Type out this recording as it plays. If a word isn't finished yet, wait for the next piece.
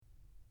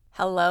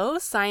Hello,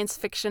 science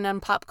fiction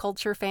and pop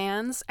culture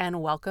fans,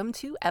 and welcome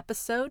to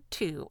episode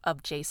 2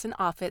 of Jason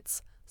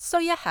Offutt's So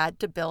You Had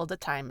to Build a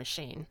Time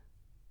Machine.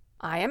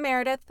 I am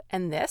Meredith,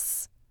 and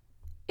this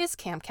is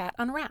Camcat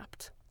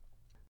Unwrapped.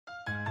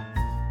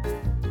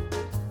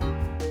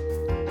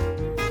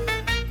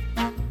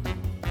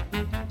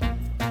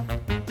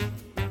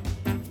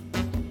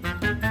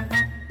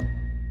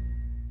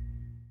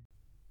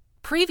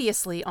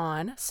 Previously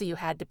on So You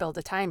Had to Build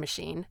a Time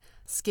Machine,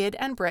 Skid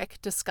and Brick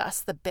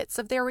discuss the bits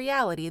of their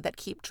reality that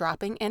keep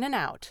dropping in and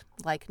out,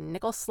 like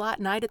nickel slot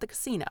night at the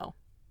casino.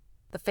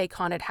 The fake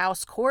haunted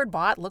house Cord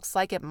bought looks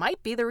like it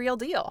might be the real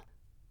deal.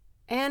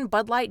 And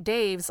Bud Light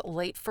Dave's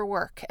late for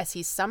work as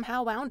he's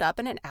somehow wound up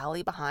in an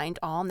alley behind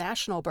All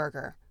National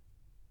Burger.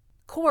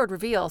 Cord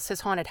reveals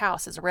his haunted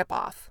house is a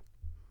ripoff.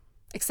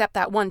 Except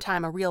that one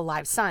time a real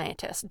live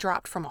scientist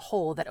dropped from a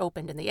hole that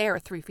opened in the air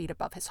 3 feet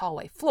above his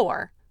hallway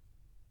floor.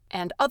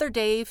 And other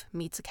Dave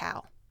meets a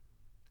cow.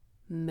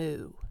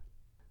 Moo.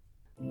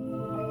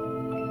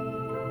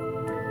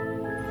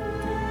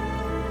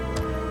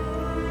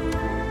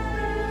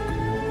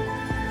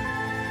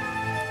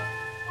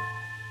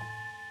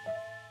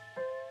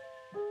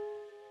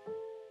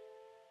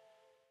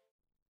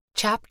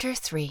 Chapter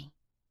 3,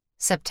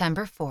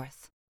 September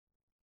 4th.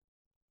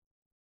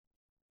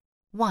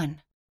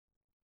 1.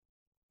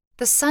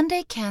 The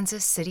Sunday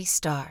Kansas City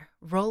Star,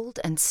 rolled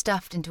and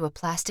stuffed into a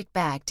plastic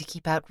bag to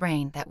keep out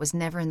rain that was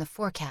never in the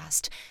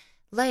forecast,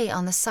 lay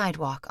on the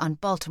sidewalk on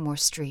Baltimore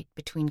Street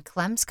between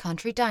Clem's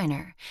Country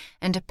Diner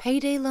and a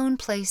payday loan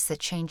place that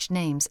changed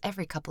names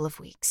every couple of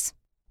weeks.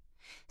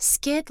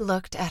 Skid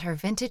looked at her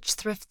vintage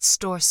thrift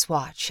store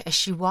swatch as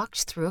she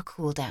walked through a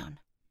cool-down.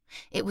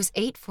 It was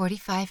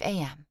 8:45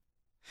 a.m.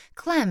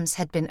 Clem's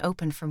had been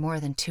open for more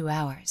than 2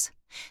 hours,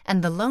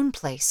 and the loan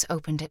place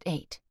opened at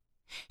 8.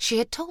 She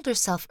had told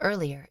herself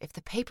earlier if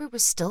the paper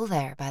was still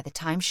there by the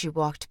time she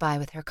walked by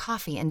with her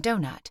coffee and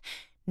donut,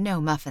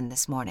 no muffin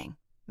this morning,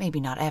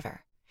 maybe not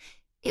ever,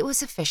 it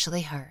was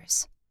officially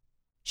hers.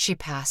 She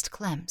passed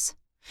Clem's.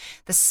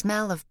 The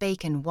smell of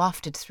bacon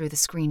wafted through the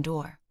screen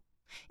door.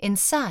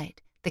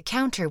 Inside, the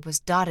counter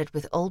was dotted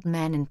with old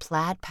men in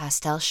plaid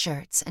pastel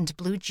shirts and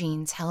blue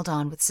jeans held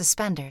on with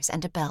suspenders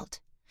and a belt.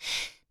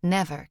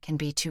 Never can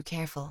be too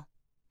careful.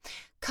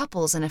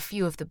 Couples in a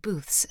few of the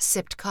booths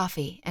sipped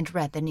coffee and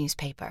read the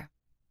newspaper.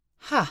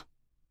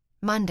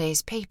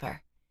 Monday's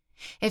paper.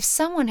 If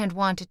someone had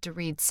wanted to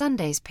read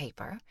Sunday's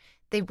paper,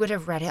 they would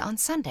have read it on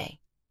Sunday.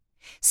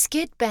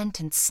 Skid bent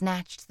and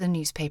snatched the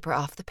newspaper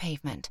off the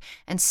pavement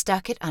and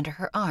stuck it under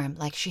her arm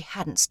like she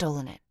hadn't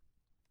stolen it.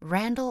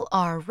 Randall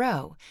R.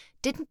 Rowe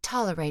didn't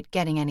tolerate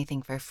getting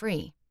anything for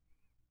free.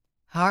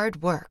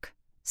 Hard work,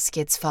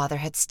 Skid's father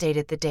had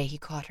stated the day he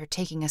caught her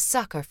taking a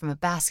sucker from a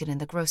basket in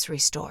the grocery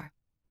store.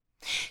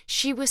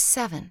 She was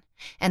 7,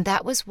 and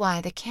that was why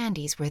the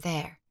candies were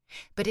there,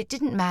 but it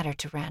didn't matter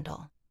to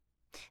Randall.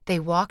 They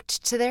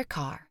walked to their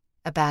car,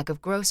 a bag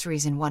of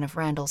groceries in one of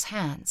Randall's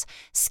hands,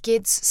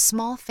 Skid's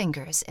small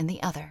fingers in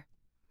the other.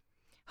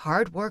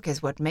 Hard work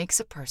is what makes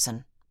a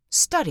person.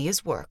 Study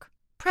is work.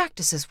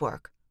 Practice is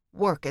work.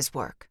 Work is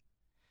work.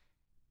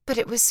 But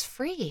it was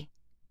free,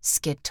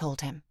 Skid told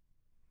him.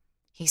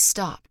 He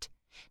stopped,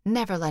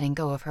 never letting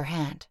go of her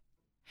hand.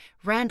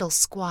 Randall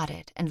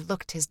squatted and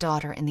looked his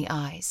daughter in the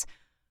eyes.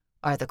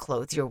 Are the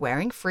clothes you're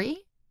wearing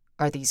free?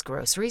 Are these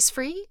groceries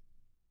free?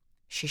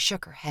 She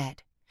shook her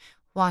head,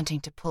 wanting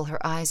to pull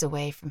her eyes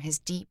away from his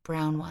deep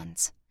brown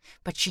ones,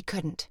 but she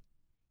couldn't.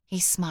 He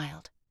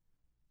smiled.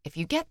 If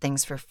you get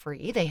things for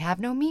free, they have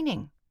no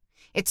meaning.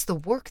 It's the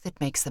work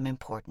that makes them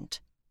important.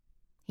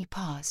 He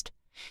paused,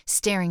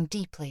 staring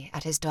deeply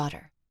at his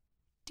daughter.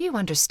 Do you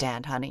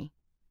understand, honey?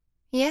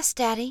 Yes,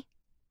 Daddy,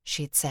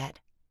 she'd said.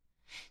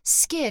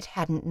 Skid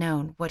hadn't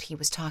known what he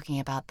was talking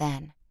about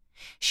then.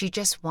 She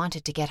just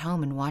wanted to get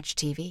home and watch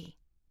TV.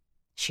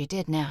 She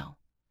did now.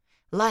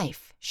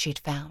 Life, she'd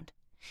found,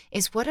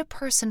 is what a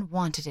person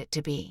wanted it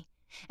to be,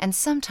 and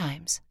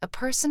sometimes a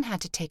person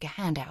had to take a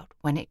handout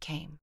when it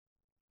came.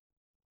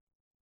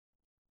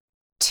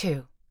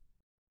 2.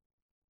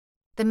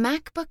 The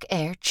MacBook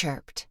Air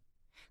chirped.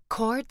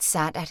 Cord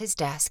sat at his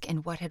desk in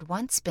what had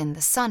once been the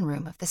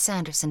sunroom of the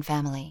Sanderson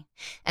family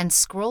and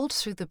scrolled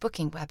through the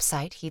booking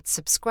website he'd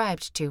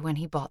subscribed to when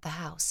he bought the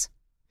house.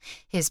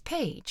 His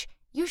page,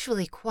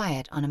 usually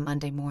quiet on a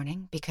Monday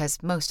morning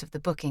because most of the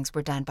bookings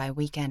were done by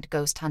weekend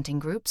ghost hunting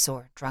groups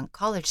or drunk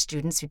college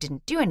students who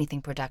didn't do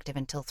anything productive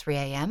until 3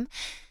 a.m.,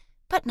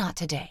 but not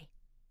today,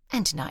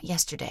 and not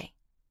yesterday.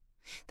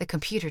 The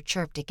computer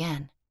chirped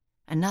again.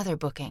 Another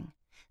booking,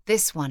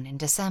 this one in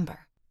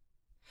December.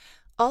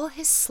 All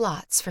his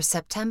slots for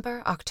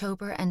September,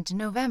 October, and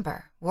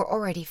November were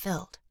already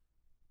filled.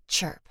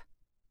 Chirp.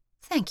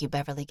 Thank you,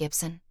 Beverly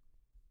Gibson.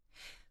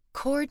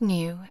 Cord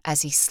knew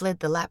as he slid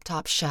the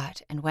laptop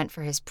shut and went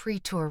for his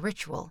pre-tour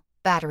ritual,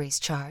 batteries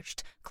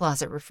charged,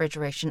 closet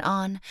refrigeration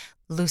on,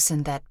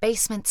 loosened that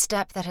basement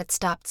step that had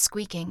stopped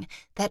squeaking,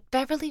 that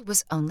Beverly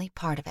was only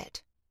part of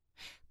it.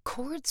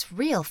 Cord's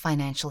real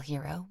financial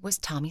hero was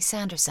Tommy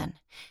Sanderson,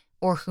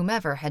 or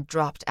whomever had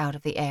dropped out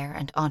of the air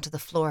and onto the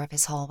floor of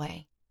his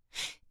hallway.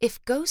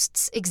 If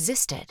ghosts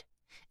existed,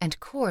 and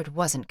Cord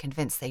wasn't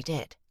convinced they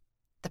did,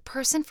 the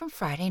person from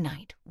Friday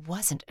night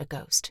wasn't a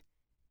ghost.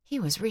 He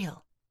was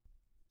real.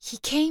 He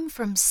came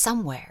from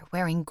somewhere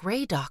wearing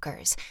gray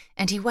Dockers,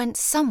 and he went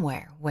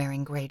somewhere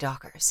wearing gray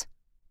Dockers.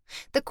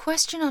 The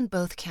question on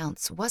both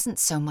counts wasn't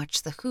so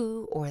much the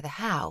who or the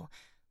how,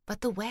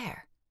 but the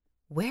where.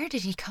 Where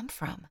did he come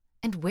from,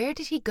 and where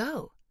did he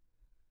go?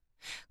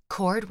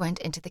 Cord went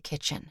into the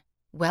kitchen,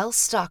 well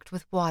stocked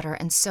with water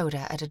and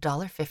soda at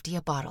 $1.50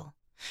 a bottle.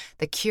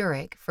 The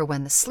Keurig, for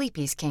when the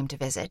sleepies came to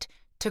visit,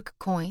 took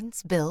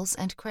coins, bills,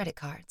 and credit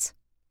cards.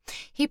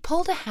 He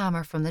pulled a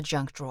hammer from the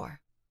junk drawer.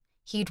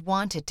 He'd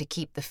wanted to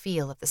keep the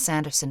feel of the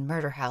Sanderson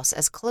murder house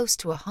as close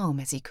to a home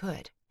as he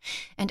could,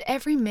 and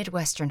every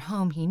Midwestern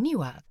home he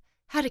knew of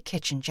had a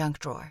kitchen junk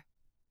drawer.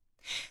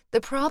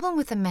 The problem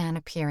with a man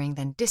appearing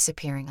then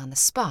disappearing on the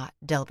spot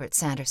Delbert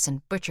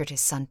Sanderson butchered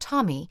his son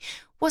Tommy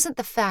wasn't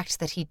the fact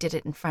that he did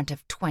it in front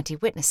of 20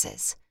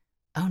 witnesses.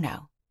 Oh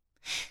no.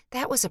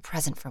 That was a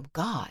present from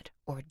God,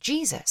 or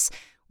Jesus,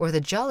 or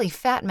the jolly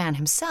fat man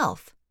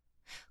himself.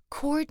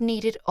 Cord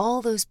needed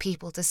all those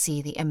people to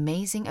see the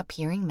amazing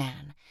appearing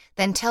man,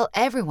 then tell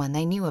everyone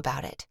they knew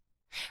about it.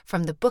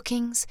 From the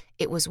bookings,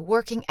 it was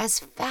working as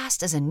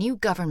fast as a new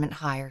government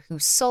hire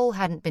whose soul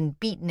hadn't been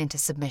beaten into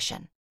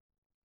submission.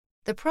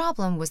 The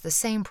problem was the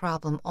same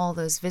problem all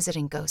those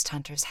visiting ghost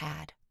hunters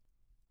had.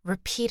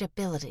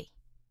 Repeatability.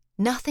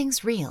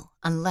 Nothing's real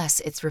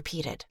unless it's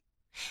repeated.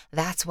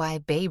 That's why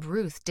Babe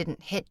Ruth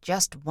didn't hit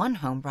just one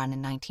home run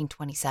in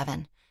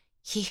 1927.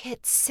 He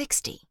hit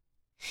 60.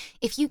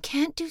 If you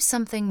can't do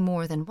something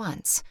more than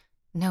once,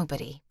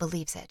 nobody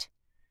believes it.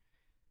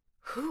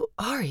 "Who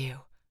are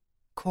you?"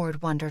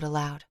 Cord wondered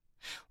aloud,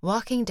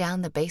 walking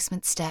down the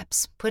basement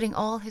steps, putting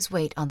all his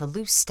weight on the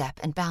loose step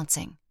and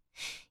bouncing.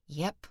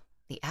 Yep,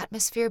 the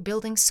atmosphere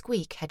building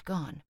squeak had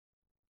gone.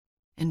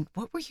 "And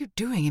what were you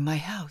doing in my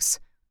house?"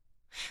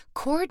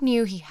 Cord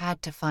knew he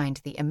had to find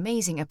the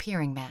amazing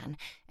appearing man,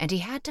 and he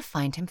had to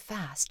find him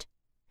fast.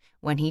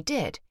 When he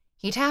did,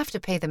 he'd have to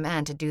pay the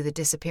man to do the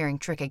disappearing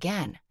trick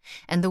again,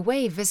 and the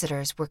way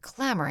visitors were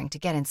clamoring to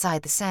get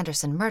inside the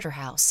Sanderson murder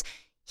house,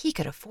 he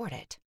could afford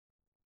it.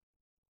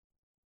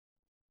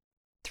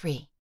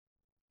 3.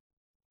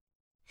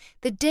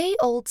 The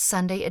day-old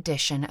Sunday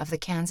edition of the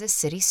Kansas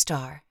City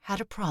Star had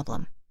a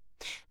problem.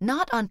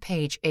 Not on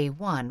page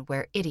A1,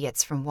 where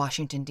idiots from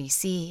Washington,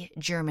 D.C.,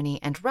 Germany,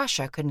 and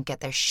Russia couldn't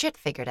get their shit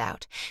figured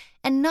out,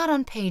 and not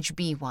on page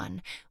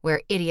B1,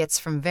 where idiots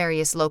from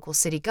various local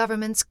city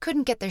governments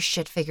couldn't get their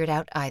shit figured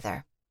out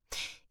either.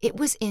 It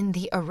was in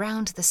the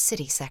Around the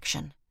City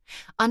section,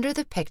 under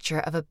the picture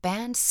of a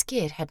band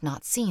Skid had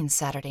not seen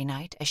Saturday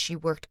night as she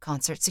worked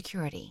concert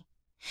security.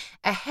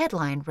 A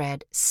headline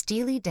read,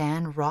 "Steely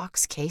Dan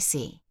Rocks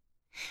KC."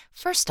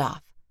 First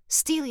off,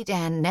 Steely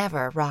Dan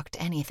never rocked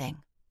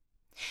anything.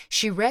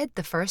 She read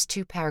the first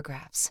 2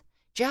 paragraphs,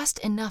 just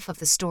enough of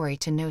the story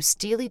to know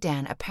Steely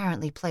Dan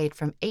apparently played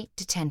from 8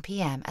 to 10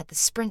 p.m. at the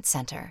Sprint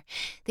Center,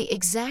 the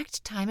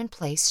exact time and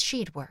place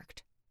she'd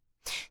worked.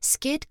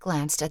 Skid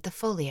glanced at the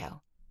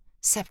folio.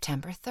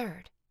 September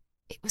 3rd.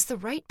 It was the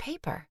right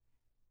paper.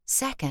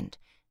 Second,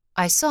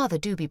 I saw the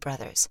Doobie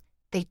Brothers.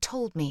 They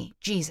told me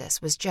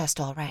Jesus was just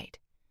all right.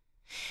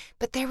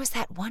 But there was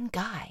that one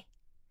guy.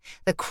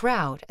 The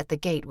crowd at the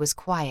gate was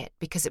quiet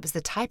because it was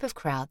the type of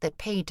crowd that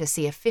paid to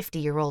see a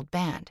 50-year-old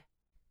band.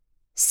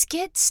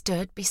 Skid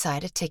stood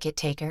beside a ticket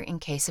taker in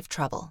case of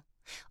trouble,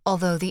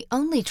 although the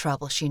only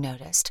trouble she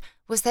noticed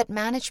was that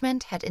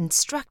management had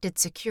instructed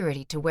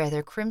security to wear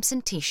their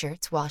crimson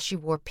T-shirts while she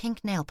wore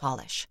pink nail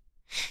polish.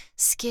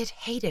 Skid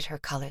hated her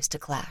colors to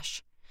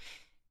clash.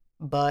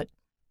 "But,"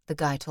 the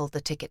guy told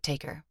the ticket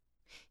taker.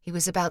 He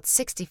was about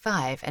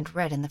 65 and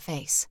red in the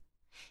face.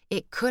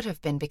 It could have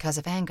been because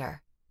of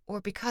anger,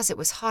 or because it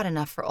was hot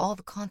enough for all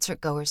the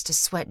concert-goers to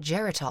sweat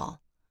Geritol.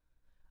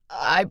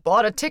 "I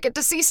bought a ticket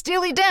to see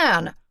Steely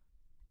Dan."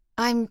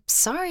 "I'm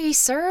sorry,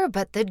 sir,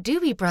 but the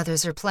Doobie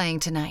Brothers are playing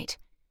tonight."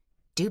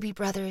 Doobie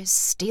Brothers,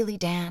 Steely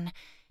Dan,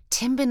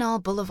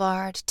 Timbinall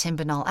Boulevard,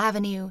 Timbinall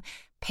Avenue,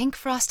 pink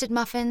frosted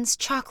muffins,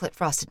 chocolate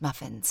frosted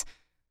muffins.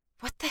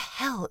 What the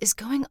hell is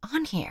going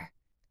on here?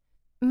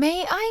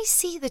 "May I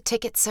see the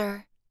ticket,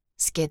 sir?"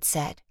 Skid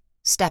said,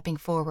 stepping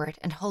forward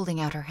and holding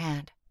out her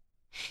hand.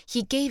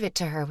 He gave it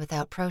to her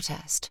without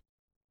protest.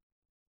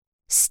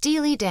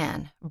 "Steely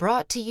Dan,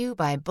 brought to you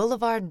by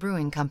Boulevard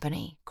Brewing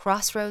Company,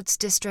 Crossroads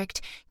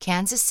District,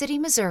 Kansas City,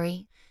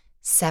 Missouri,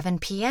 7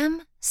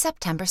 p.m.,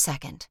 September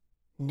 2nd.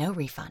 No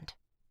refund."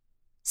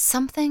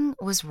 Something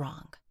was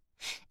wrong.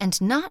 And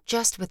not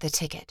just with the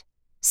ticket.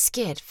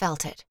 Skid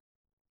felt it.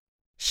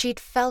 She'd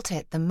felt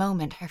it the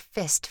moment her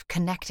fist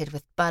connected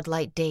with Bud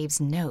Light Dave's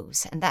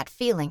nose, and that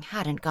feeling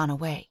hadn't gone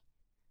away.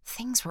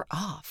 Things were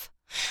off,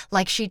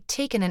 like she'd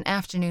taken an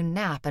afternoon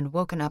nap and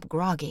woken up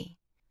groggy.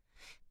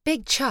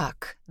 Big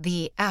Chuck,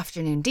 the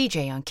afternoon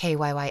DJ on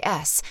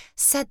KYYS,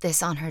 said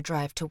this on her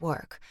drive to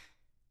work.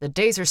 "The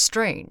days are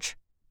strange."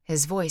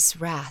 His voice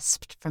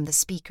rasped from the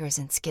speakers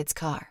in Skid's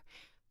car.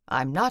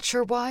 I'm not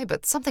sure why,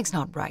 but something's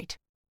not right.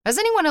 Has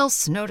anyone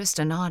else noticed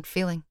an odd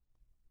feeling?"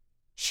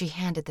 She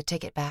handed the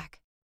ticket back.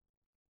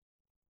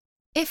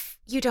 "If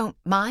you don't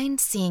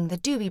mind seeing the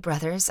Doobie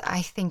Brothers,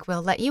 I think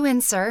we'll let you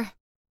in, sir,"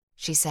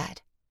 she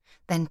said,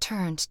 then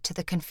turned to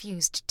the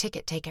confused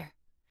ticket taker.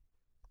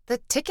 "The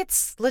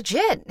ticket's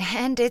legit,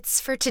 and it's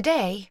for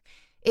today.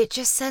 It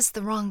just says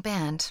the wrong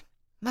band.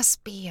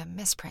 Must be a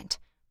misprint."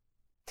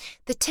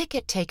 The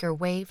ticket taker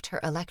waved her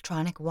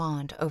electronic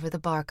wand over the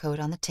barcode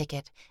on the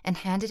ticket and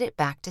handed it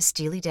back to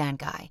Steely Dan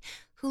Guy,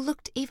 who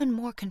looked even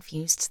more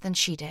confused than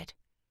she did.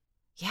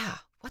 Yeah,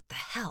 what the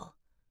hell?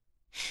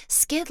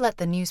 Skid let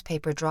the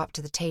newspaper drop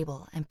to the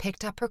table and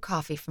picked up her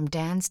coffee from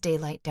Dan's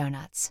Daylight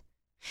Donuts.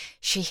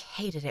 She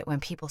hated it when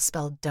people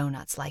spelled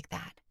donuts like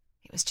that.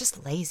 It was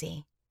just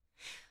lazy.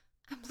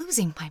 "I'm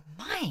losing my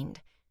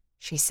mind,"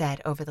 she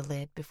said over the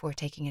lid before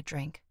taking a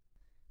drink.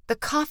 The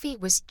coffee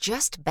was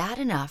just bad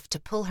enough to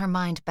pull her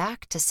mind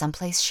back to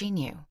someplace she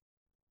knew.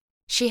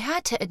 She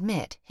had to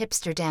admit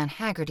hipster Dan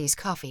Haggerty's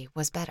coffee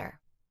was better.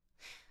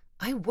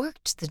 "I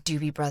worked the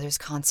Doobie Brothers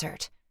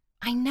concert.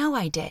 I know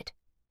I did."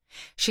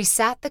 She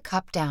sat the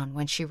cup down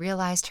when she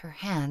realized her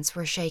hands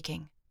were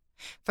shaking.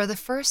 For the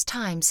first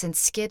time since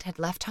Skid had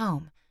left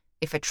home,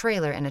 if a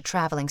trailer in a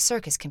traveling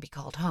circus can be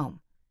called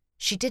home,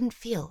 she didn't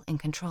feel in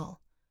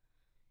control.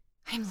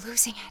 "I'm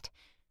losing it,"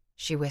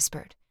 she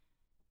whispered.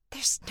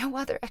 "There's no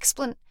other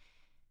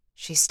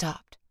She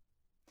stopped.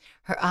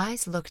 Her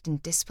eyes looked in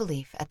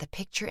disbelief at the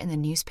picture in the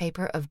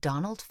newspaper of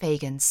Donald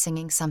Fagen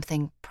singing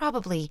something,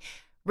 probably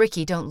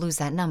 "Ricky, Don't Lose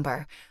That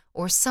Number,"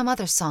 or some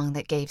other song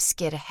that gave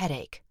Skid a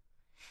headache.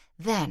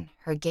 Then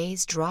her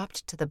gaze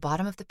dropped to the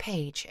bottom of the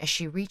page as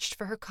she reached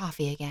for her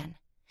coffee again,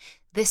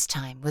 this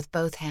time with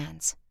both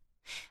hands.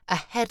 A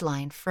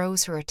headline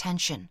froze her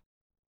attention.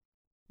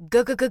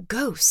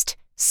 "Ghost!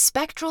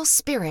 Spectral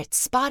Spirit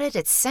Spotted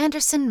at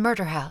Sanderson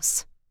Murder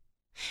House."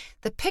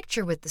 The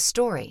picture with the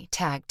story,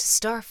 tagged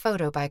 "Star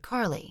Photo by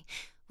Carly,"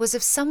 was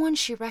of someone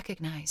she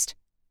recognized.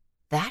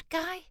 That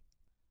guy?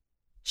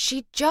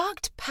 She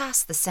jogged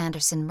past the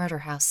Sanderson Murder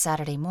House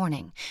Saturday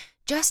morning,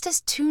 just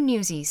as two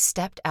newsies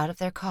stepped out of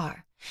their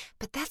car,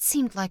 but that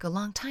seemed like a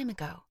long time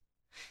ago.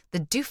 The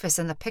doofus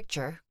in the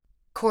picture,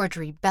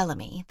 Cordry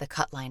Bellamy, the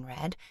cutline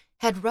read,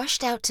 had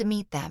rushed out to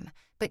meet them,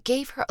 but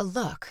gave her a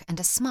look and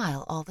a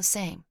smile all the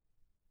same.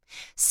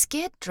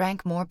 Skid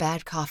drank more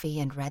bad coffee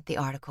and read the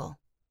article.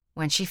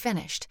 When she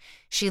finished,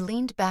 she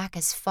leaned back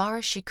as far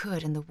as she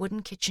could in the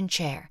wooden kitchen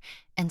chair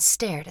and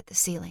stared at the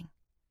ceiling.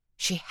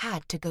 She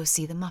had to go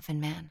see the Muffin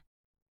Man.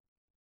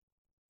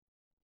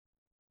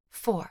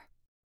 4.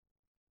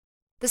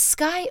 The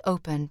sky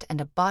opened and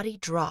a body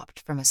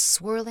dropped from a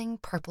swirling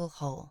purple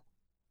hole.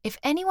 If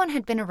anyone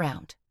had been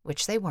around,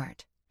 which they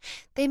weren't,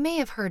 they may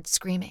have heard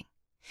screaming.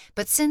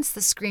 But since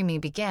the screaming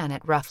began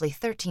at roughly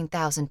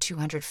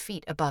 13,200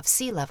 feet above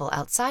sea level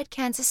outside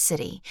Kansas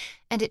City,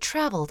 and it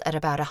traveled at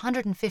about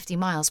 150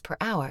 miles per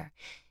hour,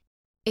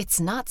 it's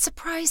not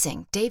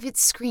surprising David's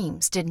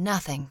screams did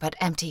nothing but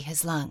empty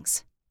his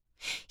lungs.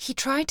 He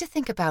tried to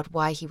think about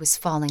why he was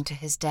falling to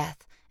his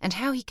death and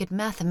how he could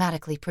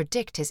mathematically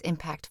predict his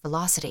impact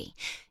velocity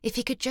if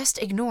he could just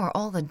ignore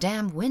all the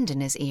damn wind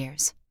in his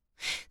ears.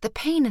 The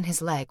pain in his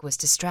leg was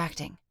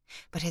distracting,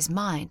 but his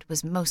mind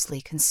was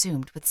mostly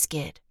consumed with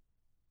Skid.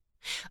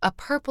 A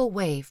purple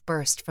wave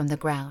burst from the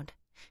ground,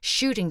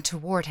 shooting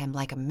toward him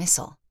like a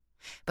missile.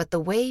 But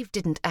the wave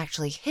didn't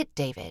actually hit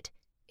David.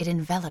 It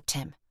enveloped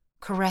him,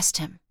 caressed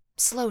him,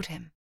 slowed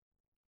him.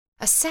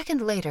 A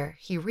second later,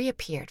 he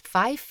reappeared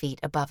 5 feet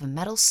above a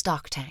metal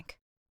stock tank.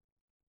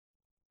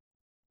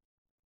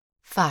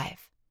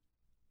 5.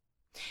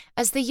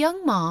 As the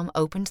young mom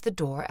opened the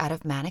door out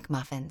of Manic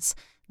Muffins,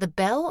 the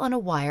bell on a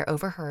wire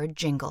overheard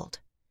jingled.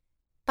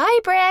 "Bye,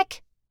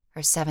 Brick,"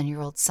 her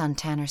 7-year-old son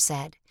Tanner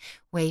said,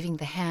 waving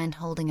the hand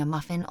holding a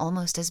muffin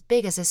almost as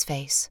big as his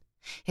face,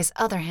 his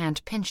other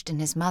hand pinched in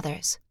his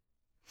mother's.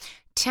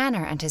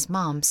 Tanner and his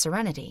mom,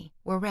 Serenity,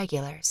 were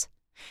regulars.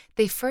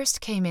 They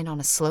first came in on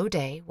a slow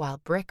day while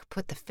Brick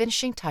put the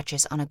finishing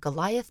touches on a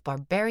Goliath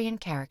barbarian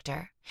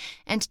character,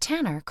 and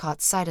Tanner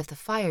caught sight of the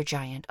fire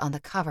giant on the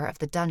cover of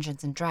the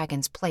Dungeons &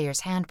 Dragons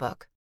Player's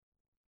Handbook.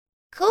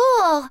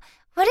 "Cool!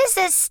 What is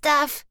this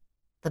stuff?"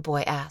 the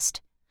boy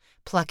asked,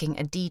 plucking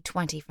a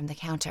D20 from the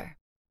counter.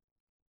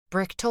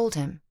 Brick told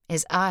him,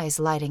 his eyes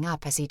lighting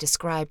up as he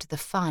described the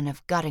fun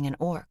of gutting an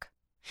orc.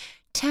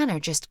 Tanner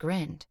just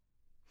grinned.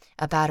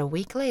 About a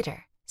week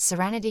later,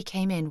 Serenity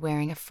came in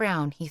wearing a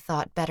frown he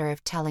thought better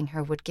of telling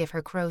her would give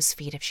her crow's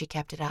feet if she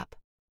kept it up.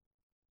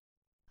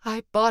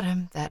 "I bought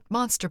him that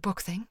monster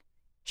book thing,"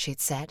 she'd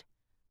said.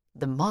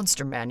 "The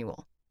monster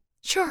manual."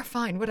 "Sure,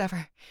 fine,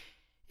 whatever.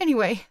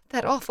 Anyway,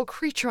 that awful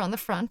creature on the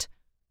front."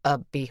 "A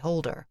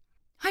beholder."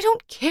 "I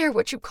don't care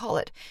what you call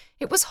it.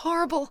 It was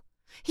horrible.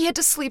 He had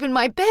to sleep in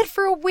my bed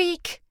for a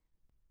week."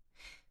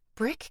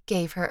 Brick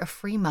gave her a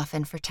free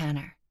muffin for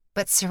Tanner,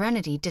 but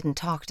Serenity didn't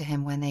talk to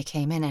him when they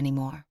came in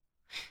anymore.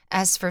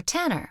 As for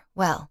Tanner,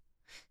 well,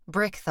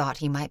 Brick thought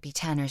he might be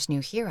Tanner's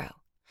new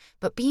hero,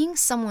 but being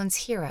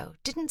someone's hero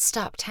didn't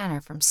stop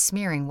Tanner from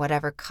smearing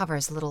whatever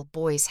covers little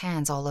boy's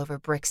hands all over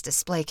Brick's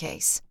display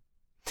case.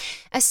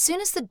 As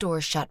soon as the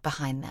door shut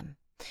behind them,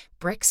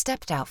 Brick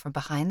stepped out from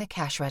behind the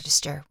cash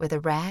register with a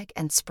rag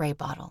and spray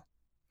bottle.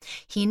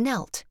 He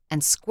knelt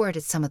and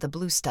squirted some of the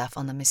blue stuff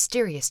on the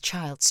mysterious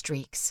child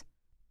streaks.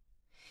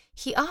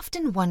 He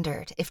often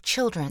wondered if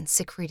children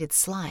secreted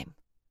slime.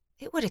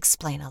 It would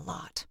explain a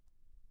lot.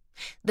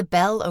 The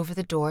bell over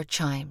the door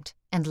chimed,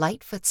 and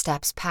light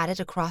footsteps padded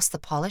across the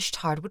polished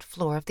hardwood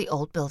floor of the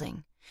old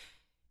building.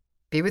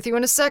 "Be with you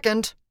in a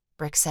second,"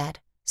 Brick said,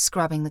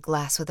 scrubbing the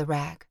glass with a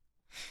rag.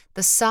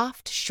 The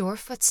soft, sure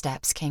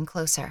footsteps came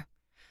closer.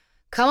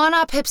 "Come on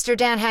up, hipster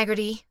Dan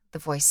Haggerty," the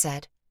voice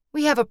said.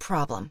 "We have a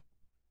problem."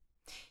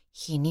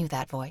 He knew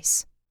that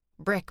voice.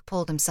 Brick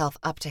pulled himself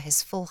up to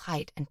his full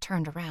height and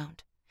turned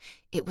around.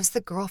 It was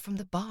the girl from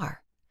the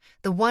bar,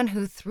 the one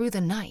who threw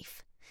the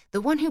knife,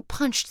 the one who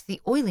punched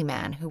the oily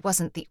man who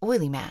wasn't the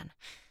oily man,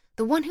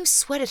 the one who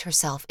sweated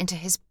herself into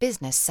his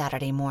business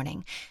Saturday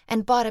morning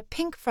and bought a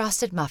pink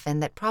frosted muffin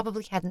that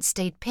probably hadn't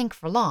stayed pink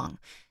for long,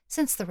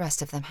 since the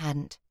rest of them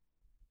hadn't.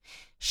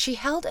 She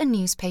held a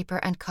newspaper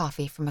and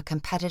coffee from a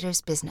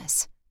competitor's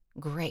business.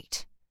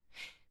 Great.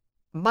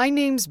 "My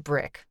name's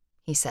Brick,"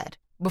 he said.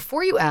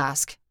 "Before you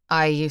ask,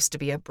 I used to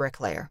be a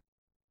bricklayer."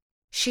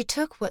 She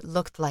took what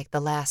looked like the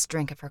last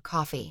drink of her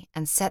coffee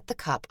and set the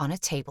cup on a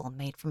table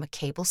made from a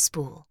cable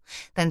spool,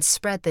 then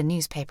spread the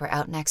newspaper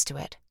out next to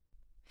it.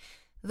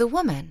 The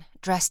woman,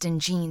 dressed in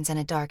jeans and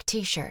a dark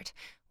t-shirt,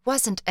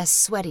 wasn't as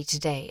sweaty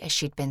today as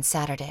she'd been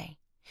Saturday.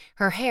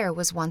 Her hair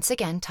was once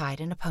again tied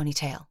in a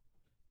ponytail.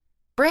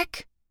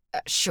 "Brick?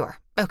 Sure,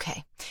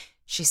 okay,"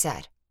 she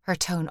said, her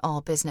tone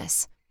all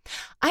business.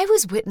 "I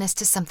was witness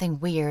to something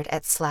weird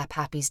at Slap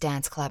Happy's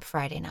dance club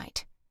Friday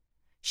night."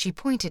 She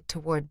pointed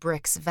toward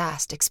Brick's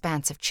vast,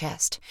 expansive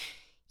chest.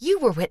 "You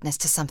were witness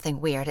to something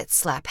weird at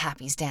Slap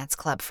Happy's dance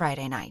club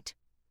Friday night."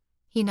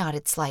 He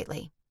nodded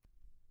slightly.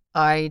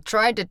 "I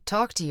tried to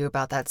talk to you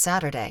about that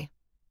Saturday."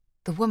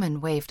 The woman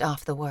waved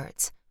off the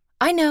words.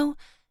 "I know.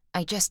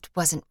 I just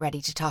wasn't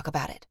ready to talk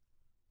about it."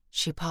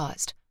 She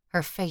paused,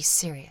 her face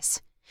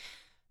serious.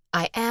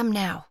 "I am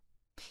now.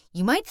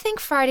 You might think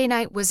Friday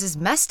night was as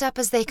messed up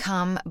as they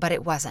come, but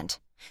it wasn't.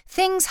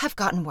 Things have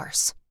gotten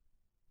worse."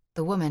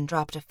 The woman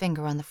dropped a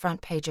finger on the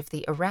front page of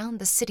the Around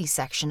the City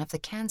section of the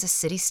Kansas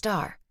City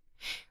Star.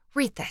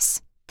 "Read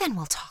this, then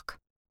we'll talk."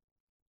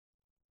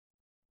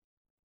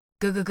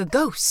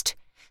 Ghost.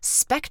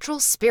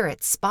 Spectral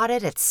Spirits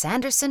Spotted at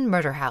Sanderson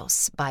Murder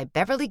House by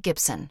Beverly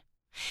Gibson.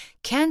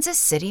 Kansas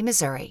City,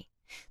 Missouri.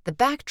 The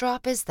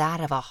backdrop is that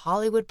of a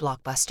Hollywood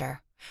blockbuster.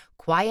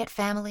 Quiet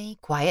family,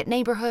 quiet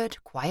neighborhood,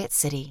 quiet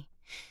city.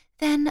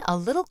 Then a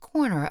little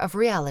corner of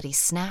reality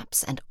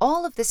snaps, and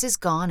all of this is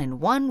gone in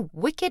one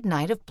wicked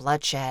night of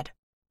bloodshed.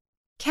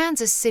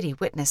 Kansas City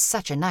witnessed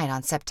such a night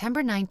on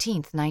September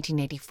 19,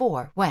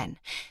 1984, when,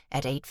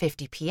 at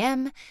 8:50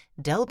 p.m.,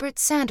 Delbert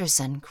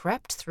Sanderson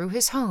crept through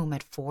his home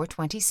at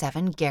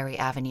 427 Gary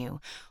Avenue,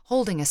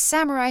 holding a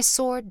samurai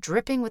sword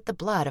dripping with the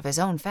blood of his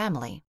own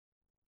family.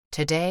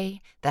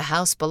 Today, the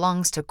house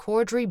belongs to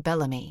Cordry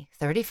Bellamy,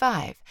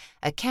 35,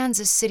 a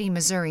Kansas City,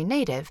 Missouri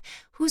native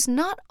who's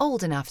not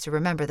old enough to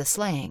remember the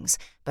slayings,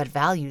 but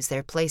values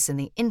their place in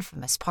the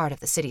infamous part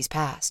of the city's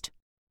past.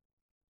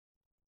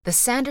 "The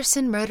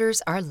Sanderson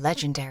murders are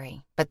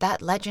legendary, but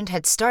that legend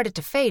had started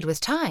to fade with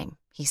time,"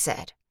 he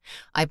said.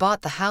 "I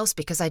bought the house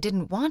because I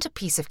didn't want a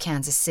piece of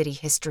Kansas City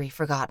history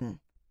forgotten."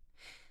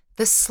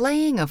 The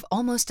slaying of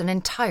almost an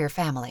entire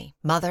family,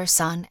 mother,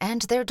 son,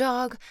 and their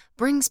dog,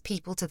 brings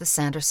people to the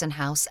Sanderson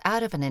house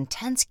out of an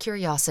intense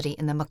curiosity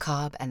in the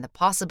macabre and the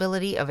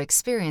possibility of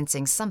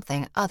experiencing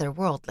something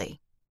otherworldly.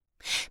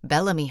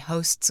 Bellamy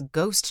hosts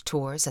ghost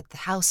tours at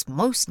the house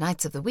most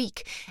nights of the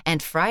week,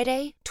 and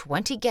Friday,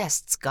 20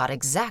 guests got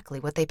exactly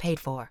what they paid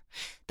for: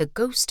 the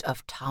ghost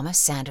of Thomas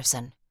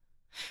Sanderson.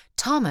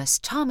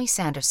 Tommy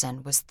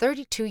Sanderson was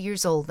 32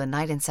 years old the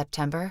night in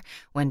September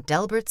when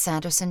Delbert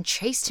Sanderson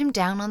chased him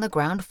down on the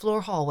ground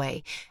floor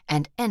hallway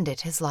and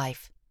ended his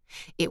life.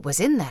 It was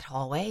in that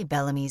hallway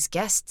Bellamy's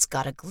guests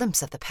got a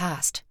glimpse of the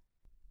past.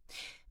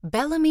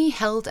 Bellamy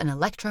held an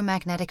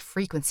electromagnetic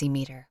frequency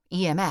meter,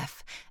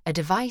 EMF, a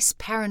device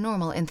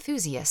paranormal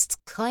enthusiasts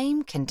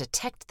claim can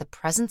detect the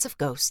presence of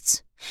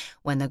ghosts.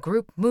 When the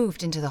group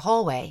moved into the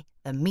hallway,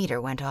 the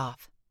meter went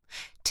off.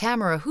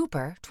 Tamara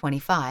Hooper,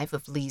 25,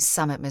 of Lee's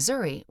Summit,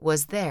 Missouri,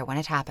 was there when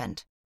it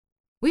happened.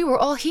 "We were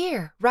all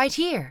here, right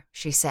here,"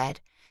 she said,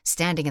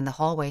 standing in the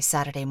hallway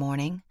Saturday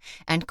morning,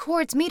 "and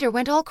Cord's meter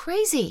went all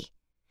crazy."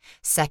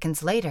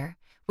 Seconds later,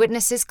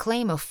 witnesses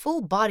claim a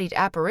full-bodied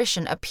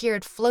apparition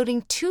appeared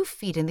floating 2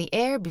 feet in the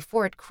air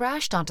before it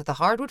crashed onto the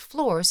hardwood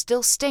floor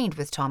still stained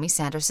with Tommy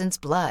Sanderson's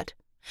blood.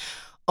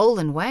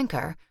 Olin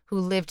Wanker, who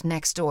lived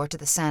next door to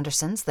the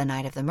Sandersons the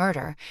night of the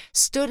murder,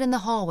 stood in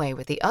the hallway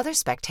with the other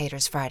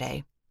spectators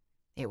Friday.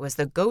 "It was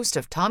the ghost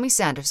of Tommy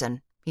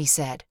Sanderson," he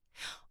said.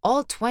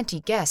 All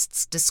 20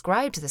 guests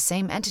described the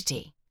same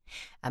entity.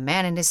 "A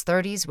man in his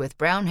 30s with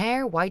brown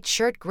hair, white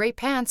shirt, gray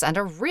pants, and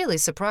a really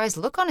surprised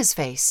look on his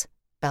face,"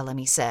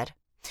 Bellamy said.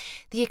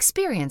 The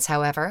experience,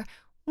 however,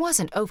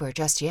 wasn't over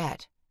just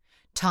yet.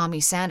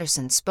 Tommy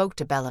Sanderson spoke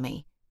to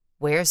Bellamy.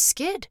 "Where's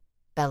Skid?"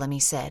 Bellamy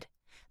said.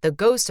 The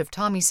ghost of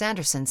Tommy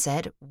Sanderson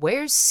said,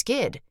 "Where's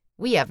Skid?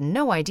 We have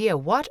no idea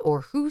what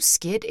or who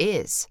Skid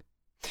is."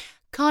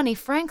 Connie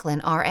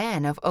Franklin,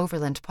 RN of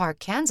Overland Park,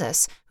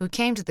 Kansas, who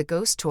came to the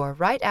ghost tour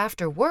right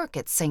after work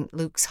at St.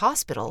 Luke's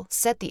Hospital,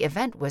 said the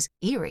event was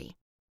eerie.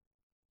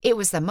 "It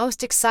was the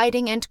most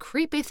exciting and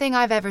creepy thing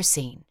I've ever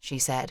seen," she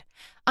said.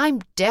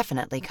 "I'm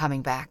definitely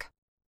coming back."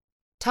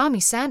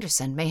 Tommy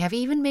Sanderson may have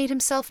even made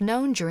himself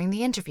known during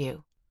the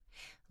interview.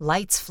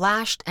 Lights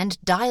flashed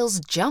and dials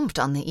jumped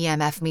on the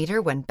EMF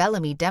meter when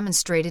Bellamy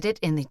demonstrated it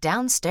in the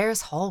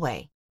downstairs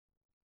hallway.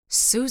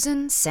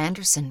 Susan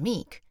Sanderson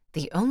Meek,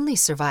 the only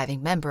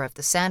surviving member of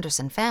the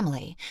Sanderson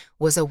family,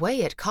 was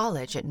away at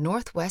college at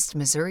Northwest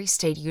Missouri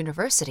State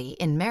University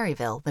in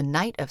Maryville the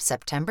night of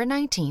September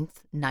 19,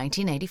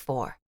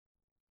 1984.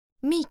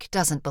 Meek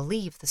doesn't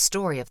believe the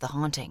story of the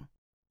haunting.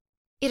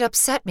 "It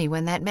upset me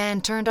when that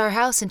man turned our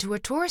house into a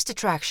tourist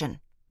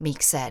attraction,"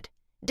 Meek said.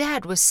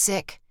 "Dad was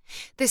sick.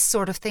 This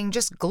sort of thing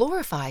just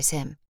glorifies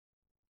him."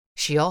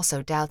 She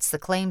also doubts the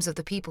claims of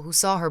the people who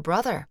saw her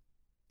brother.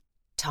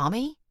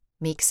 "Tommy,"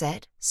 Meek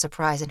said,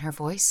 surprise in her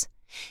voice,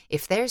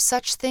 "if there's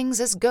such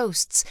things as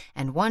ghosts,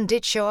 and one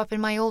did show up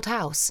in my old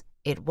house,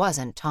 it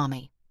wasn't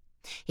Tommy.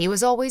 He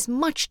was always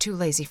much too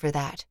lazy for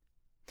that."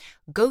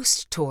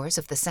 Ghost tours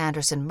of the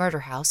Sanderson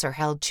murder house are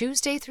held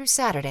Tuesday through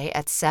Saturday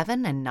at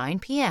 7 and 9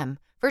 p.m.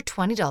 for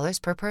 $20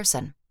 per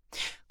person.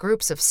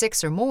 Groups of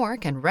 6 or more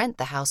can rent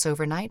the house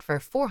overnight for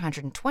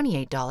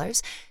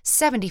 $428,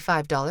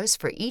 $75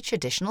 for each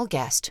additional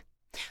guest.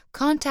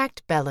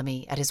 Contact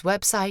Bellamy at his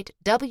website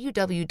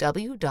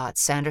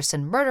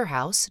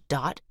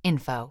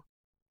www.sandersonmurderhouse.info.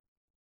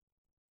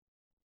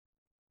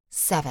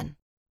 7.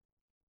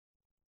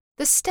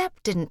 The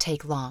step didn't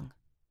take long.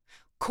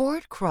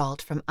 Cord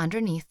crawled from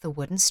underneath the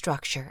wooden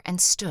structure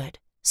and stood,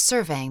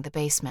 surveying the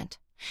basement.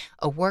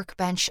 A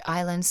workbench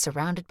island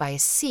surrounded by a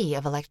sea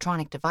of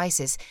electronic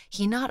devices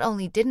he not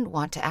only didn't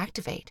want to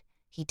activate,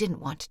 he didn't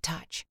want to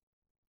touch.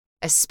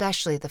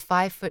 Especially the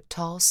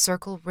 5-foot-tall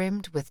circle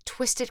rimmed with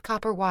twisted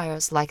copper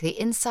wires like the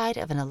inside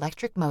of an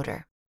electric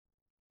motor.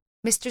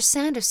 Mr.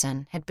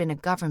 Sanderson had been a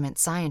government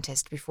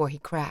scientist before he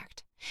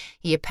cracked.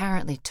 He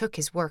apparently took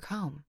his work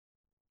home.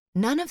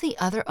 None of the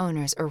other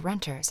owners or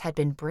renters had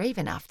been brave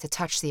enough to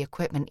touch the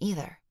equipment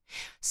either,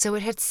 so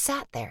it had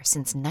sat there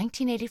since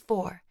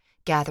 1984,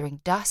 gathering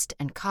dust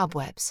and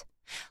cobwebs.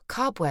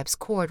 Cobwebs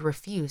Cord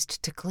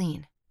refused to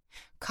clean.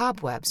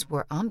 Cobwebs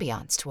were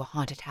ambiance to a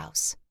haunted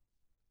house.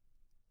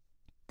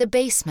 The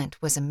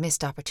basement was a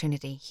missed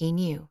opportunity, he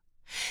knew.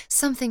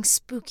 Something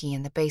spooky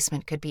in the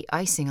basement could be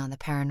icing on the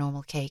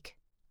paranormal cake.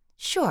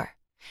 Sure,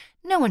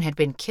 no one had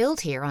been killed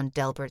here on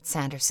Delbert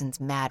Sanderson's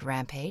mad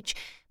rampage,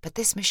 but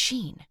this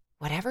machine,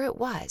 whatever it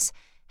was,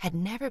 had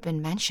never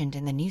been mentioned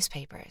in the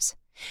newspapers,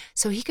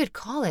 so he could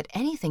call it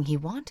anything he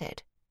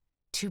wanted.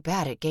 Too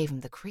bad it gave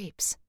him the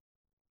creeps.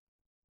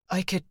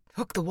 "I could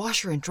hook the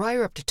washer and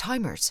dryer up to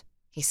timers,"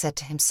 he said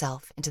to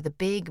himself into the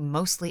big,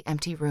 mostly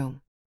empty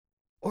room.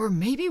 "Or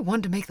maybe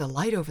one to make the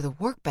light over the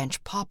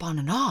workbench pop on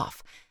and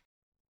off."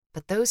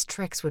 But those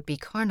tricks would be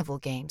carnival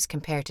games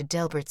compared to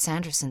Delbert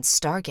Sanderson's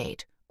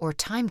Stargate, or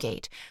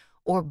Timegate,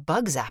 or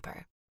Bug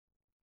Zapper.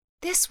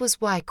 This was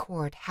why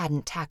Cord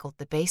hadn't tackled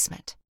the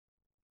basement.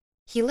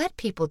 He let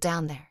people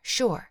down there,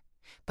 sure,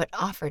 but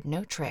offered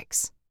no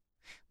tricks.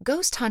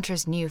 Ghost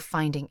hunters knew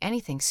finding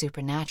anything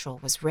supernatural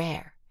was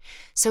rare,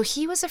 so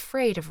he was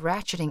afraid of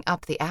ratcheting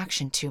up the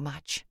action too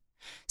much.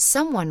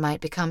 Someone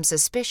might become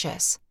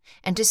suspicious,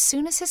 and as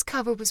soon as his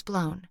cover was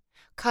blown,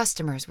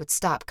 customers would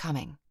stop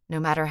coming, no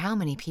matter how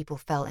many people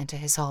fell into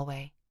his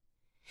hallway.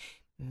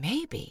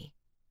 "Maybe,"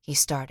 he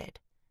started,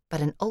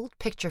 but an old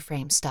picture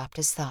frame stopped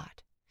his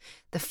thought.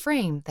 The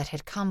frame that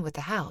had come with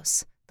the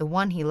house, the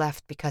one he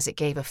left because it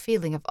gave a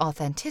feeling of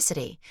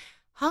authenticity,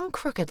 hung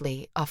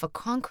crookedly off a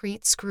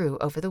concrete screw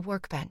over the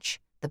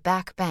workbench, the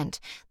back bent,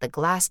 the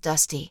glass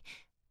dusty,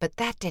 but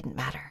that didn't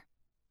matter.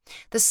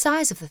 The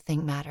size of the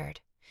thing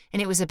mattered,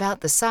 and it was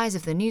about the size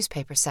of the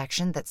newspaper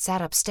section that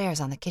sat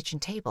upstairs on the kitchen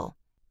table.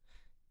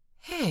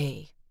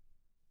 "Hey."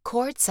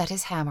 Cord set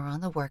his hammer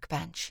on the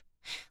workbench.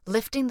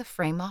 Lifting the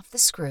frame off the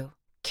screw,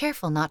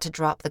 careful not to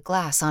drop the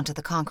glass onto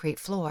the concrete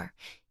floor,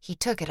 he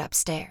took it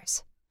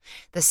upstairs.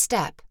 The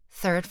step,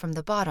 third from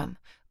the bottom,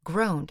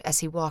 groaned as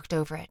he walked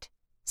over it.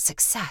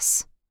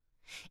 Success!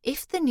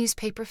 If the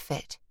newspaper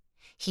fit,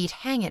 he'd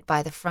hang it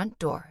by the front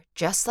door,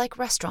 just like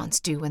restaurants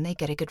do when they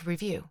get a good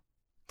review.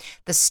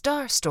 The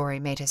Star story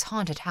made his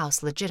haunted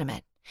house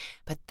legitimate,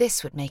 but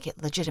this would make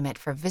it legitimate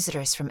for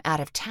visitors from out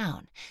of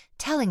town,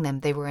 telling them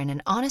they were in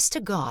an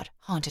honest-to-God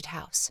haunted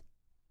house.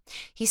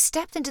 He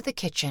stepped into the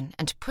kitchen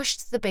and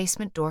pushed the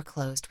basement door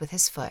closed with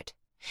his foot.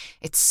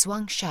 It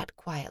swung shut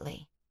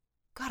quietly.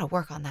 Gotta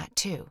work on that,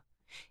 too.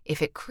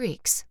 If it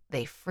creaks,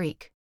 they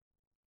freak.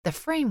 The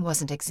frame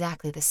wasn't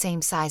exactly the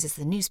same size as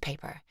the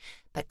newspaper,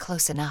 but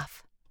close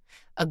enough.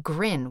 A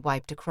grin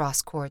wiped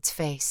across Cord's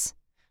face.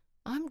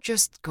 "I'm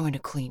just going to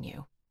clean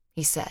you,"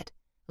 he said,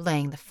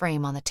 laying the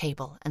frame on the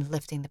table and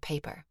lifting the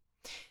paper.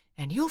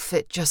 "And you'll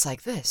fit just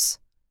like this."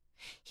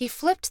 He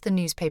flipped the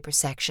newspaper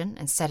section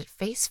and set it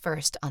face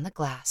first on the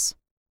glass.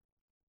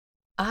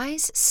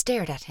 Eyes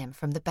stared at him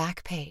from the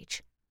back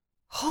page.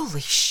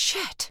 "Holy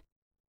shit!"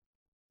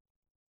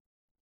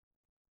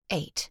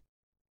 8.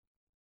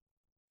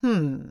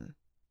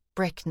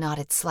 Brick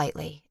nodded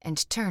slightly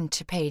and turned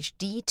to page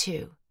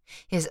D2,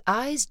 his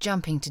eyes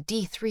jumping to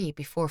D3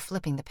 before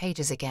flipping the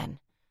pages again.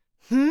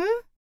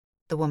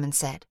 The woman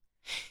said.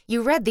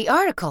 "You read the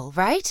article,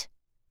 right?"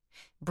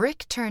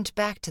 Brick turned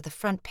back to the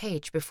front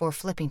page before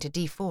flipping to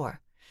D4.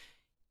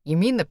 "You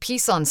mean the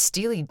piece on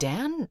Steely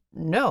Dan?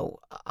 No,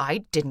 I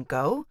didn't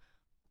go."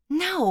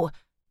 "No."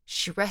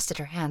 She rested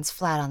her hands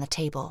flat on the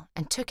table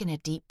and took in a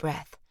deep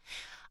breath.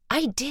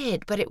 "I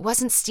did, but it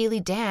wasn't Steely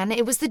Dan.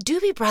 It was the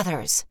Doobie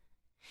Brothers."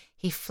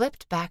 He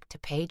flipped back to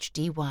page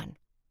D1.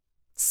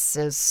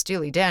 "Says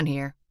Steely Dan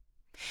here."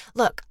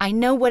 "Look, I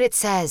know what it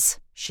says,"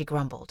 she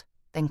grumbled,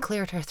 then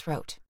cleared her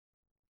throat.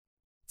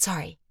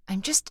 "Sorry,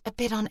 I'm just a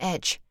bit on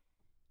edge."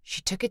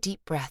 She took a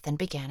deep breath and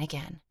began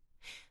again.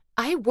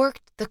 "I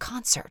worked the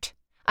concert.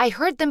 I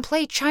heard them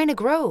play China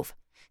Grove.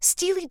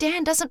 Steely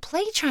Dan doesn't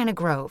play China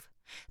Grove.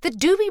 The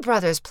Doobie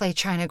Brothers play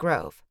China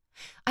Grove.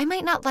 I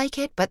might not like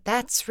it, but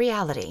that's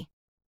reality."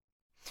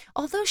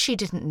 Although she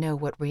didn't know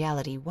what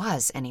reality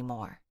was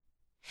anymore.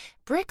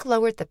 Brick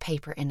lowered the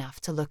paper enough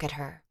to look at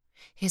her,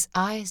 his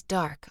eyes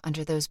dark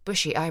under those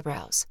bushy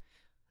eyebrows.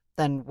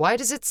 "Then why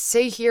does it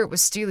say here it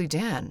was Steely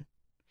Dan?"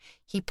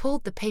 He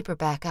pulled the paper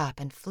back up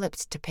and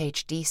flipped to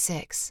page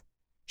D6.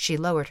 She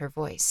lowered her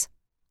voice.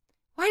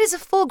 "Why does a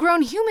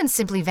full-grown human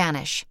simply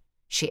vanish?"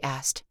 she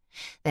asked,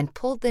 then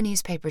pulled the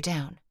newspaper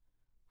down.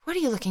 "What are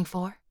you looking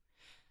for?"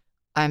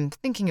 "I'm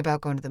thinking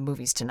about going to the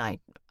movies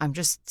tonight. I'm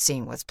just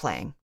seeing what's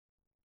playing."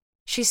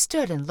 She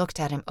stood and looked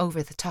at him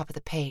over the top of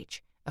the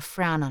page, a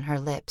frown on her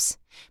lips,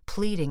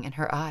 pleading in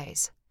her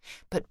eyes.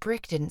 But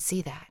Brick didn't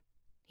see that.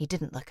 He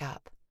didn't look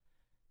up.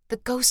 "The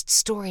ghost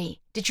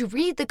story. Did you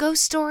read the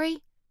ghost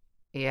story?"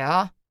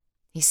 "Yeah,"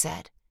 he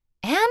said.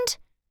 "And?"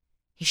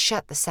 He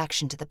shut the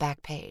section to the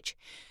back page.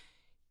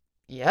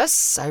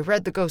 "Yes, I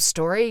read the ghost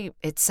story.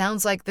 It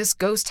sounds like this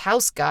ghost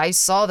house guy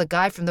saw the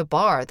guy from the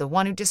bar, the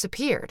one who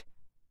disappeared.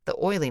 The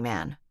oily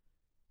man."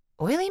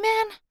 "Oily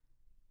man?"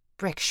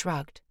 Brick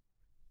shrugged.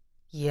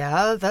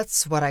 "Yeah,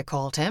 that's what I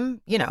called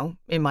him,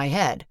 in my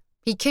head.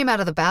 He came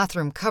out of the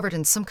bathroom covered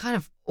in some kind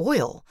of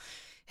oil.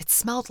 It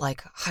smelled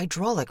like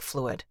hydraulic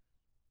fluid."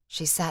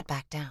 She sat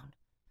back down.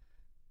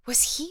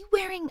 "Was he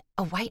wearing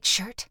a white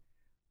shirt?"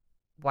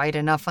 "White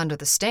enough under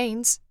the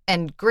stains,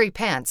 and gray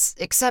pants,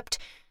 except—"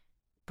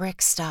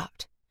 Brick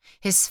stopped.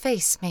 His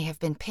face may have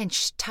been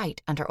pinched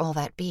tight under all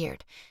that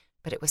beard,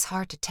 but it was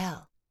hard to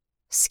tell.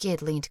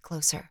 Skid leaned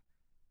closer.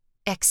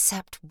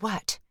 "Except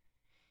what?"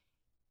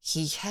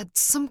 "He had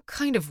some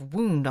kind of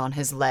wound on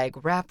his leg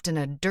wrapped in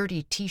a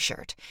dirty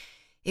t-shirt.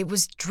 It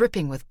was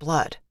dripping with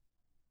blood."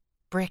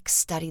 Brick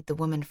studied the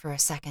woman for a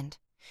second,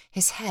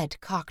 his head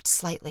cocked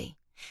slightly,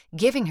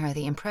 giving her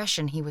the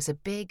impression he was a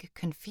big,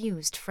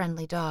 confused,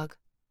 friendly dog.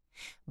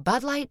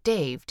 Bud Light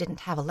Dave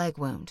didn't have a leg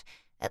wound,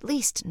 at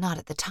least not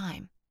at the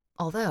time,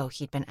 although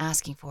he'd been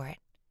asking for it.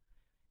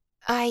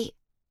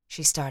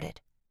 She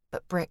started,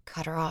 but Brick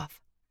cut her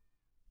off.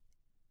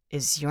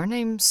 "Is your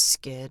name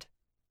Skid?"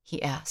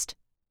 he asked,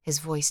 his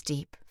voice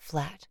deep,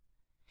 flat.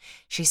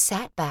 She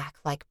sat back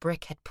like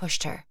Brick had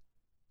pushed her.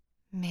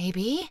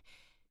 "Maybe.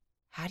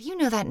 How do you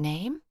know that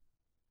name?"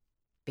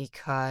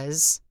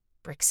 "Because,"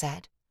 Brick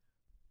said.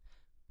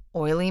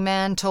 "Oily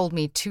Man told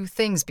me 2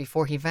 things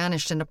before he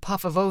vanished in a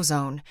puff of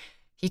ozone.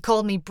 He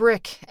called me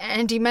Brick,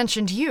 and he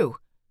mentioned you."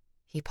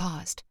 He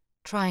paused,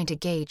 trying to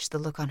gauge the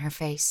look on her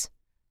face.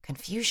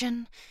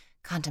 Confusion?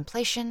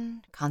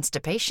 Contemplation?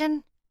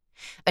 Constipation?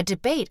 A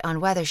debate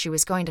on whether she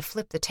was going to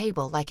flip the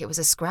table like it was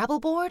a Scrabble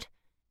board?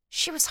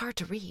 She was hard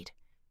to read.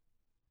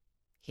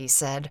 He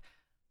said,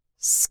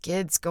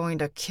 "Skid's going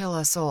to kill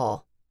us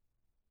all."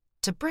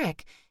 To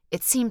Brick,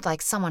 it seemed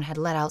like someone had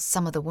let out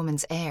some of the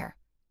woman's air.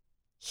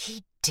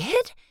 "He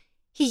did?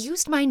 He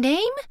used my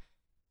name?"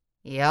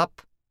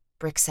 "Yup,"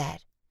 Brick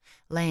said,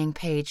 laying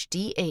page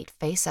D8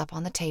 face up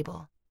on the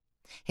table,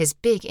 his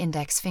big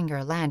index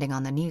finger landing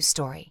on the news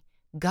story.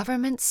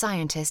 Government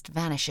scientist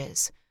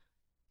vanishes.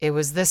 "It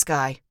was this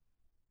guy."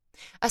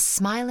 A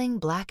smiling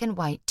black and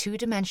white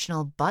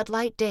 2-dimensional Bud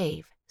Light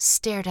Dave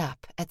stared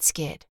up at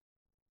Skid.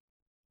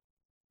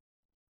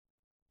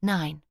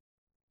 9.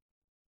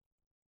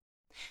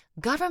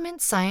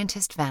 Government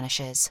Scientist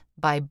Vanishes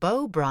by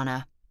Bo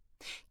Brana.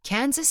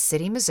 Kansas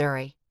City,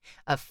 Missouri.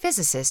 A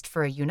physicist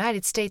for a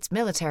United States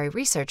military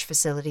research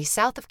facility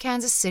south of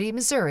Kansas City,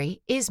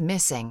 Missouri, is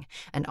missing,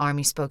 an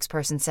Army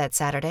spokesperson said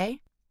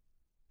Saturday.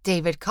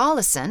 David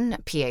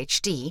Collison,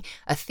 Ph.D.,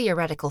 a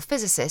theoretical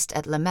physicist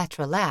at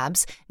Lemaitre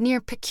Labs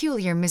near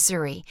Peculiar,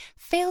 Missouri,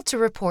 failed to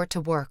report to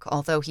work,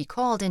 although he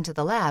called into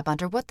the lab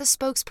under what the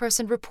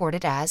spokesperson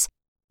reported as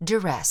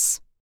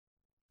duress.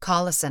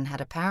 Collison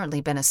had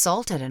apparently been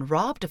assaulted and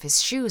robbed of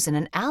his shoes in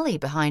an alley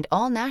behind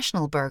All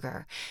National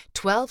Burger,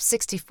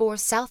 1264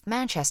 South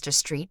Manchester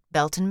Street,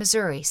 Belton,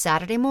 Missouri,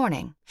 Saturday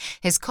morning.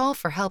 His call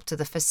for help to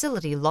the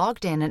facility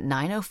logged in at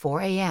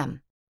 9:04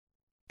 a.m.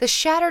 The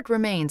shattered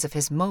remains of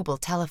his mobile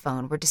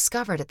telephone were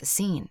discovered at the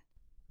scene.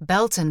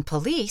 Belton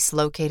police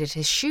located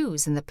his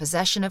shoes in the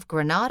possession of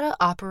Grenada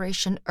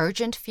Operation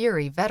Urgent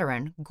Fury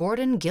veteran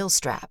Gordon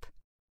Gilstrap.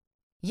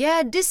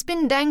 "Yeah, dis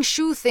bin dang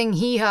shoe thing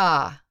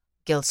hee-haw,"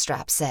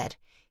 Gilstrap said.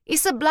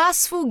 "It's a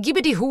blasfu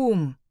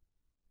gibbity-hoom."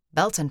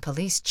 Belton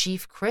Police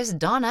Chief Chris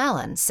Don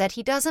Allen said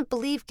he doesn't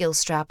believe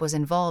Gilstrap was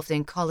involved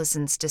in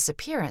Collison's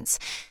disappearance,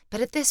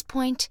 but at this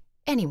point,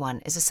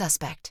 anyone is a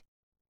suspect.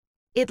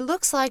 "It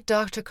looks like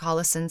Dr.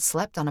 Collison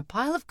slept on a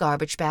pile of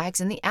garbage bags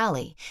in the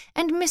alley,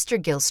 and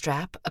Mr.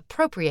 Gilstrap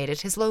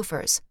appropriated his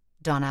loafers,"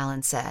 Don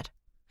Allen said.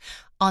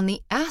 On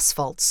the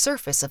asphalt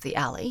surface of the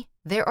alley,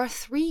 there are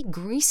 3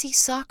 greasy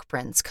sock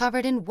prints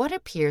covered in what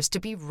appears to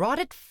be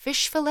rotted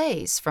fish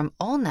fillets from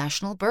All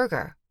National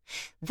Burger.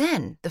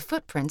 Then the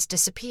footprints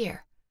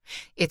disappear.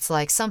 It's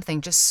like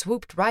something just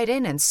swooped right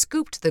in and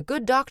scooped the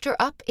good doctor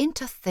up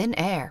into thin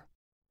air.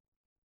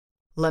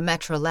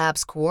 Lemaitre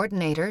Labs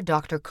coordinator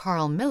Dr.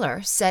 Carl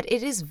Miller said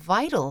it is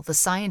vital the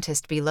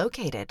scientist be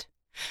located.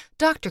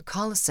 "Dr.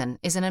 Collison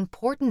is an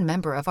important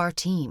member of our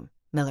team,"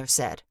 Miller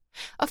said.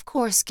 "Of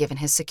course, given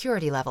his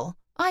security level,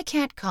 I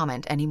can't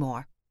comment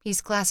anymore.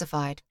 He's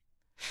classified."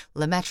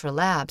 Lemaitre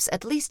Labs,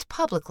 at least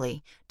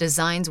publicly,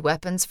 designs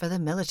weapons for the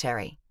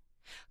military.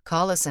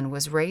 Collison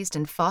was raised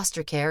in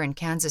foster care in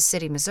Kansas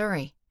City,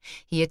 Missouri.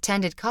 He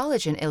attended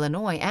college in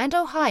Illinois and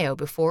Ohio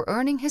before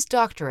earning his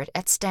doctorate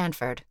at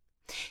Stanford.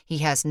 He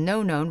has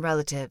no known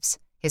relatives.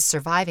 His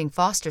surviving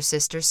foster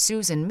sister,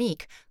 Susan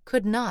Meek,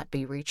 could not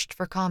be reached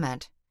for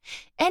comment.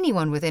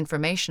 Anyone with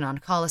information on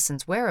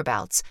Collison's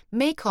whereabouts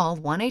may call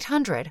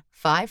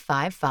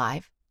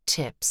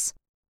 1-800-555-TIPS.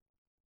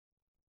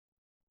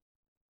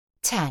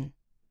 10.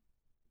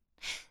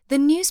 The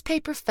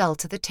newspaper fell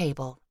to the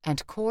table,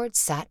 and Cord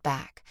sat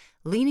back,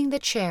 leaning the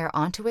chair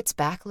onto its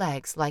back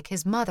legs like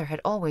his mother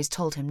had always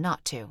told him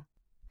not to.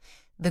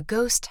 The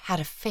ghost had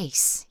a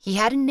face, he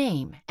had a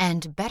name,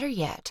 and, better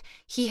yet,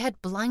 he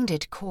had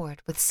blinded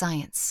Cord with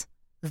science.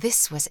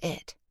 This was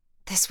it.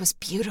 This was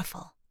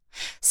beautiful.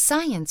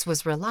 Science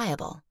was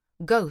reliable.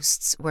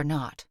 Ghosts were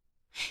not.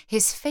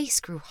 His face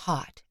grew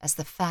hot as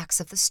the facts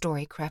of the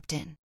story crept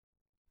in.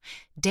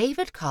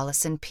 David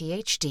Collison,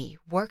 Ph.D.,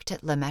 worked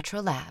at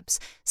Lemaitre Labs,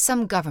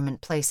 some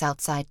government place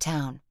outside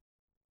town.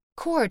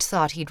 Cord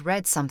thought he'd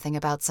read something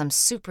about some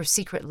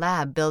super-secret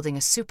lab building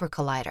a super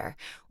collider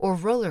or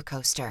roller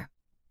coaster.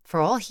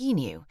 For all he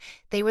knew,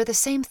 they were the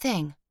same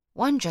thing.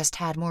 One just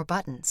had more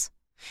buttons.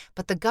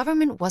 But the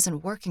government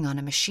wasn't working on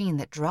a machine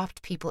that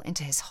dropped people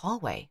into his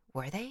hallway,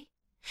 were they?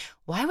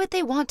 Why would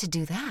they want to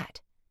do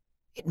that?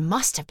 It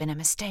must have been a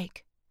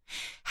mistake.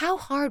 How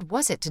hard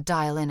was it to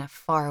dial in a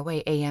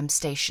faraway AM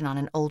station on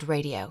an old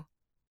radio?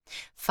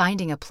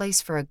 Finding a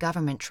place for a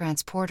government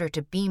transporter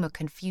to beam a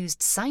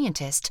confused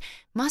scientist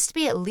must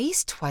be at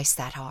least twice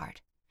that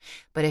hard.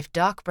 But if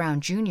Doc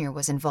Brown Jr.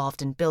 was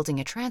involved in building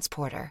a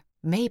transporter,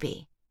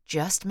 maybe,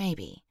 just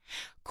maybe,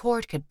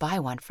 Cord could buy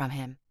one from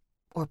him.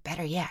 Or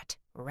better yet,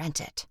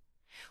 rent it.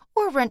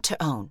 Or rent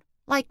to own,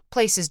 like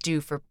places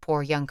do for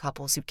poor young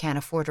couples who can't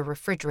afford a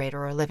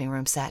refrigerator or a living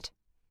room set.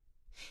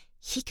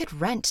 He could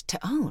rent to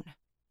own.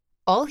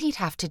 All he'd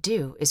have to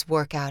do is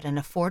work out an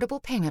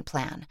affordable payment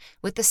plan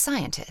with the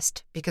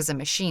scientist, because a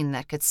machine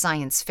that could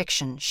science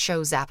fiction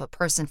show-zap a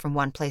person from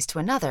one place to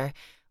another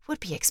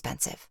would be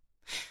expensive.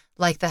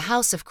 Like the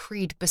House of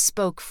Creed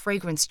bespoke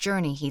fragrance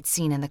journey he'd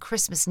seen in the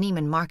Christmas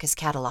Neiman Marcus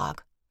catalog.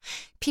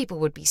 People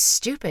would be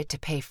stupid to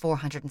pay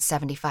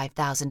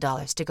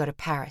 $475,000 to go to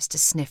Paris to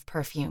sniff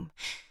perfume.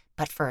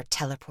 But for a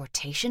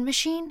teleportation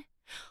machine,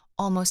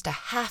 almost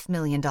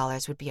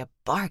 $500,000 would be a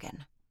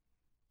bargain.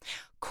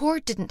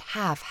 Cord didn't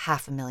have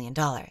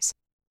 $500,000,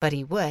 but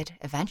he would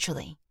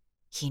eventually.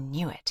 He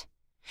knew it.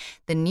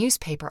 The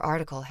newspaper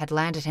article had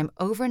landed him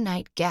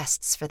overnight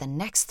guests for the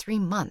next 3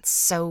 months,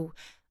 so,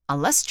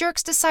 unless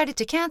jerks decided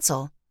to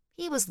cancel,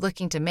 he was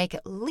looking to make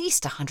at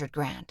least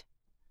 $100,000.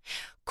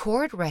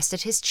 Cord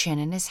rested his chin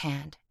in his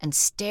hand and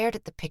stared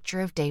at the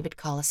picture of David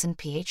Collison,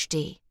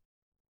 Ph.D.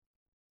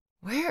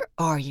 "Where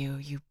are you,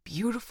 you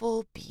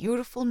beautiful,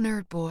 beautiful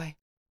nerd boy?"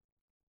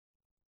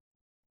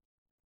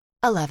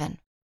 11.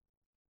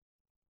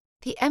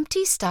 The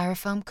empty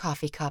styrofoam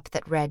coffee cup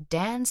that read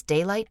Dan's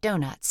Daylight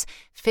Donuts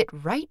fit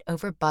right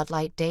over Bud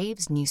Light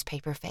Dave's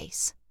newspaper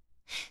face.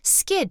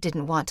 Skid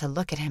didn't want to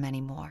look at him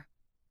anymore.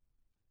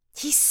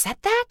 "He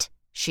said that?"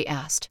 she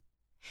asked.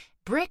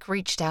 Brick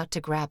reached out to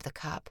grab the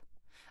cup.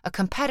 A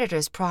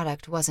competitor's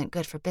product wasn't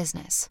good for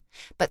business,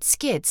 but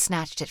Skid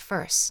snatched it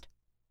first.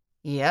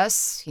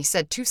 "Yes, he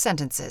said 2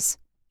 sentences.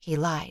 He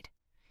lied.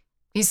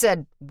 He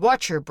said,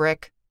 'Watch her,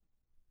 Brick.'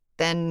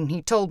 Then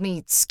he told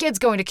me, 'Skid's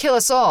going to kill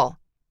us all.'"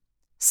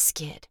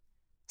 Skid.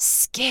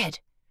 Skid.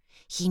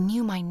 He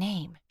knew my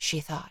name, she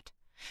thought.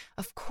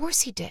 Of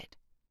course he did.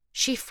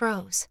 She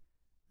froze.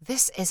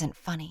 This isn't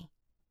funny.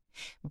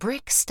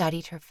 Brick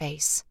studied her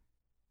face.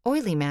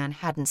 Oily Man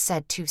hadn't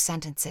said 2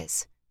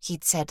 sentences.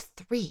 He'd said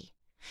 3.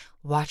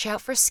 Watch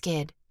out for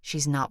Skid.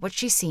 She's not what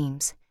she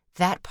seems.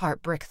 That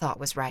part Brick thought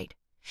was right.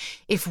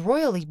 If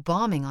royally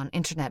bombing on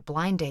internet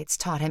blind dates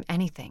taught him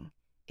anything,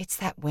 it's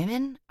that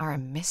women are a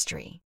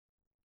mystery.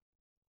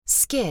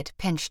 Skid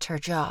pinched her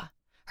jaw,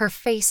 her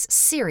face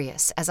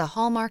serious as a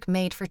Hallmark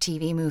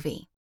made-for-TV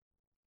movie.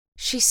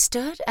 She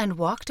stood and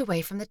walked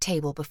away from the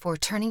table before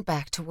turning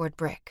back toward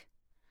Brick.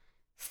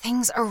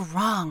 "Things are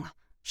wrong,"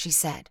 she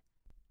said,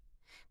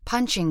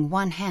 punching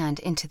one hand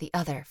into the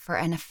other for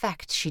an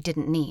effect she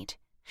didn't need.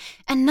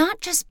 "And not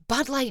just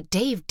Bud Light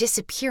Dave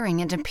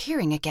disappearing and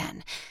appearing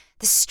again.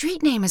 The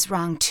street name is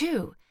wrong,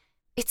 too.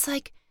 It's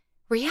like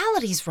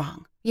reality's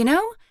wrong, you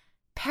know?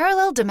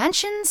 Parallel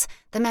dimensions,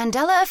 the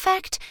Mandela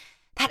effect,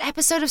 that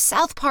episode of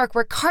South Park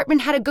where Cartman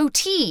had a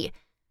goatee."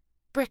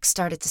 Brick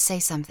started to say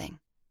something,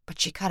 but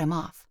she cut him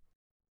off.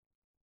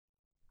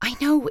 "I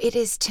know it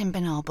is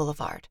Timbinall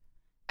Boulevard.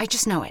 I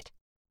just know it.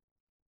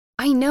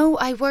 I know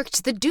I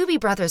worked the Doobie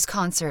Brothers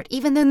concert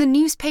even though the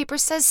newspaper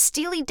says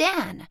Steely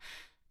Dan."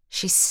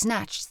 She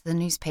snatched the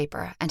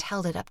newspaper and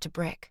held it up to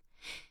Brick.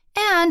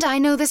 "And I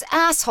know this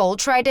asshole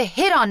tried to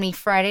hit on me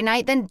Friday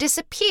night, then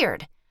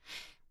disappeared.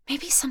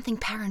 Maybe something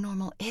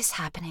paranormal is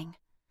happening.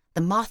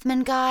 The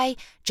Mothman guy,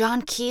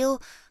 John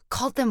Keel,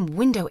 called them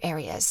window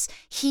areas.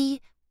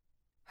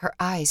 Her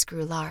eyes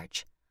grew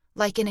large,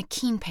 like in a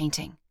Keane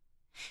painting.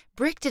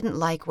 Brick didn't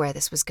like where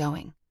this was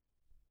going.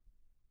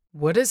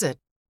 "What is it?"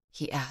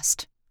 he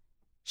asked.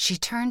 She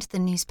turned the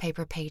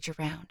newspaper page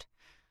around.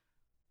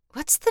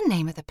 "What's the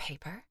name of the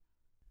paper?"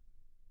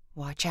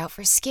 "Watch out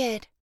for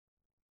Skid."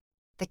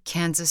 "The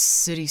Kansas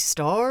City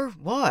Star?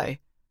 Why?"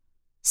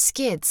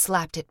 Skid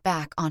slapped it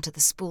back onto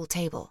the spool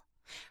table,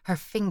 her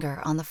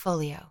finger on the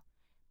folio.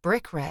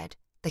 Brick read,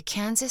 "The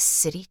Kansas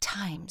City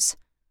Times."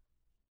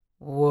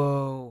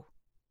 "Whoa."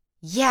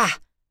 "Yeah,"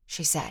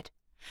 she said,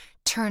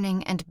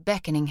 turning and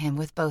beckoning him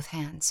with both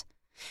hands.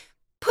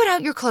 "Put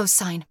out your clothes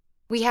sign.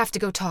 We have to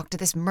go talk to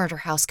this murder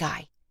house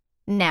guy.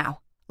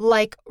 Now.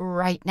 Like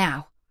right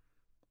now."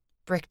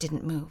 Brick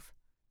didn't move.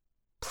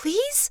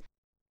 "Please?"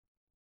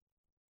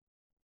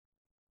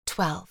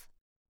 12.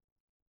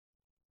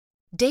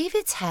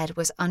 David's head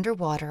was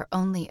underwater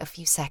only a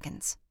few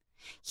seconds.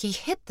 He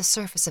hit the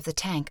surface of the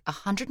tank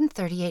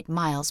 138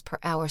 miles per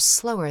hour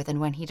slower than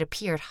when he'd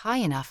appeared high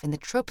enough in the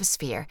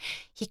troposphere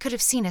he could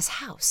have seen his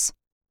house.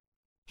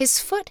 His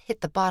foot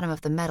hit the bottom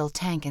of the metal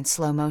tank in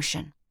slow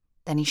motion.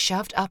 Then he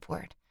shoved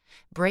upward,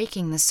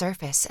 breaking the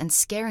surface and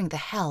scaring the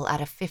hell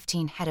out of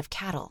 15 head of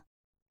cattle.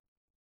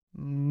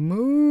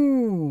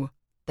 "Moo!"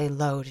 They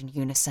lowed in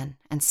unison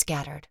and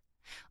scattered.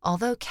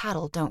 Although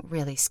cattle don't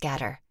really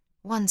scatter,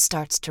 one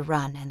starts to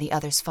run and the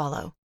others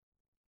follow.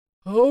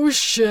 "Oh,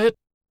 shit!"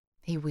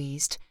 he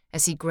wheezed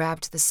as he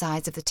grabbed the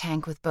sides of the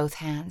tank with both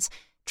hands,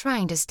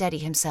 trying to steady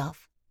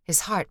himself.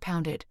 His heart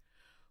pounded.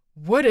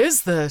 "What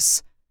is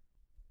this?"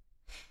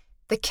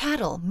 The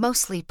cattle,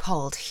 mostly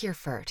polled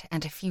Hereford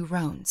and a few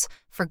roans,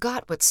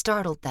 forgot what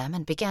startled them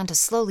and began to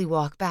slowly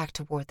walk back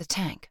toward the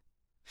tank.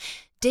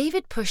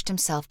 David pushed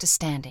himself to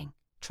standing,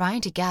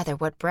 trying to gather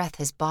what breath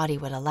his body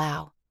would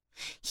allow.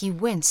 He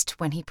winced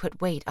when he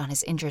put weight on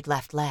his injured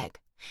left leg,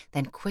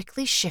 then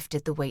quickly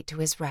shifted the weight to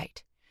his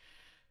right.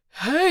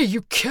 "Hey,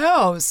 you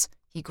cows!"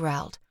 he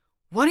growled.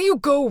 "Why don't you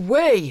go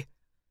away?"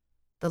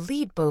 The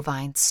lead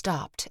bovine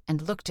stopped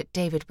and looked at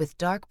David with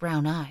dark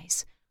brown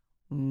eyes.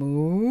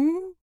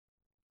 "Moo?"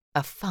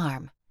 A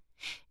farm.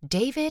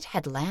 David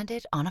had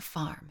landed on a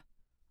farm.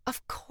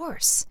 Of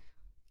course.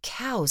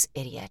 Cows,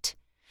 idiot.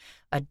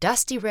 A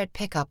dusty red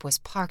pickup was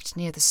parked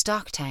near the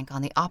stock tank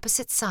on the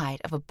opposite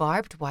side of a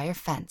barbed wire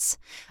fence.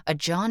 A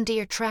John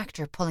Deere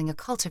tractor pulling a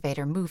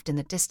cultivator moved in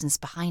the distance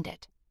behind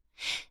it.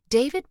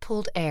 David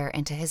pulled air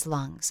into his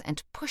lungs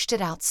and pushed it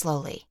out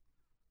slowly.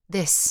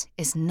 This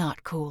is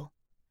not cool.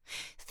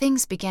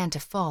 Things began to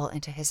fall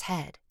into his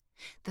head.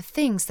 The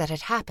things that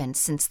had happened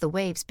since the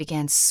waves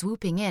began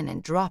swooping in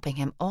and dropping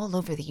him all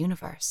over the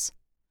universe.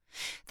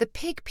 The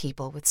pig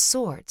people with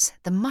swords,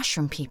 the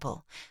mushroom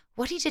people,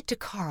 what he did to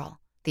Carl,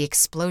 the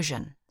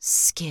explosion,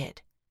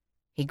 Skid.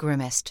 He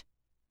grimaced.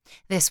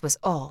 This was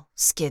all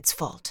Skid's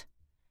fault.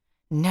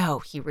 No,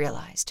 he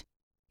realized.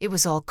 It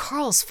was all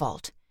Carl's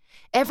fault.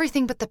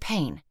 Everything but the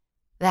pain.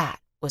 That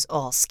was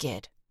all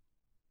Skid.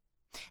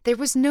 There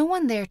was no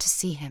one there to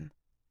see him,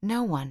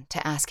 no one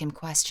to ask him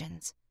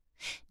questions.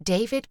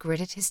 David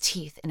gritted his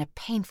teeth in a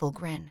painful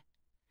grin.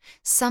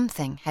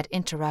 Something had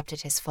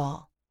interrupted his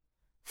fall.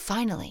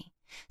 Finally,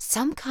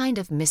 some kind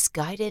of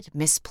misguided,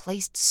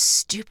 misplaced,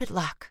 stupid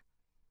luck.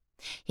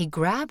 He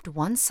grabbed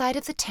one side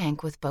of the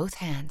tank with both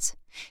hands,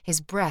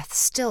 his breath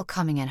still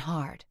coming in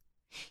hard.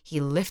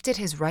 He lifted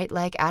his right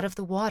leg out of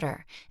the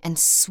water and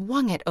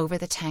swung it over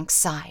the tank's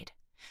side,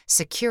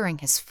 securing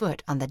his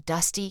foot on the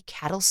dusty,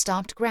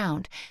 cattle-stomped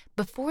ground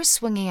before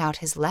swinging out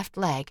his left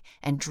leg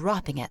and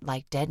dropping it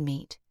like dead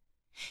meat.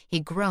 He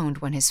groaned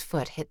when his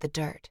foot hit the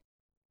dirt.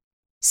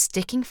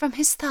 Sticking from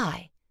his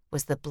thigh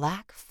was the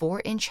black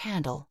 4-inch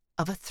handle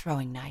of a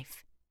throwing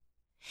knife.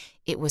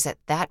 It was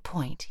at that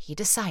point he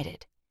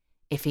decided,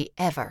 if he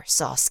ever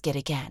saw Skid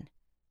again,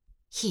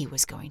 he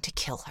was going to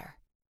kill her.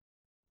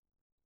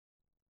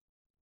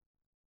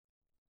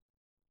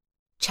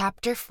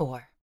 Chapter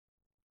 4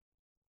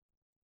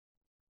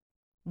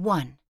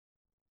 1.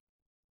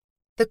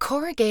 The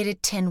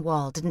corrugated tin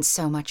wall didn't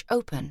so much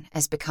open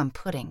as become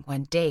pudding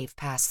when Dave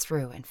passed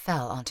through and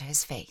fell onto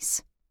his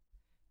face.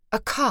 A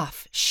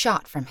cough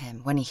shot from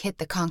him when he hit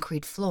the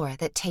concrete floor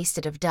that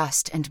tasted of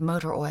dust and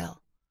motor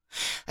oil.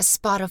 A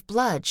spot of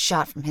blood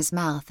shot from his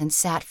mouth and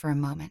sat for a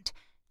moment,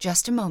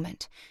 just a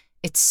moment,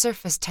 its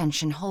surface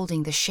tension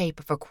holding the shape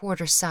of a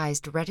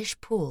quarter-sized reddish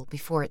pool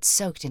before it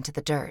soaked into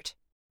the dirt.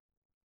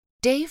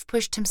 Dave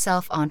pushed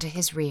himself onto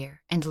his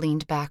rear and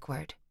leaned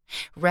backward,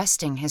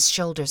 resting his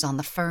shoulders on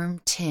the firm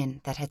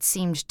tin that had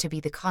seemed to be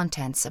the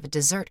contents of a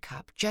dessert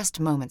cup just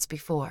moments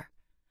before.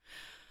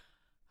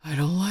 I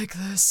don't like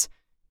this,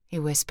 he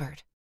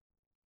whispered.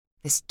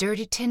 This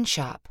dirty tin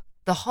shop,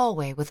 the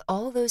hallway with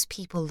all those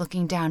people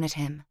looking down at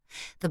him,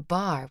 the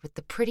bar with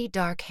the pretty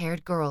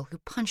dark-haired girl who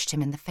punched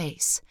him in the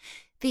face,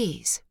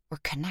 these were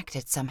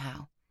connected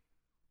somehow.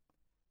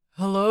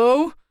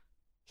 Hello?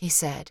 He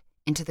said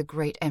into the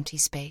great empty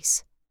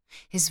space.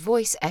 His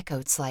voice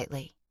echoed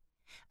slightly.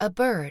 A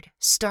bird,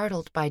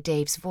 startled by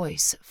Dave's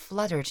voice,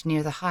 fluttered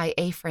near the high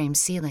A-frame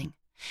ceiling.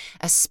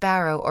 A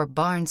sparrow or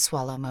barn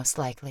swallow, most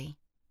likely.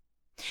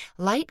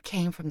 Light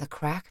came from the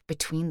crack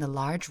between the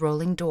large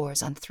rolling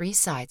doors on 3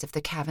 sides of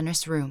the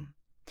cavernous room.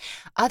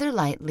 Other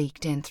light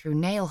leaked in through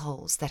nail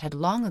holes that had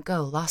long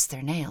ago lost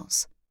their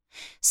nails.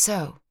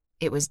 So,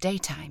 it was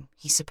daytime,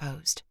 he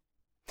supposed.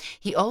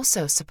 He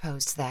also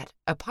supposed that,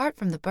 apart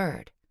from the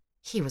bird,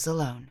 he was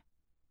alone.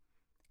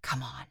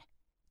 Come on,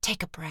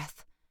 take a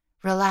breath.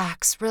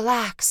 Relax,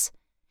 relax.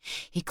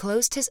 He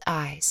closed his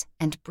eyes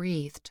and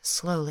breathed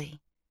slowly,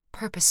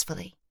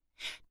 purposefully,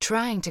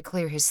 trying to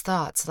clear his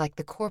thoughts like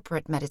the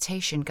corporate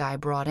meditation guy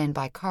brought in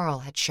by Carl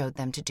had showed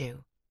them to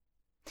do.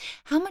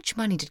 How much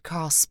money did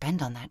Carl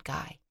spend on that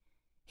guy?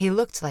 He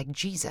looked like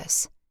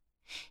Jesus.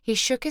 He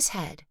shook his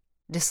head,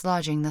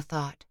 dislodging the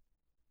thought.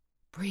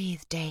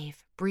 Breathe,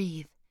 Dave,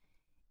 breathe.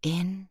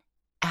 In,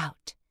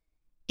 out.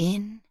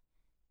 In,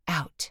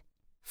 out.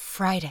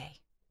 Friday.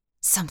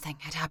 Something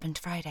had happened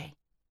Friday.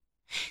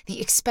 The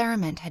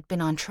experiment had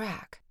been on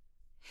track.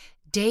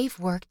 Dave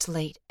worked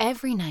late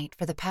every night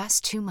for the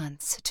past 2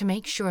 months to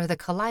make sure the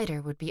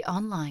collider would be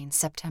online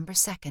September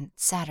 2nd,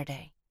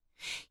 Saturday.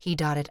 He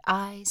dotted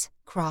I's,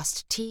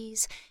 crossed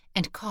T's,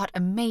 and caught a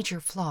major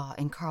flaw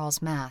in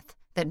Carl's math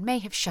that may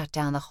have shut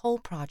down the whole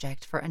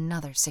project for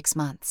another 6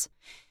 months.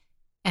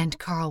 And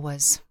Carl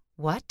was,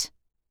 what?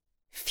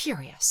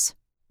 Furious.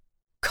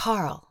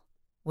 Carl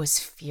was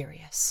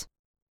furious.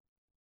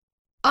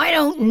 I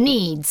don't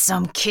need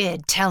some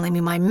kid telling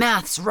me my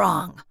math's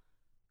wrong,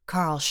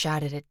 Carl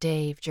shouted at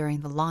Dave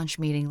during the launch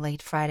meeting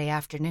late Friday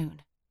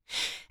afternoon.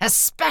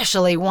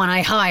 Especially one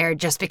I hired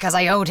just because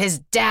I owed his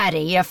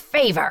daddy a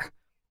favor.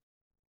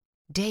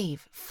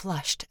 Dave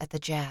flushed at the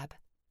jab.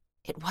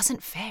 It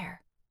wasn't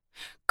fair.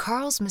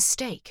 Carl's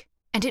mistake,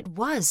 and it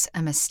was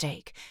a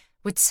mistake,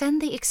 would send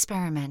the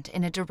experiment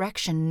in a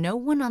direction no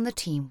one on the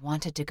team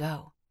wanted to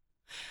go.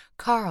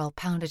 Carl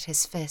pounded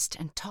his fist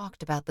and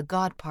talked about the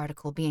God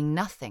particle being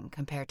nothing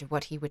compared to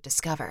what he would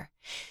discover.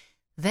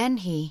 Then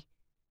he,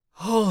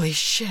 Holy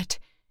shit,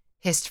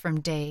 hissed from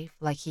Dave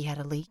like he had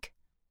a leak.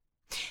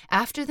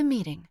 After the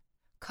meeting,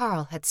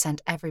 Carl had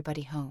sent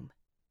everybody home.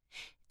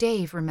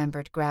 Dave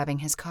remembered grabbing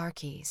his car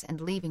keys and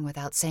leaving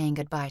without saying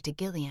goodbye to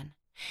Gillian,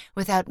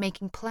 without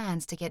making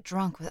plans to get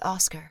drunk with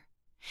Oscar.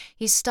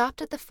 He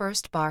stopped at the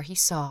first bar he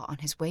saw on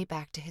his way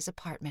back to his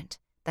apartment,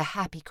 the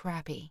Happy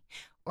Crappy,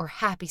 or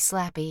Happy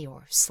Slappy,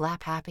 or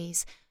Slap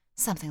Happies,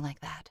 something like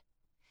that.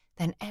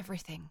 Then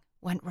everything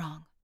went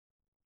wrong.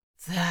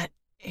 That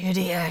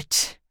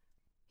idiot,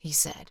 he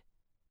said.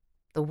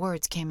 The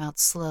words came out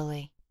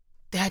slowly.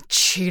 That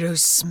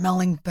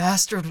Cheetos-smelling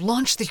bastard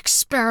launched the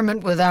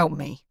experiment without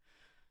me.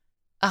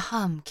 A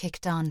hum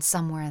kicked on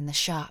somewhere in the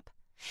shop,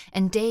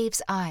 and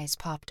Dave's eyes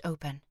popped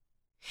open.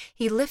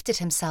 He lifted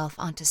himself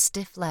onto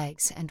stiff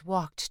legs and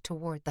walked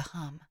toward the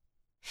hum.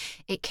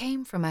 It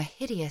came from a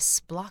hideous,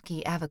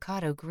 blocky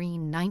avocado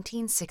green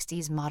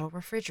 1960s model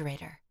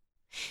refrigerator.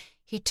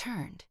 He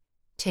turned,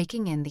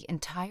 taking in the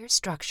entire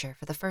structure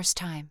for the first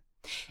time.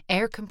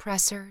 Air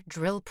compressor,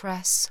 drill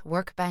press,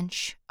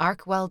 workbench,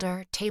 arc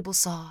welder, table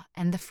saw,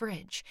 and the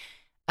fridge.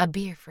 A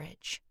beer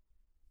fridge.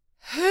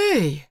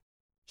 Hey,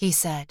 he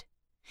said,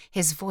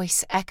 his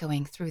voice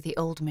echoing through the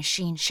old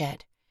machine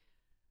shed.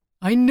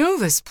 I know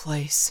this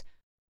place.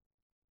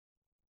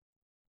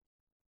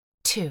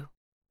 2.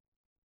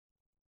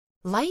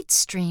 Light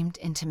streamed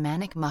into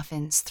Manic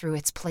Muffins through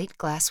its plate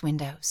glass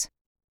windows.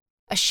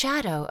 A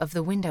shadow of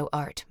the window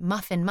art,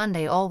 Muffin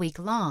Monday all week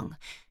long,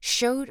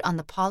 showed on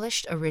the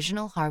polished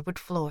original hardwood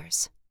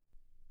floors.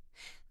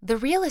 The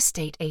real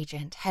estate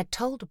agent had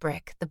told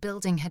Brick the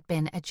building had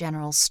been a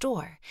general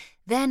store,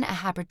 then a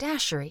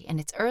haberdashery in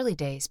its early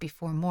days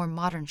before more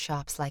modern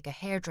shops like a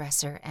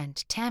hairdresser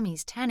and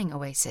Tammy's Tanning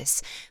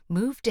Oasis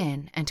moved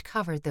in and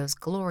covered those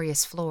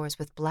glorious floors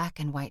with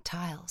black and white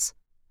tiles.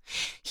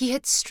 He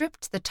had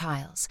stripped the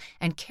tiles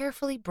and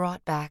carefully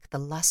brought back the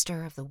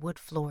luster of the wood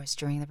floors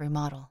during the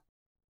remodel.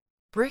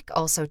 Brick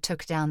also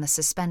took down the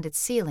suspended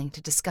ceiling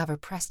to discover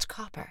pressed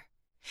copper.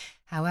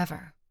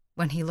 However,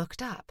 when he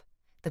looked up,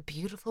 the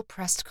beautiful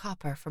pressed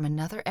copper from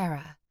another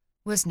era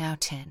was now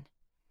tin.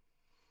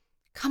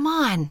 "Come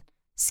on,"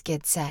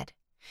 Skid said,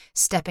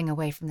 stepping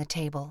away from the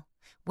table,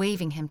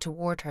 waving him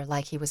toward her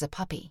like he was a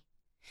puppy.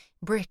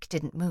 Brick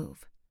didn't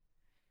move.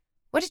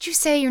 "What did you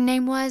say your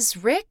name was,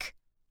 Rick?"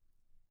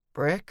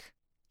 Brick,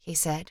 he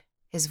said,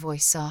 his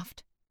voice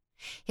soft.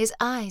 His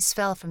eyes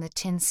fell from the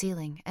tin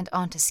ceiling and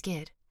onto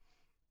Skid.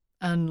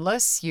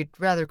 unless you'd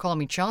rather call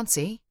me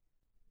Chauncey.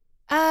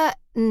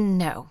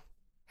 No.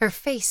 Her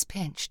face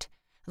pinched,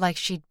 like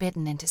she'd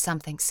bitten into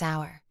something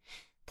sour.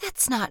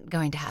 "That's not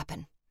going to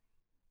happen."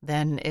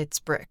 Then it's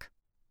Brick.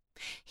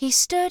 He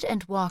stood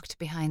and walked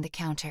behind the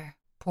counter,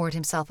 poured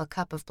himself a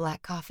cup of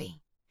black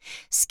coffee.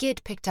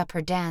 Skid picked up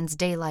her Dan's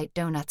Daylight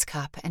Donuts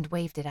cup and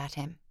waved it at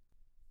him.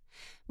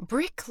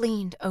 Brick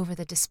leaned over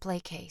the display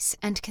case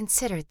and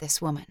considered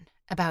this woman,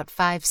 about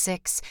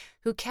 5'6",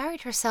 who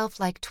carried herself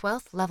like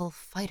 12th level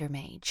fighter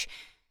mage.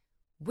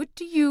 What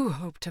do you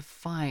hope to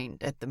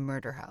find at the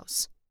murder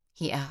house?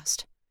 He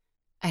asked.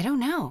 "I don't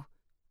know,"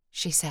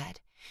 she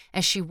said,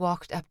 as she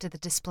walked up to the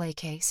display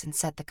case and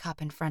set the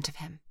cup in front of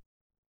him.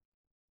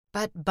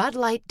 But Bud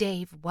Light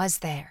Dave was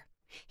there.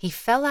 He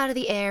fell out of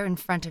the air in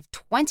front of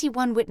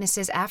 21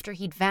 witnesses after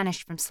he'd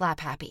vanished from Slap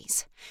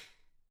Happy's.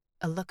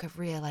 A look of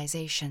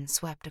realization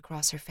swept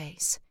across her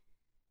face.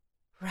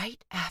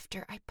 "Right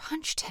after I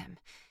punched him.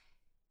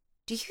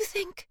 Do you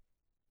think—"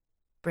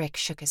 Brick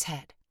shook his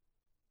head.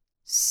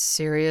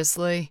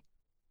 Seriously?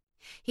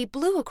 He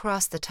blew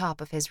across the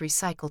top of his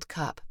recycled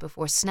cup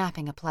before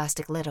snapping a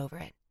plastic lid over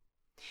it.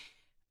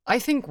 I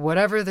think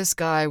whatever this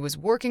guy was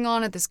working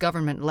on at this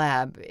government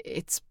lab,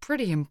 it's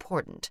pretty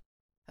important.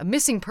 A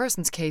missing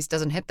persons case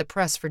doesn't hit the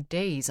press for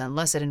days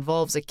unless it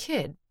involves a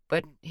kid,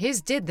 but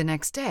his did the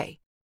next day.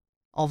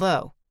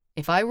 Although,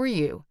 if I were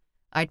you,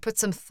 I'd put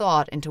some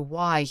thought into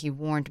why he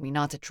warned me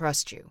not to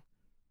trust you.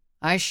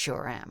 I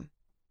sure am.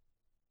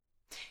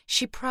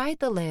 She pried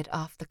the lid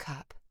off the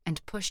cup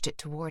and pushed it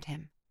toward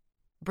him.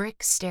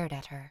 Brick stared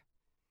at her.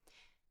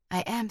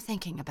 "I am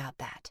thinking about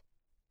that,"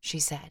 she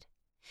said,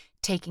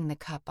 taking the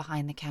cup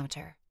behind the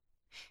counter.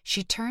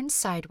 She turned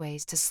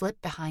sideways to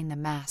slip behind the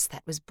mass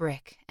that was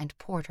Brick and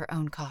poured her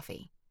own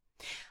coffee.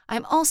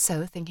 "I'm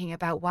also thinking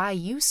about why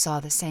you saw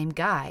the same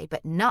guy,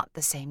 but not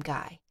the same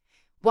guy.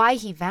 Why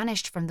he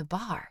vanished from the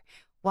bar.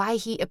 Why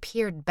he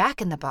appeared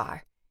back in the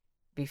bar."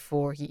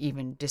 Before he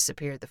even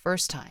disappeared the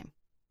first time.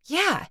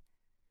 "Yeah."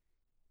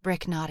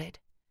 Brick nodded.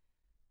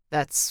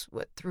 That's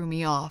what threw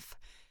me off.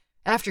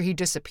 After he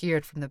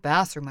disappeared from the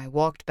bathroom, I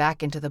walked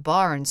back into the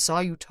bar and saw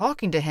you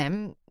talking to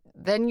him.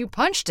 Then you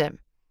punched him.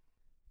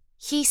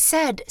 "He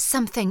said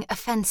something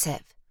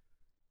offensive."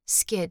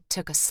 Skid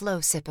took a slow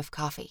sip of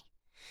coffee.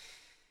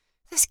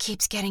 "This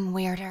keeps getting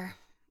weirder.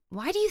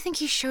 Why do you think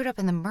he showed up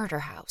in the murder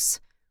house?"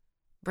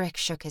 Brick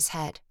shook his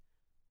head.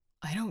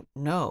 I don't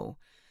know.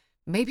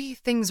 Maybe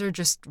things are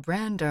just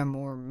random,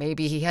 or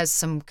maybe he has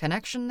some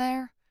connection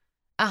there.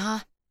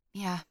 Uh-huh.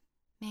 Yeah,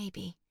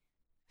 maybe.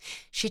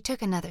 She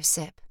took another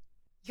sip.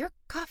 "Your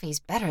coffee's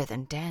better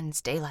than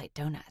Dan's Daylight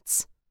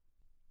Donuts."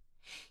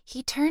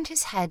 He turned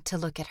his head to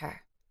look at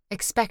her,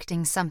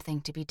 expecting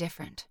something to be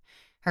different.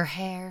 Her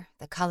hair,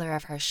 the color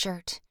of her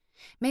shirt.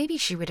 Maybe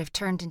she would have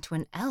turned into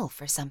an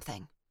elf or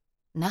something.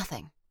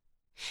 Nothing.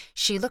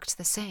 She looked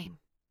the same.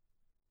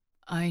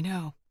 I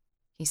know,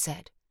 he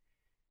said.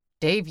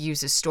 Dave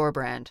uses store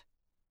brand.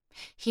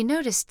 He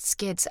noticed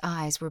Skid's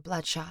eyes were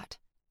bloodshot.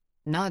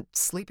 Not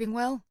sleeping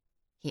well?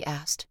 He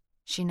asked.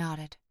 She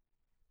nodded.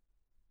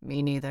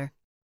 Me neither.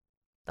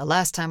 The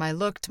last time I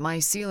looked, my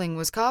ceiling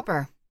was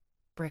copper,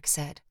 Brick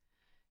said.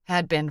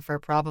 Had been for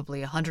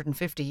probably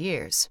 150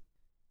 years.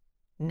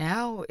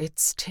 Now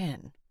it's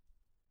tin.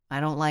 I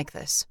don't like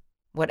this.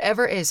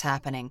 Whatever is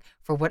happening,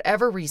 for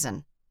whatever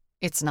reason,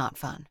 it's not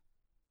fun.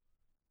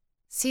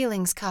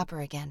 Ceiling's copper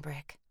again,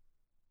 Brick.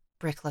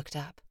 Brick looked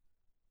up.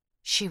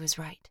 She was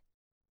right.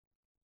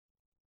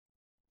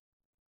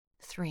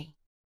 3.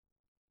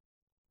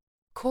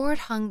 Cord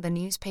hung the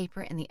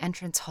newspaper in the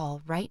entrance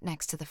hall right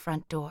next to the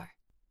front door.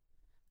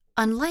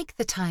 Unlike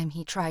the time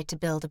he tried to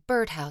build a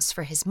birdhouse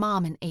for his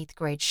mom in 8th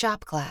grade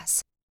shop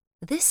class,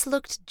 this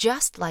looked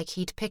just like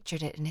he'd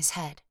pictured it in his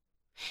head.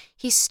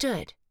 He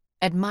stood,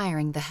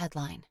 admiring the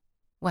headline.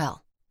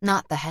 Well,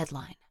 not the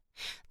headline.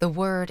 The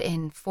word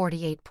in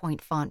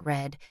 48-point font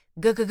read,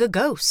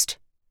 "Ghost."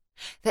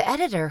 The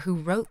editor who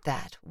wrote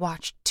that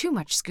watched too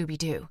much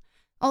Scooby-Doo,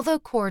 although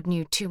Cord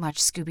knew too much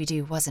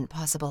Scooby-Doo wasn't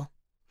possible.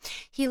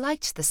 He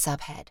liked the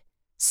subhead,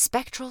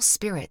 "Spectral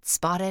Spirit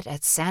Spotted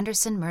at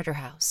Sanderson Murder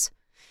House."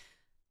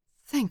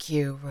 Thank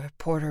you,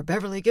 reporter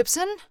Beverly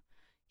Gibson,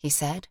 he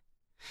said,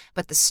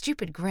 but the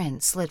stupid grin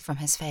slid from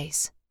his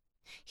face.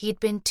 He'd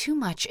been too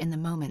much in the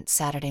moment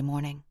Saturday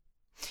morning.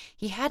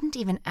 He hadn't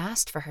even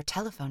asked for her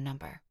telephone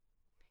number.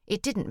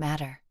 It didn't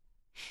matter.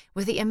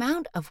 With the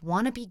amount of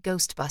wannabe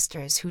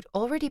Ghostbusters who'd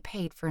already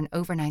paid for an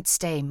overnight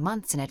stay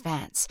months in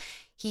advance,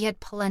 he had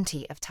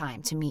plenty of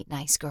time to meet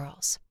nice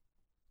girls.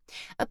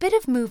 A bit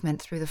of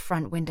movement through the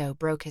front window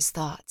broke his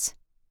thoughts.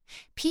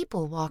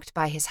 People walked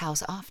by his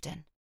house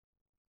often.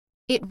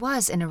 It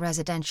was in a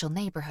residential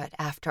neighborhood,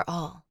 after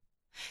all.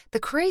 The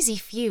crazy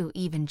few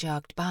even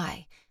jogged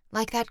by,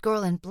 like that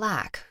girl in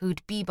black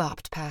who'd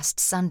bebopped past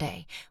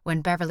Sunday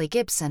when Beverly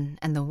Gibson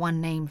and the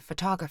one-named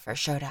photographer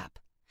showed up.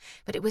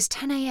 But it was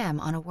 10 a.m.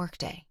 on a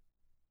workday.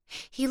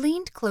 He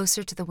leaned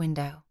closer to the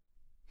window.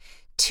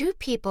 2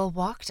 people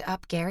walked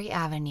up Gary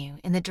Avenue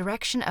in the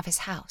direction of his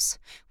house,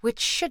 which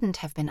shouldn't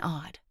have been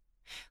odd.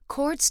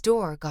 Cord's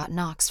door got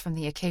knocks from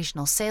the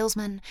occasional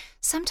salesman,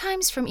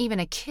 sometimes from even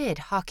a kid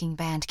hawking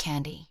band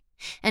candy,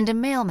 and a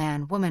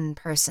mailman woman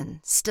person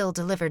still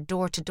delivered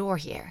door to door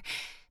here,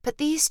 but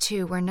these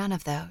 2 were none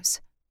of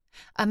those.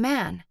 A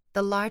man,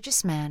 the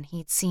largest man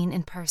he'd seen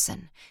in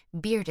person,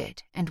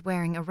 bearded and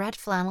wearing a red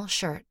flannel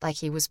shirt like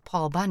he was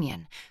Paul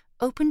Bunyan,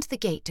 opened the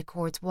gate to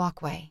Cord's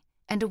walkway,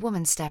 and a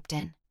woman stepped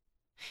in.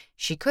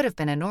 She could have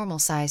been a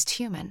normal-sized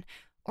human,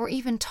 or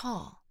even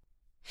tall.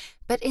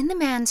 But in the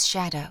man's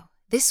shadow,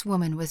 this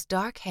woman with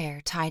dark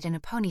hair tied in a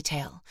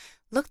ponytail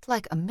looked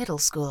like a middle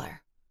schooler.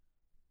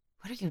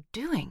 "What are you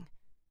doing?"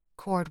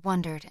 Cord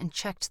wondered and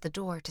checked the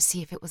door to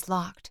see if it was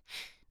locked,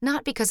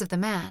 not because of the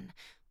man,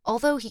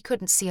 although he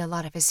couldn't see a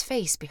lot of his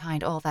face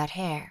behind all that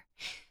hair,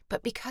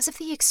 but because of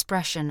the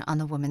expression on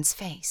the woman's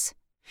face.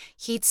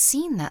 He'd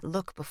seen that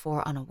look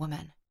before on a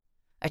woman.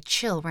 A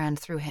chill ran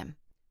through him.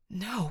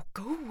 "No,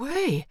 go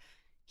away,"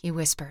 he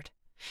whispered,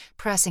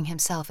 pressing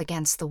himself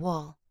against the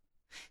wall.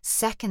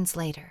 Seconds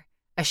later,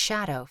 a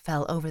shadow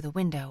fell over the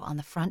window on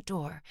the front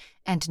door,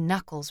 and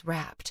knuckles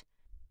rapped.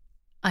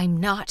 "I'm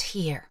not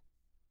here."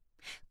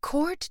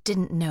 Cord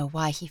didn't know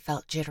why he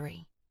felt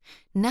jittery.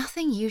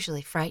 Nothing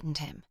usually frightened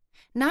him.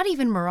 Not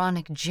even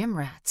moronic gym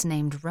rats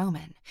named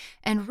Roman,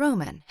 and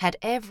Roman had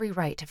every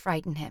right to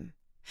frighten him.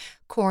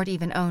 Cord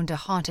even owned a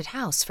haunted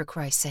house, for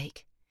Christ's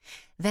sake.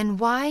 Then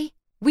why?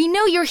 "We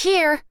know you're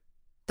here,"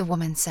 the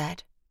woman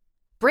said.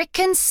 "Brick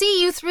can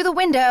see you through the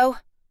window."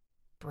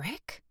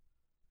 Brick?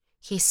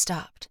 He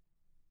stopped.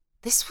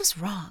 This was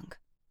wrong.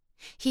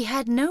 He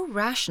had no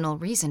rational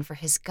reason for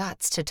his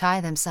guts to tie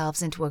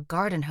themselves into a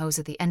garden hose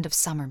at the end of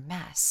summer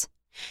mess.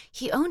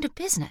 He owned a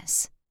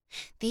business.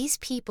 These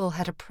people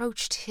had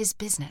approached his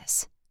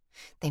business.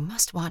 They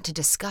must want to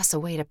discuss a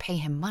way to pay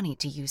him money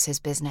to use his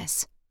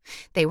business.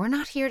 They were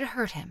not here to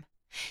hurt him.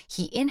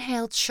 He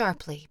inhaled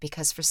sharply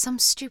because for some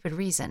stupid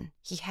reason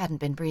he hadn't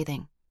been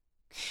breathing.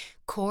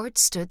 Cord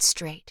stood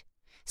straight,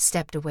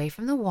 stepped away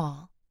from the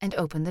wall, and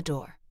opened the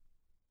door.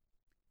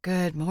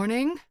 "Good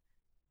morning,"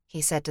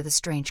 he said to the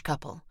strange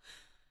couple.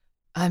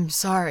 "I'm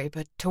sorry,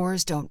 but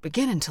tours don't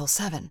begin until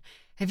 7.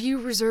 Have you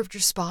reserved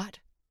your spot?"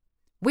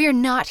 "We're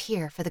not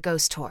here for the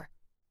ghost tour,"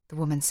 the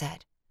woman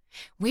said.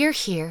 "We're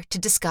here to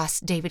discuss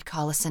David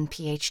Collison,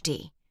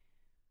 Ph.D.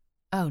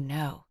 "Oh,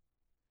 no."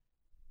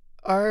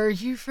 "Are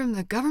you from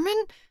the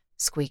government?"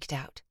 squeaked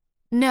out.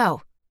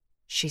 "No,"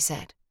 she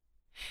said.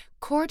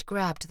 Cord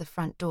grabbed the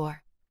front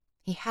door.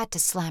 He had to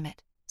slam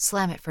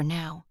it for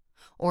now,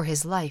 or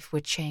his life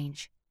would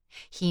change.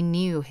 He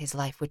knew his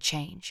life would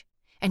change,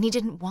 and he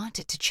didn't want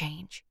it to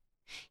change.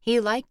 He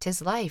liked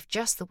his life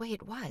just the way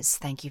it was,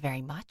 thank you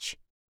very much.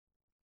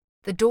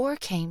 The door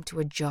came to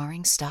a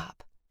jarring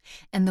stop,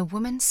 and the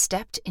woman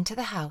stepped into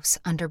the house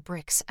under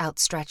Brick's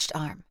outstretched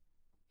arm.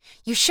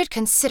 "You should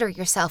consider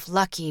yourself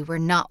lucky we're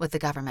not with the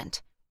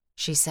government,"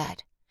 she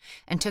said,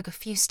 and took a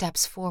few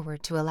steps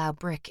forward to allow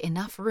Brick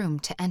enough room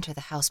to enter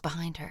the house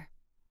behind her.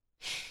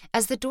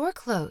 As the door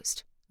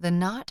closed, the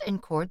knot in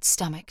Cord's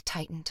stomach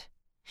tightened.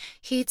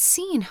 He'd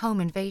seen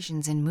home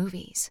invasions in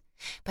movies,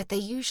 but they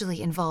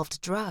usually involved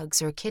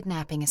drugs or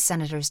kidnapping a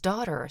senator's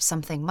daughter or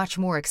something much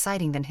more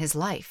exciting than his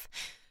life.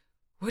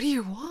 "What do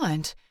you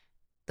want?"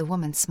 The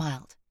woman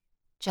smiled.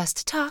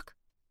 "Just talk,"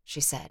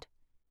 she said.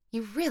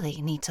 "You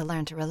really need to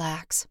learn to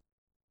relax."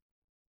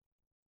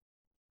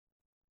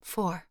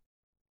 4.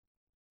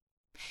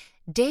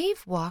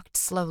 Dave walked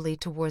slowly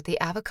toward the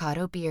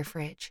avocado beer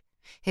fridge,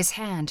 his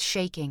hand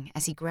shaking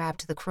as he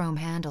grabbed the chrome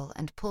handle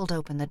and pulled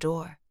open the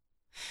door.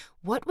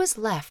 What was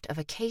left of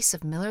a case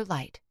of Miller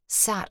Lite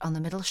sat on the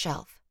middle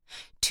shelf,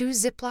 2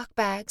 Ziploc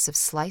bags of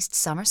sliced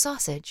summer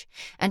sausage,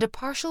 and a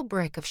partial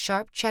brick of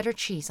sharp cheddar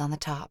cheese on the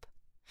top.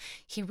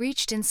 He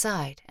reached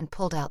inside and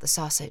pulled out the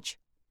sausage.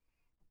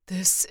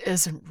 "This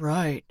isn't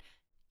right,"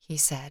 he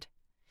said,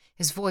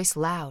 his voice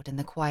loud in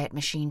the quiet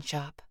machine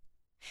shop.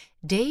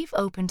 Dave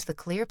opened the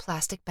clear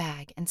plastic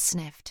bag and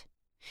sniffed.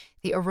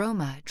 The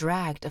aroma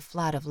dragged a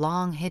flood of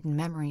long-hidden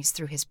memories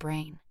through his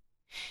brain.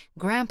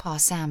 Grandpa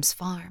Sam's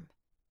farm.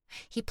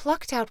 He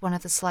plucked out one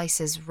of the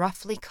slices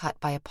roughly cut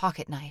by a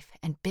pocket knife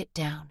and bit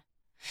down.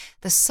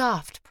 The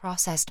soft,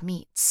 processed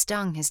meat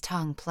stung his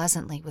tongue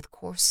pleasantly with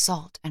coarse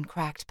salt and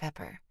cracked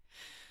pepper.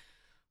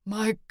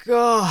 My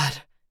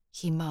God,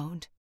 he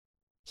moaned.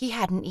 He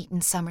hadn't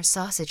eaten summer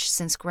sausage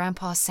since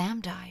Grandpa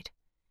Sam died.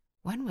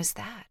 When was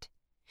that?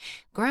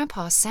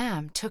 Grandpa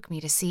Sam took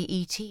me to see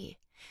E.T.,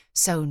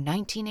 so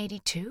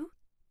 1982?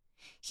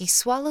 He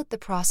swallowed the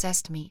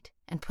processed meat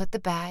and put the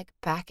bag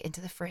back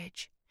into the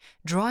fridge,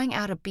 drawing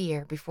out a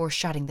beer before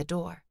shutting the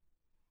door.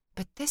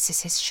 But this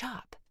is his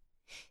shop.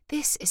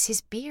 This is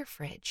his beer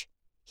fridge,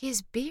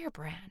 his beer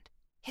brand,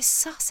 his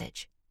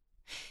sausage.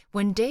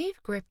 When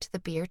Dave gripped the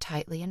beer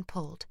tightly and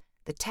pulled,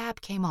 the tab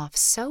came off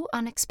so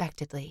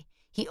unexpectedly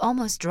he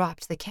almost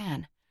dropped the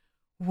can.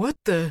 What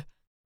the?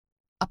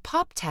 A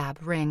pop tab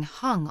ring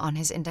hung on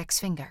his index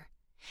finger.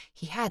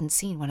 He hadn't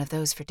seen one of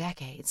those for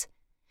decades.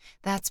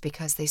 That's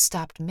because they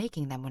stopped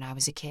making them when I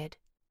was a kid.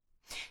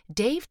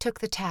 Dave took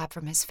the tab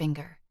from his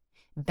finger,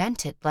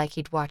 bent it like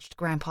he'd watched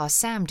Grandpa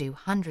Sam do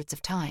hundreds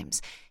of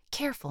times,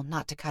 careful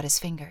not to cut his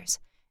fingers,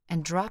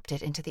 and dropped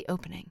it into the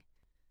opening.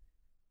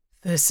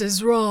 This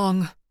is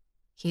wrong,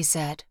 he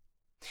said,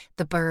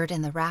 the bird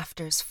in the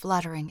rafters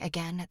fluttering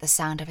again at the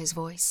sound of his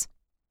voice.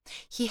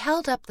 He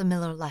held up the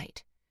Miller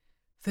Lite.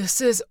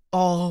 This is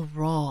all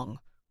wrong.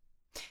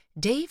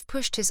 Dave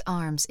pushed his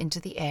arms into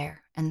the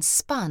air and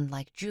spun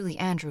like Julie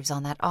Andrews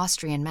on that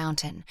Austrian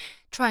mountain,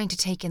 trying to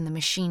take in the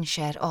machine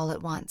shed all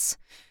at once.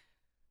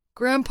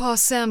 Grandpa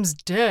Sam's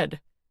dead.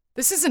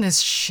 This isn't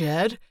his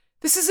shed.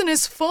 This isn't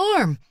his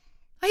farm.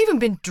 I haven't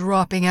been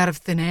dropping out of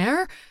thin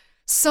air.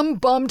 Some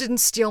bum didn't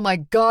steal my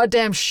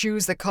goddamn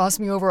shoes that cost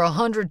me over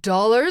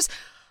 $100.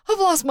 I've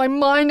lost my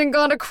mind and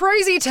gone to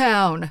crazy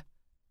town.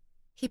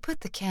 He put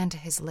the can to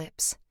his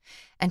lips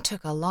and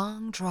took a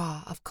long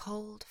draw of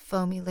cold,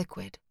 foamy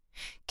liquid,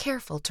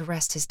 careful to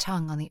rest his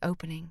tongue on the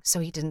opening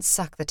so he didn't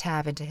suck the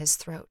tab into his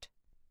throat.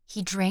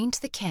 He drained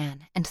the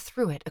can and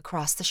threw it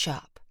across the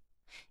shop.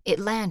 It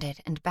landed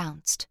and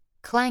bounced,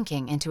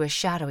 clanking into a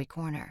shadowy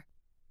corner.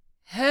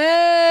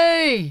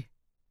 Hey!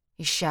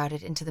 He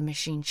shouted into the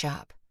machine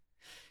shop.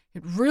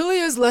 It really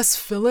is less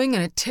filling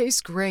and it tastes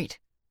great.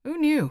 Who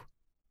knew?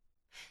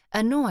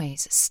 A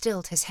noise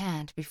stilled his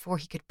hand before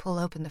he could pull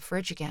open the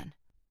fridge again.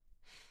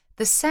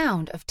 The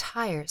sound of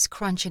tires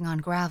crunching on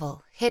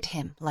gravel hit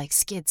him like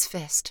Skid's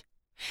fist.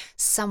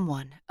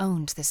 Someone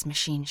owned this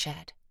machine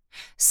shed.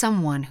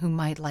 Someone who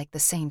might like the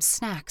same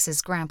snacks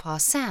as Grandpa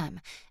Sam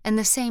and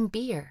the same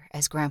beer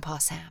as Grandpa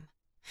Sam.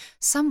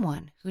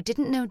 Someone who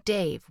didn't know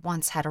Dave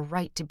once had a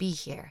right to be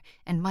here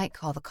and might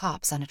call the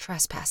cops on a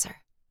trespasser.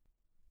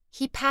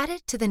 He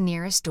padded to the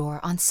nearest door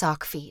on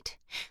sock feet,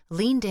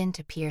 leaned in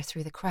to peer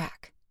through the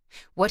crack.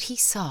 What he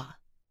saw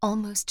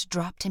almost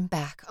dropped him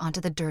back onto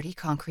the dirty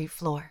concrete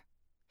floor.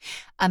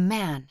 A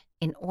man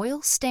in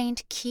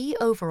oil-stained key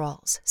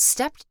overalls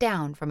stepped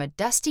down from a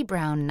dusty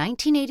brown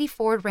 1980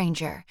 Ford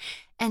Ranger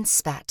and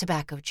spat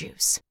tobacco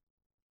juice.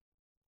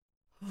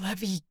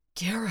 Levy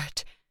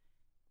Garrett,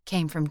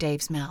 came from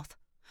Dave's mouth,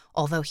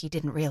 although he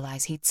didn't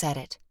realize he'd said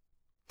it.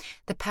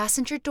 The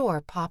passenger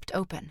door popped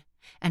open,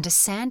 and a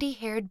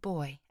sandy-haired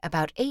boy,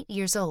 about 8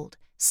 years old,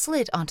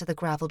 slid onto the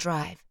gravel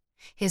drive,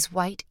 his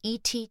white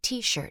E.T.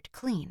 t-shirt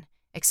clean,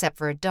 except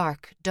for a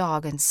dark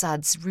Dog and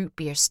Suds root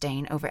beer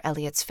stain over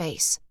Elliot's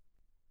face.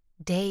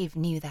 Dave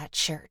knew that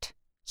shirt.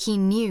 He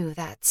knew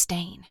that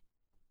stain.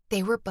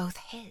 They were both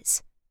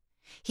his.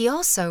 He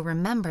also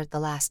remembered the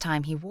last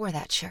time he wore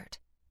that shirt,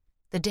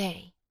 the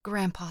day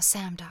Grandpa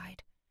Sam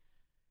died.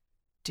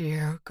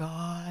 Dear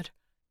God,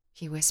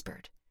 he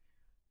whispered.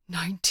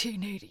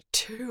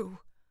 1982.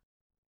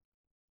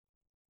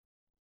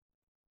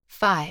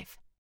 5.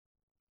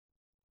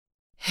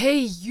 Hey,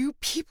 you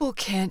people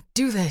can't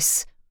do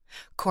this,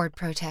 Cord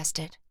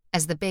protested,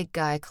 as the big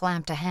guy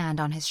clamped a hand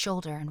on his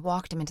shoulder and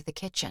walked him into the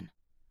kitchen.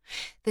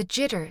 The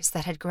jitters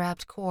that had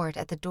grabbed Cord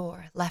at the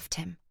door left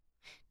him.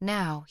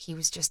 Now he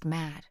was just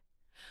mad.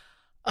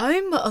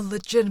 I'm a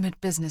legitimate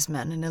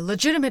businessman in a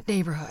legitimate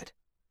neighborhood.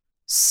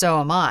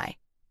 So am I,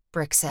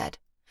 Brick said,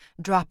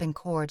 dropping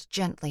Cord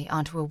gently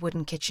onto a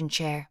wooden kitchen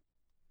chair.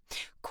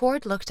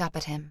 Cord looked up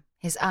at him,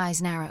 his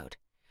eyes narrowed.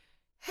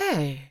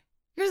 Hey,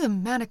 you're the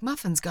Manic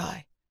Muffins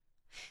guy.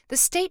 The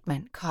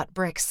statement caught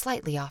Brick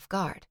slightly off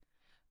guard.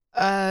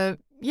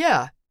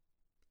 Yeah.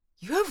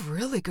 You have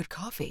really good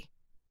coffee.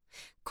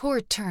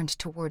 Cord turned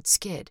toward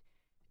Skid.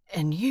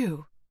 And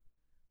you?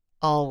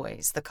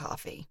 Always the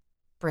coffee,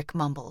 Brick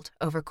mumbled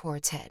over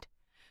Cord's head.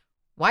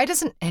 Why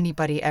doesn't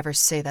anybody ever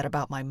say that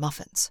about my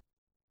muffins?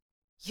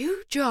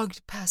 You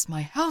jogged past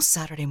my house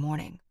Saturday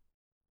morning.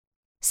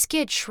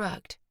 Skid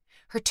shrugged,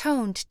 her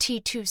toned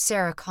T2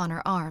 Sarah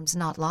Connor arms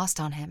not lost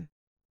on him.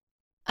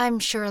 I'm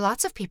sure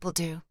lots of people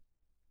do.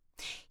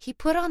 He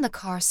put on the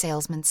car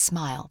salesman's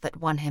smile that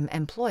won him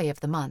Employee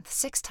of the Month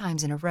 6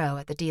 times in a row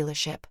at the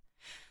dealership.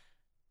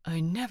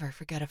 I never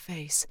forget a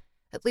face,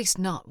 at least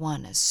not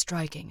one as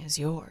striking as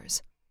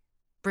yours.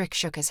 Brick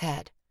shook his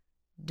head.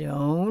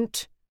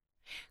 Don't.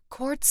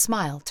 Cord's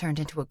smile turned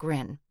into a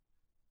grin.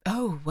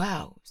 Oh,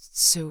 wow.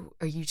 So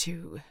are you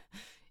two,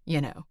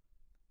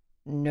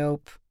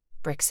 Nope,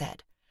 Brick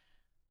said.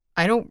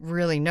 I don't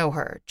really know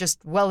her,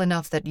 just well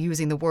enough that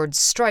using the words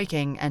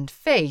striking and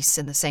face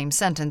in the same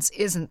sentence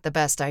isn't the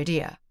best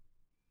idea.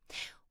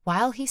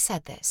 While he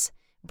said this,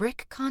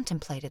 Brick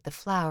contemplated the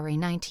flowery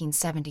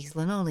 1970s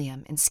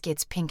linoleum in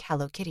Skid's pink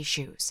Hello Kitty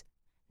shoes.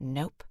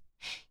 Nope,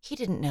 he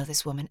didn't know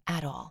this woman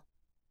at all.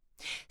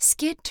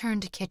 Skid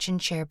turned a kitchen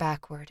chair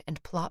backward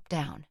and plopped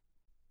down.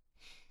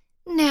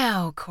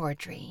 "Now,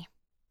 Cordry,"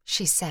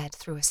 she said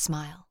through a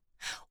smile.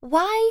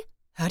 "Why—"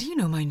 "How do you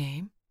know my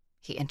name?"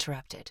 he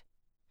interrupted.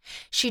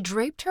 She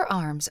draped her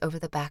arms over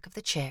the back of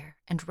the chair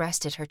and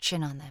rested her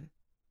chin on them.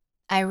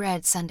 "I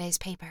read Sunday's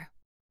paper."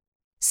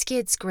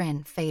 Skid's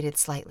grin faded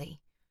slightly.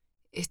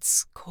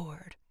 "It's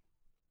Cord."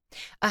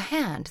 A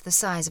hand the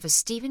size of a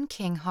Stephen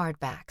King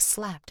hardback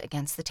slapped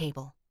against the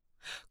table.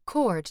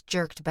 Cord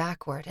jerked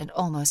backward and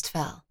almost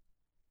fell.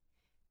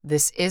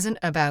 "This isn't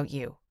about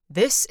you.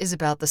 This is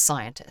about the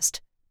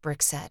scientist,"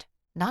 Brick said,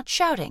 not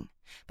shouting,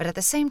 but at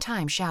the same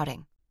time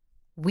shouting.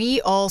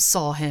 "We all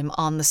saw him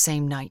on the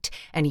same night,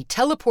 and he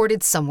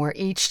teleported somewhere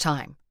each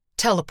time.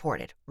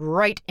 Teleported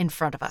right in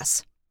front of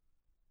us."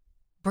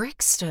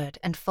 Brick stood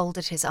and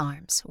folded his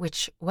arms,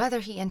 which, whether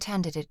he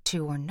intended it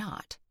to or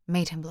not,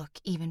 made him look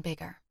even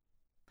bigger.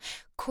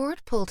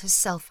 Cord pulled his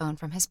cell phone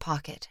from his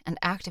pocket and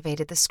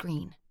activated the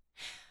screen.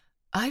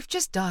 "I've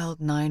just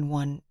dialed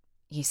 911,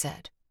 he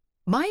said.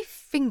 "My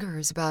finger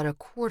is about a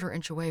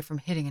quarter-inch away from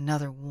hitting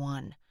another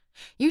 1.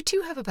 You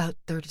two have about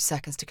 30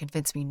 seconds to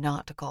convince me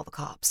not to call the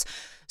cops.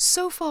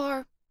 So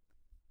far—"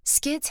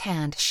 Skid's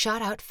hand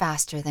shot out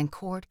faster than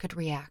Cord could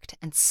react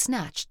and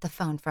snatched the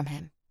phone from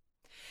him.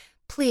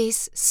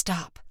 "Please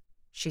stop,"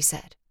 she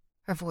said,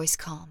 her voice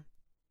calm.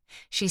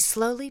 She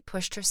slowly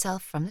pushed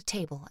herself from the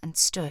table and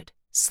stood,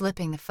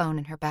 slipping the phone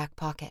in her back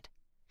pocket.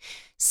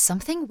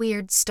 "Something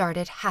weird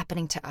started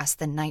happening to us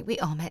the night we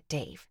all met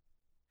Dave."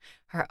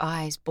 Her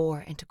eyes bore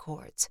into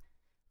Cord's.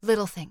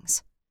 Little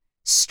things.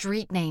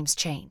 Street names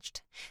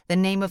changed. The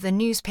name of the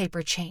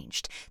newspaper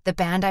changed. The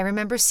band I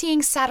remember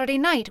seeing Saturday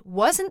night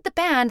wasn't the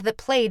band that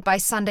played by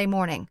Sunday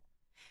morning.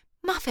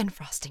 Muffin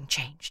frosting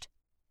changed.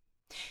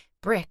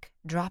 Brick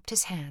dropped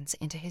his hands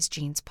into his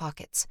jeans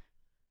pockets.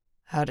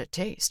 "How'd it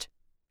taste?"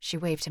 She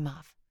waved him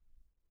off.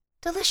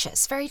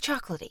 "Delicious, very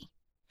chocolatey.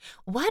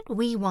 What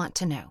we want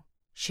to know,"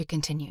 she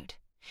continued,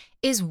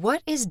 "is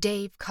what is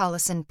Dave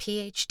Collison,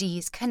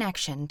 Ph.D.'s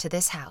connection to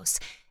this house,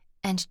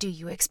 and do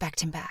you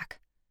expect him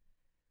back?"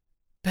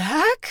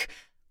 "Back?"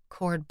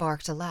 Cord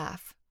barked a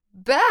laugh.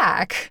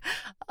 "Back?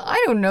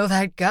 I don't know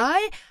that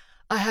guy.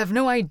 I have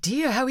no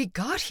idea how he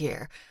got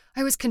here.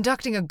 I was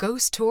conducting a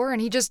ghost tour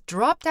and he just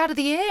dropped out of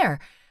the air.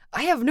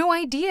 I have no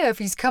idea if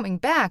he's coming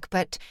back,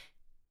 but—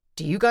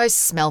 Do you guys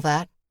smell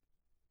that?"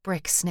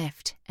 Brick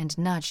sniffed and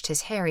nudged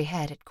his hairy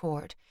head at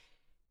Cord.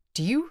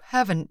 "Do you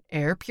have an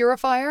air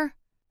purifier?"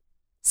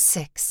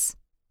 6.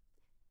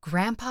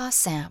 Grandpa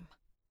Sam.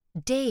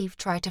 Dave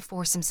tried to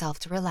force himself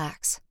to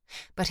relax,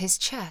 but his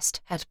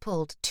chest had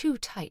pulled too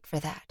tight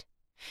for that.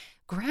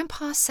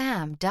 Grandpa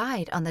Sam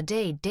died on the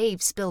day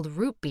Dave spilled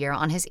root beer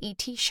on his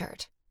E.T.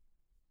 shirt.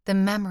 The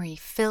memory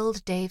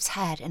filled Dave's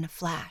head in a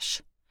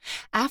flash.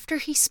 After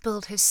he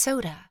spilled his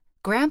soda,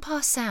 Grandpa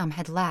Sam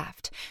had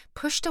laughed,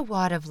 pushed a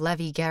wad of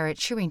Levi Garrett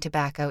chewing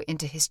tobacco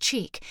into his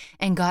cheek,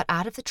 and got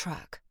out of the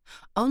truck,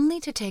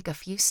 only to take a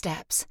few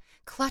steps,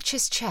 clutch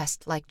his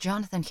chest like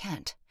Jonathan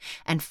Kent,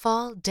 and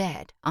fall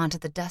dead onto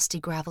the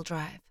dusty gravel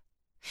drive.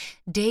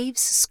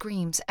 Dave's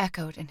screams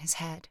echoed in his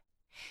head.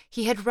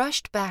 He had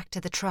rushed back to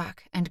the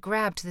truck and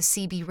grabbed the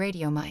CB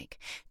radio mic,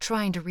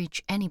 trying to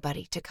reach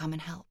anybody to come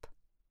and help.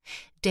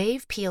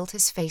 Dave peeled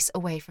his face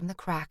away from the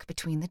crack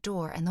between the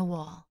door and the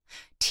wall,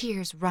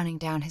 tears running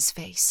down his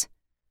face.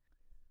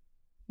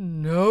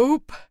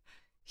 "Nope,"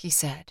 he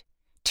said,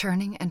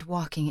 turning and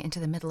walking into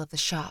the middle of the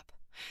shop,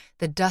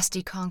 the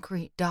dusty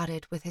concrete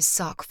dotted with his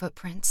sock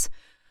footprints.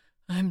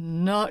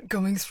 "I'm not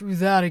going through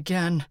that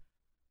again."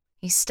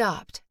 He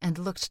stopped and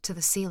looked to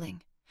the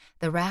ceiling,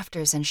 the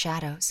rafters and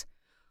shadows.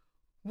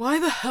 "Why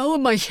the hell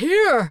am I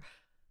here?"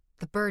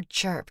 The bird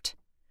chirped.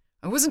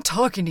 "I wasn't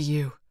talking to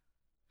you."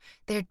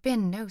 There'd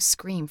been no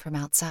scream from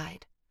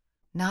outside.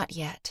 Not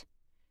yet.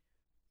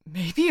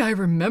 "Maybe I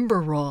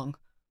remember wrong."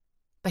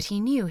 But he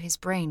knew his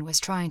brain was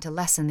trying to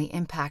lessen the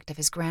impact of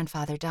his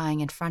grandfather dying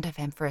in front of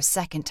him for a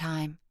second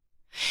time.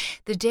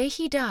 The day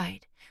he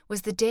died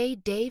was the day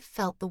Dave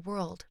felt the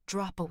world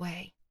drop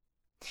away.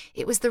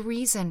 It was the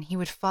reason he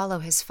would follow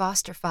his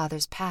foster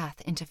father's path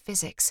into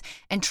physics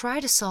and try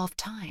to solve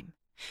time,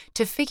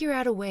 to figure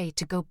out a way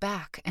to go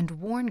back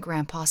and warn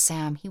Grandpa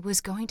Sam he was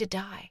going to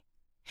die.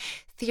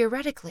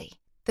 Theoretically,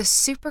 the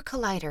super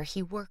collider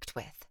he worked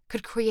with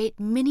could create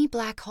mini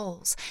black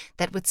holes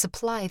that would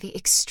supply the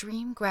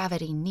extreme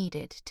gravity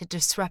needed to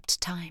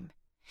disrupt time.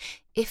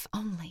 If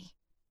only.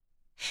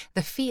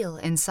 The feel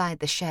inside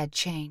the shed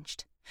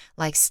changed,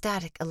 like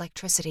static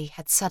electricity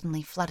had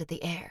suddenly flooded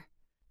the air.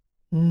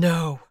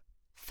 "No,"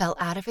 fell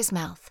out of his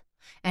mouth,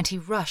 and he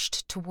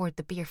rushed toward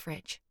the beer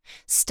fridge,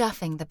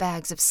 stuffing the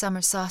bags of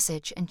summer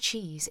sausage and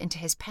cheese into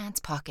his pants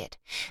pocket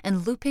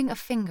and looping a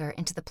finger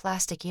into the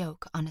plastic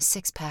yolk on a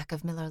six-pack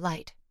of Miller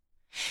Lite.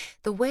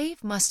 The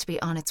wave must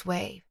be on its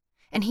way,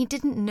 and he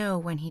didn't know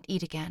when he'd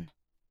eat again.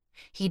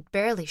 He'd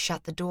barely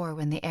shut the door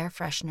when the air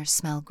freshener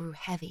smell grew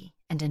heavy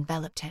and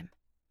enveloped him.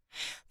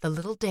 The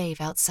little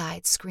Dave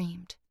outside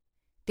screamed.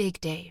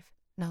 Big Dave,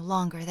 no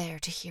longer there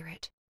to hear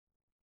it.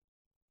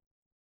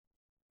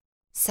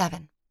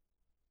 7.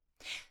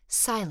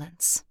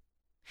 Silence.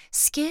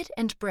 Skid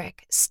and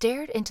Brick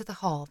stared into the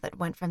hall that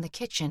went from the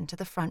kitchen to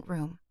the front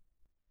room.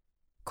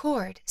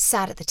 Cord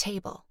sat at the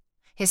table,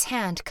 his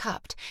hand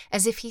cupped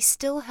as if he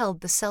still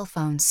held the cell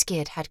phone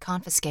Skid had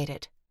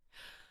confiscated.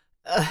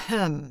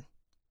 Ahem,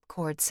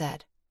 Cord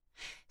said.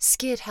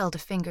 Skid held a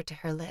finger to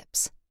her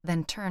lips,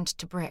 then turned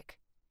to Brick.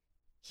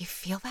 You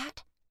feel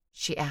that?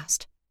 She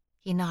asked.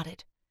 He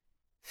nodded.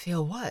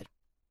 Feel what?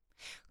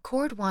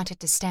 Cord wanted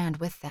to stand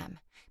with them,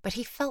 but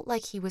he felt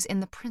like he was in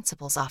the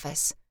principal's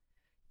office.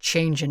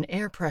 Change in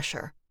air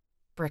pressure,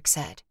 Brick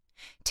said,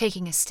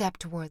 taking a step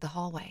toward the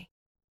hallway.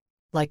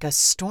 Like a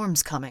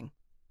storm's coming.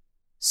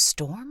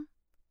 Storm?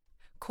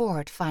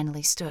 Cord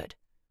finally stood.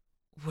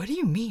 What do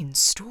you mean,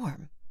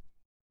 storm?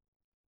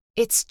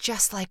 It's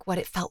just like what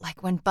it felt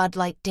like when Bud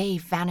Light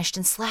Dave vanished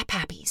in Slap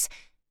Happy's,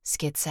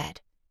 Skid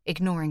said,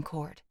 ignoring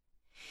Cord.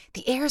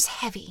 The air's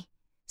heavy.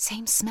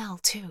 Same smell,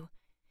 too.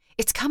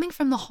 It's coming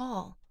from the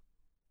hall.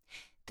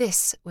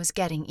 This was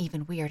getting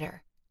even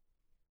weirder.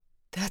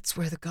 That's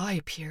where the guy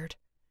appeared.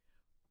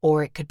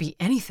 Or it could be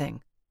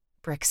anything,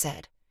 Brick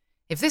said.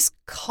 If this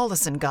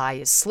Collison guy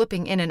is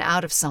slipping in and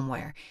out of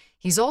somewhere,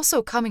 he's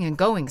also coming and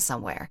going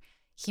somewhere.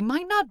 He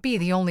might not be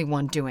the only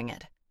one doing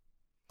it.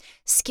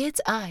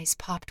 Skid's eyes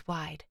popped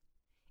wide.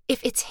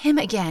 If it's him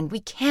again, we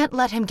can't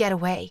let him get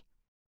away.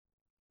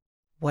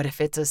 What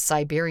if it's a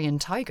Siberian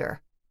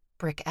tiger?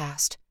 Brick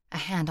asked, a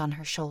hand on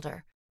her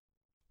shoulder.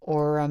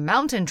 Or a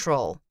mountain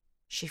troll?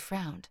 She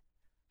frowned.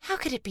 How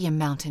could it be a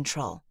mountain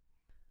troll?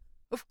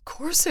 Of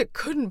course it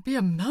couldn't be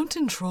a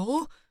mountain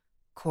troll,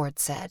 Cord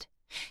said,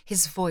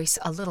 his voice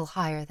a little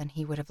higher than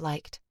he would have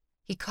liked.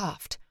 He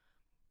coughed.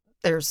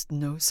 There's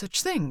no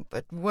such thing,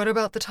 but what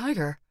about the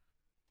tiger?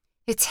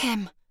 It's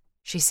him,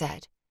 she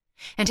said,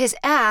 and his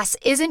ass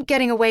isn't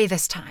getting away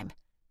this time.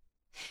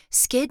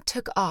 Skid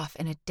took off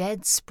in a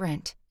dead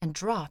sprint and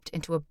dropped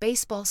into a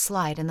baseball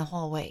slide in the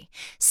hallway,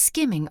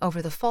 skimming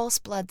over the false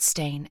blood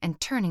stain and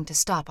turning to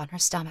stop on her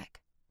stomach.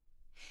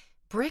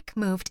 Brick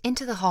moved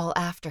into the hall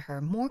after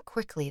her more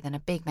quickly than a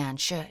big man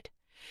should.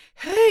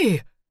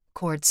 Hey!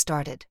 Cord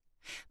started,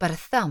 but a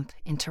thump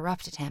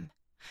interrupted him,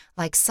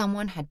 like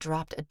someone had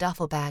dropped a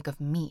duffel bag of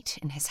meat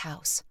in his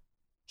house.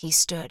 He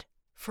stood,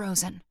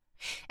 frozen,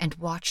 and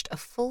watched a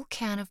full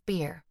can of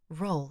beer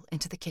roll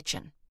into the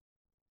kitchen.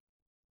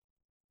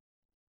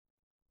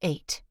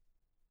 8.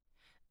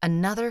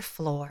 Another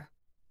floor.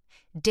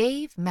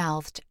 Dave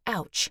mouthed,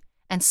 "Ouch,"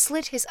 and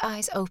slit his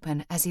eyes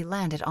open as he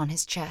landed on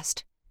his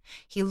chest.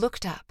 He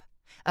looked up.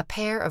 A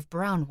pair of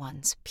brown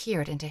ones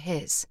peered into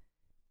his.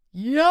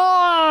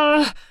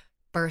 "Yeah!"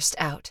 burst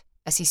out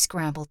as he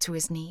scrambled to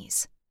his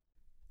knees.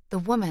 The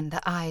woman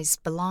the eyes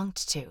belonged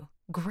to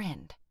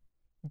grinned.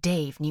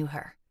 Dave knew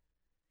her.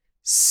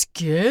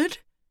 "Skid?"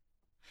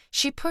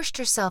 She pushed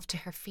herself to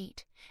her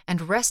feet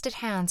and rested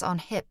hands on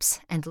hips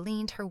and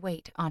leaned her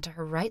weight onto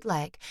her right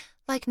leg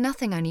like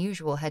nothing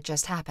unusual had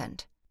just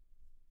happened.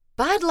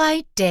 "Bud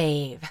Light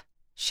Dave,"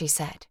 she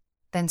said,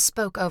 then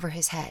spoke over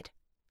his head.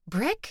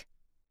 "Brick?"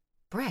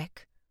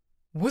 "Brick?"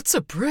 "What's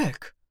a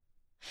brick?"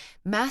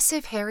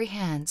 Massive hairy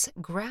hands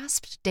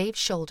grasped Dave's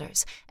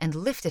shoulders and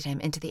lifted him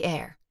into the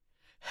air.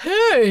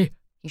 "Hey!"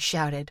 he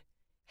shouted.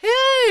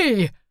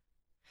 "Hey!"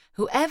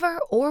 Whoever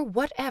or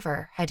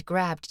whatever had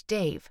grabbed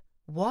Dave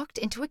walked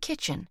into a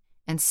kitchen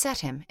and set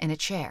him in a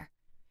chair.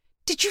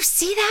 "Did you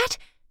see that?"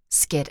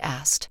 Skid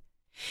asked.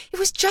 "It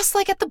was just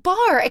like at the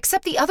bar,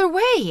 except the other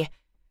way."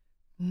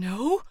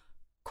 "No,"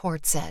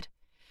 Cord said.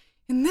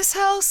 "In this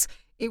house,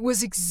 it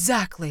was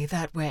exactly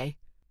that way."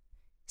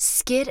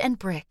 Skid and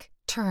Brick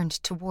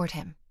turned toward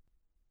him.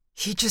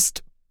 "He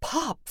just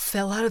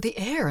fell out of the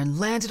air and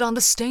landed on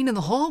the stain in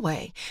the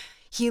hallway.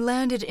 He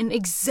landed in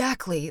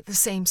exactly the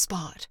same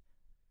spot."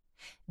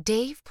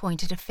 Dave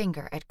pointed a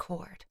finger at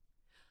Cord.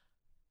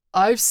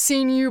 "I've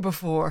seen you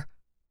before."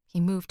 He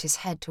moved his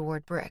head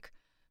toward Brick.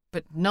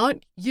 "But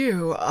not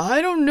you.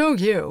 I don't know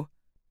you."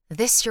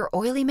 "This your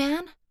oily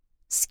man?"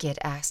 Skid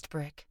asked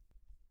Brick.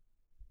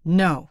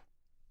 "No."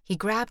 He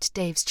grabbed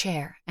Dave's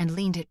chair and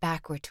leaned it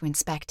backward to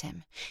inspect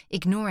him,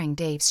 ignoring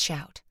Dave's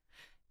shout.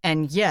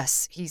 "And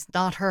yes, he's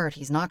not hurt,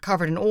 he's not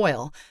covered in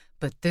oil,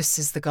 but this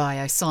is the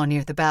guy I saw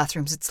near the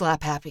bathrooms at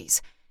Slap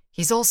Happy's.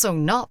 He's also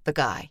not the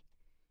guy."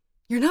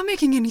 "You're not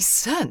making any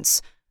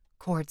sense,"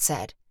 Cord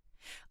said.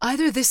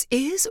 "Either this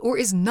is or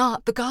is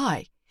not the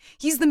guy.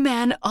 He's the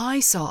man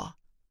I saw."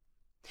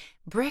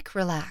 Brick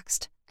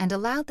relaxed and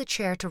allowed the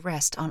chair to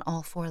rest on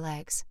all four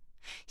legs.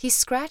 He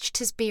scratched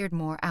his beard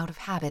more out of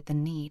habit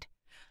than need.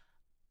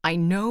 "I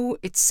know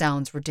it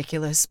sounds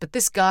ridiculous, but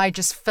this guy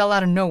just fell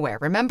out of nowhere,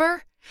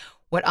 remember?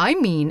 What I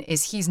mean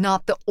is he's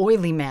not the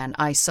oily man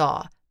I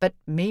saw, but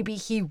maybe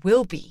he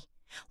will be.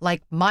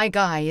 Like my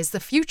guy is the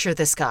future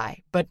this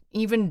guy, but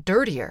even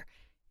dirtier,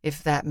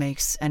 if that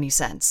makes any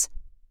sense."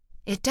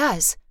 "It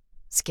does,"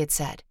 Skid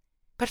said.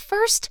 "But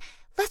first,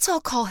 Let's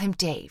all call him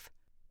Dave.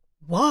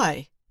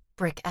 Why?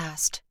 Brick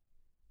asked.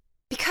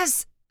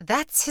 Because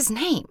that's his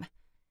name.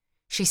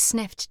 She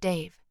sniffed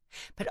Dave,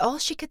 but all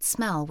she could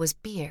smell was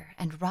beer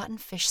and rotten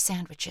fish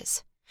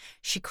sandwiches.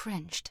 She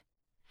cringed.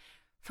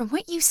 From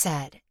what you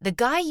said, the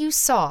guy you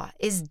saw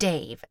is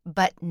Dave,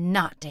 but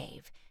not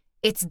Dave.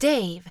 It's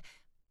Dave,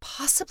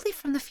 possibly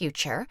from the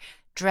future,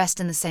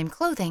 dressed in the same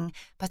clothing,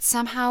 but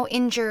somehow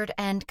injured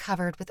and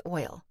covered with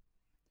oil.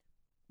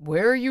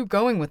 Where are you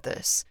going with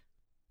this?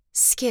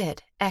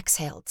 Skid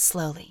exhaled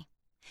slowly.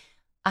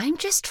 I'm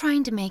just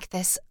trying to make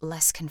this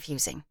less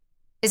confusing.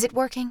 Is it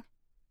working?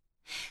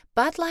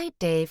 Bud Light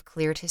Dave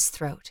cleared his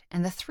throat,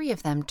 and the three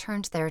of them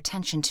turned their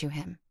attention to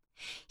him.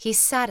 He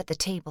sat at the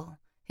table,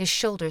 his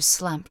shoulders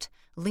slumped,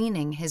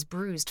 leaning his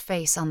bruised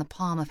face on the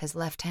palm of his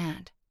left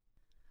hand.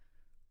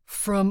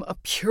 From a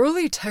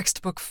purely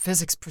textbook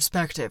physics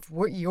perspective,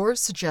 what you're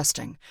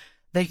suggesting,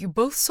 that you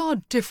both saw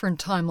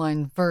different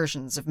timeline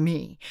versions of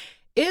me,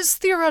 is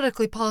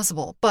theoretically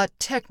possible, but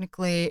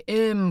technically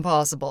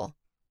impossible.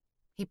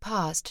 He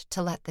paused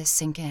to let this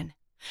sink in.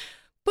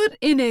 But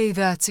in a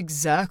that's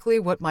exactly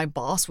what my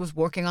boss was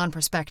working on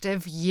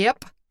perspective,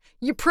 yep,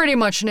 you pretty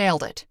much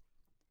nailed it.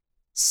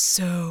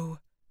 So,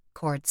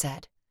 Cord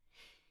said,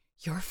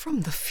 you're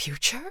from the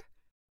future?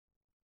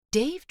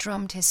 Dave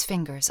drummed his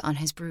fingers on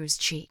his bruised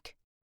cheek.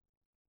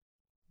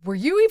 Were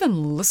you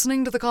even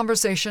listening to the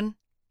conversation?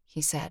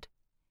 He said.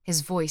 His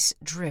voice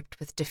dripped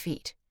with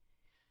defeat.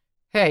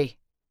 Hey,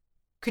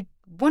 could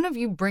one of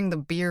you bring the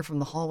beer from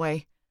the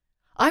hallway?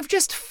 I've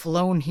just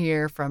flown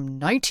here from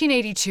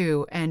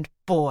 1982, and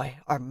boy,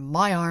 are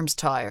my arms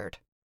tired.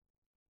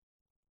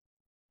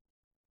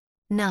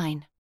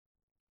 9.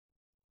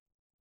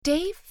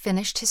 Dave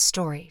finished his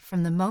story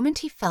from the moment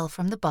he fell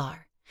from the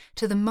bar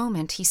to the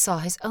moment he saw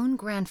his own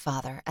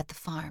grandfather at the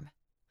farm.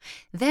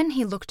 Then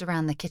he looked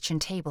around the kitchen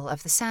table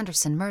of the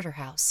Sanderson murder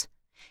house.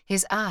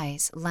 His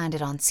eyes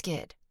landed on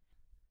Skid.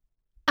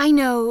 I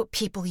know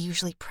people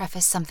usually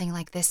preface something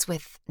like this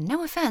with,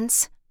 "No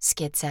offense,"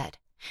 Skid said,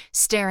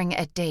 staring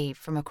at Dave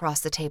from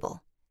across the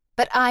table.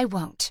 But I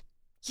won't.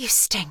 You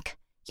stink.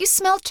 You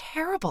smell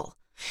terrible.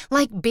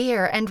 Like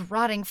beer and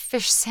rotting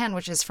fish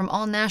sandwiches from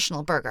All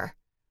National Burger.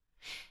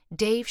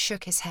 Dave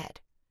shook his head.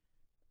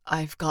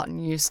 I've gotten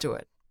used to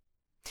it.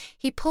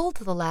 He pulled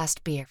the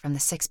last beer from the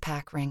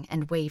six-pack ring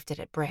and waved it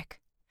at Brick.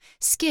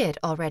 Skid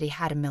already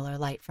had a Miller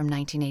Lite from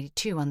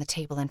 1982 on the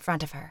table in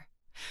front of her.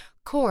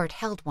 Cord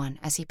held one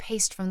as he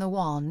paced from the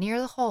wall near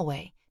the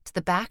hallway to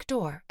the back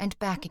door and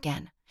back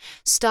again,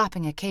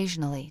 stopping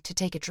occasionally to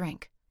take a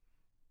drink.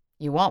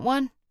 You want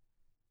one?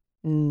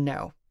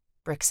 No,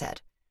 Brick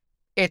said.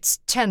 It's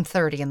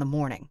 10:30 in the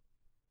morning.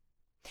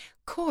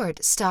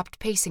 Cord stopped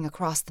pacing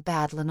across the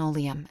bad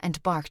linoleum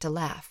and barked a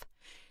laugh.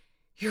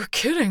 You're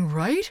kidding,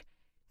 right?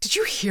 Did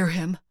you hear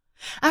him?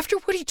 After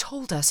what he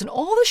told us and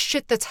all the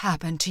shit that's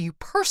happened to you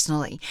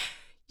personally,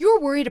 you're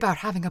worried about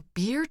having a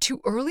beer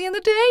too early in the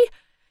day?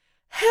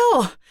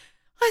 Hell,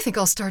 I think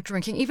I'll start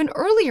drinking even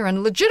earlier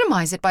and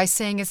legitimize it by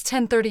saying it's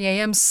 10:30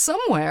 a.m.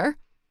 somewhere.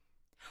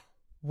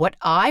 What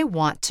I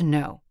want to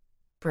know,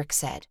 Brick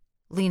said,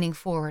 leaning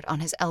forward on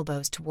his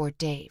elbows toward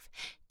Dave,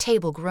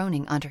 table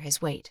groaning under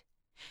his weight,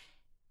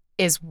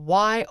 is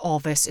why all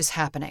this is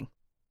happening.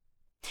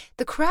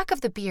 The crack of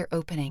the beer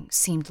opening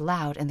seemed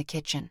loud in the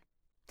kitchen.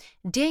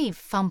 Dave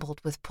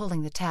fumbled with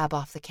pulling the tab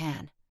off the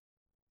can.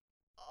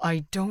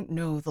 I don't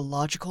know the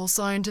logical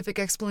scientific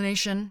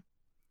explanation,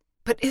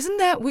 but isn't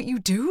that what you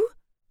do?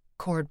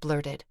 Cord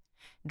blurted,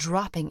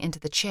 dropping into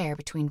the chair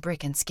between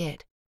Brick and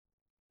Skid.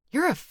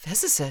 You're a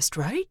physicist,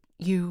 right?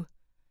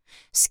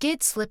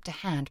 Skid slipped a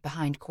hand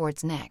behind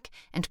Cord's neck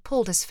and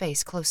pulled his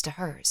face close to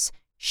hers.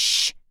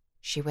 Shh,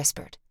 she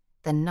whispered,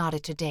 then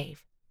nodded to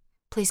Dave.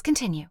 Please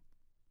continue.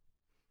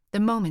 The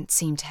moment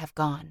seemed to have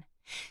gone.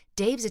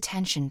 Dave's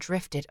attention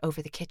drifted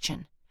over the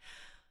kitchen.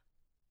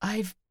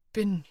 I've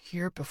been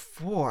here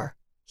before,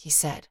 he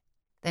said,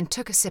 then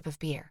took a sip of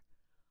beer.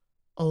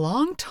 A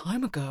long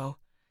time ago.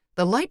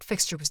 The light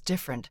fixture was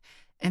different,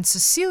 and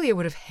Cecilia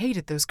would have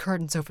hated those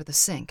curtains over the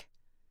sink.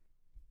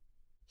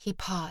 He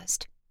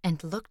paused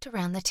and looked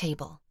around the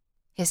table,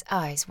 his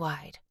eyes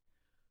wide.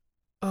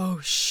 Oh,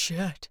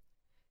 shit.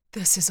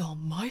 This is all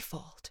my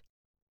fault.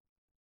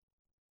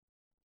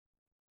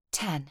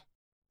 10.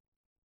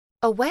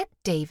 A wet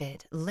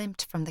David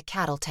limped from the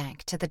cattle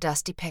tank to the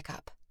dusty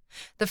pickup,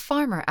 the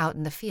farmer out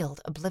in the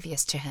field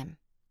oblivious to him.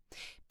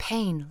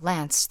 Pain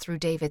lanced through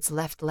David's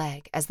left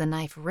leg as the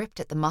knife ripped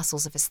at the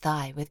muscles of his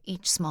thigh with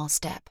each small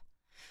step.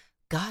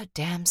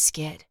 Goddamn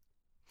Skid.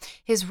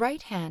 His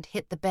right hand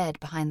hit the bed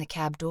behind the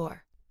cab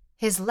door.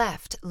 His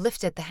left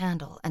lifted the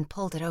handle and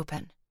pulled it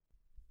open.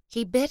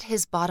 He bit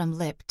his bottom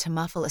lip to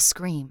muffle a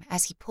scream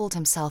as he pulled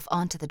himself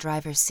onto the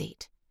driver's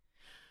seat.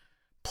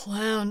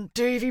 Plan,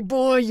 Davy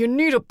boy, you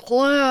need a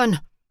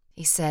plan,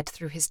 he said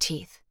through his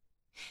teeth.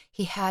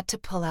 He had to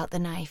pull out the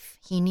knife,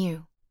 he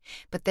knew,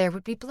 but there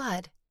would be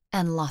blood,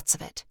 and lots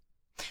of it.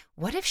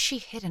 What if she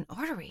hit an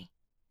artery?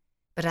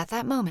 But at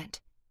that moment,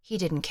 he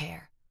didn't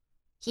care.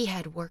 He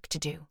had work to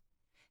do.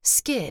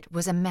 Skid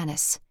was a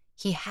menace.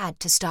 He had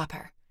to stop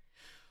her.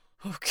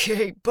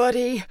 "Okay,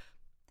 buddy,"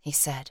 he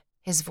said,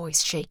 his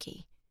voice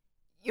shaky.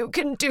 "You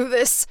can do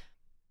this."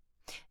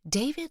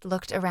 David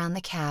looked around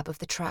the cab of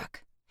the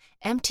truck.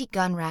 Empty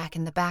gun rack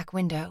in the back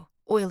window,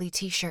 oily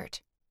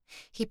t-shirt.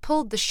 He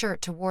pulled the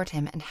shirt toward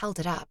him and held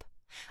it up.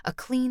 A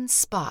clean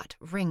spot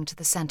ringed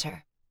the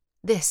center.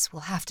 This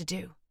will have to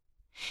do.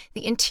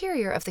 The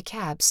interior of the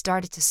cab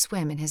started to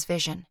swim in his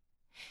vision.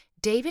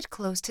 David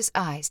closed his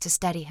eyes to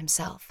steady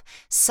himself,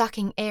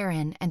 sucking air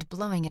in and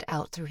blowing it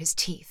out through his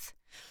teeth.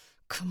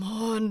 Come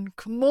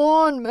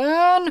on,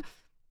 man!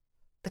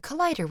 The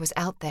collider was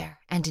out there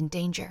and in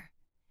danger.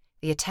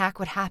 The attack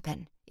would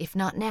happen, if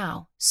not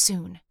now,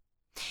 soon.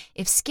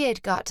 If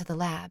Skid got to the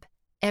lab,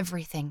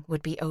 everything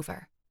would be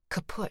over.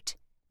 Kaput.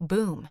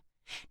 Boom.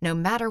 No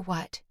matter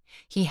what,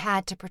 he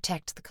had to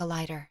protect the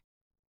collider.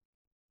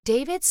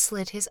 David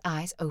slid his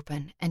eyes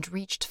open and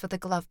reached for the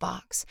glove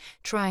box,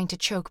 trying to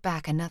choke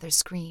back another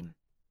scream.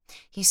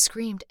 He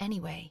screamed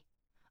anyway.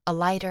 A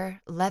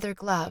lighter, leather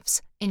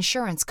gloves,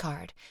 insurance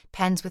card,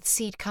 pens with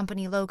seed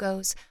company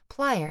logos,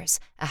 pliers,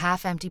 a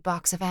half-empty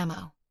box of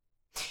ammo.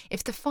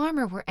 If the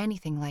farmer were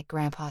anything like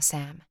Grandpa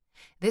Sam,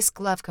 this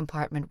glove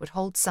compartment would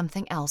hold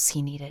something else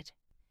he needed.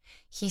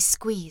 He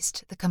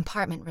squeezed the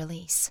compartment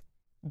release.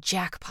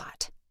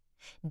 Jackpot.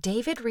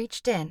 David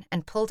reached in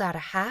and pulled out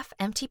a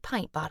half-empty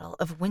pint bottle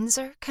of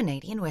Windsor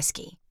Canadian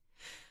whiskey.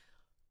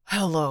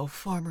 "Hello,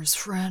 farmer's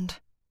friend,"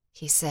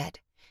 he said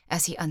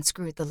as he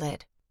unscrewed the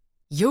lid.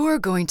 "You're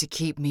going to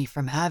keep me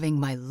from having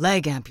my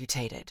leg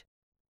amputated."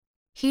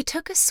 He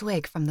took a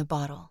swig from the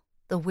bottle,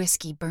 the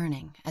whiskey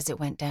burning as it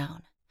went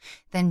down,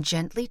 then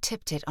gently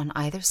tipped it on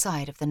either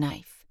side of the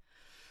knife.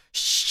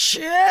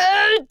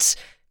 "Shit!"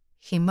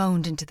 He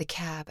moaned into the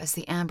cab as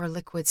the amber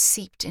liquid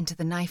seeped into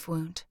the knife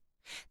wound.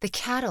 The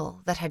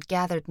cattle that had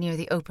gathered near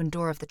the open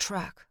door of the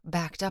truck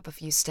backed up a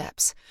few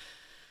steps.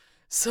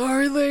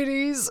 "Sorry,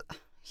 ladies,"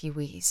 he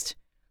wheezed,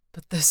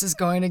 "but this is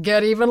going to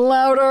get even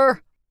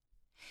louder."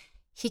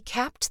 He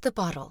capped the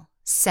bottle,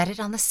 set it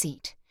on the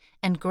seat,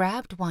 and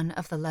grabbed one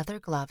of the leather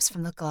gloves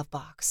from the glove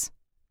box.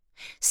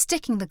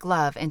 Sticking the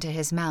glove into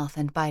his mouth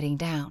and biting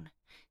down,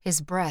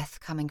 his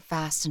breath coming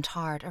fast and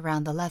hard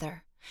around the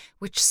leather,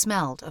 which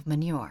smelled of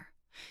manure,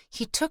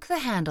 he took the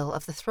handle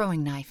of the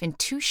throwing knife in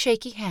two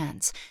shaky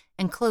hands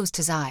and closed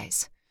his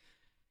eyes.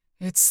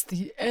 "It's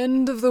the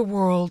end of the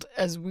world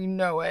as we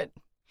know it,"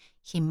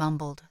 he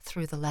mumbled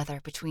through the leather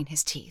between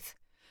his teeth.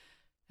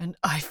 "And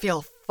I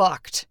feel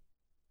fucked."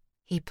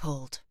 He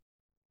pulled.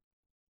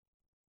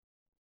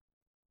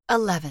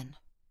 11.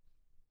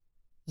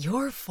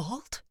 "Your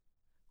fault?"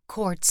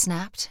 Cord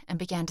snapped and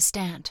began to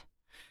stand.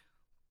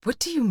 "What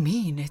do you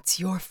mean it's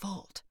your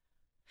fault?"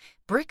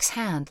 Brick's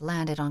hand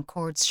landed on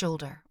Cord's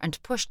shoulder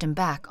and pushed him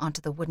back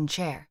onto the wooden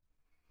chair.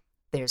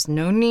 "There's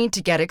no need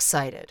to get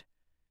excited."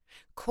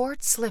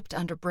 Cord slipped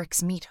under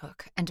Brick's meat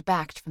hook and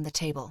backed from the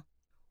table.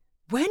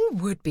 "When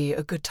would be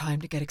a good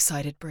time to get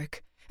excited,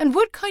 Brick? And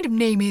what kind of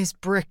name is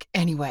Brick,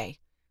 anyway?"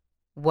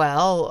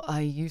 "Well, I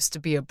used to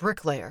be a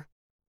bricklayer."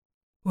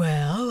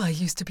 "Well, I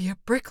used to be a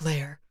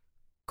bricklayer,"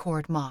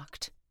 Cord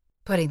mocked,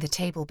 putting the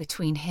table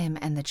between him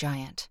and the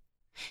giant.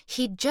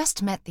 He'd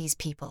just met these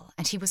people,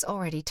 and he was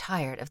already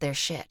tired of their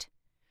shit.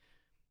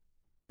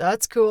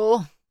 "That's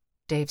cool,"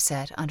 Dave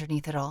said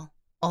underneath it all,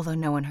 although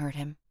no one heard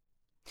him.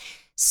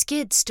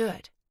 Skid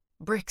stood.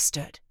 Brick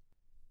stood.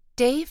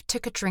 Dave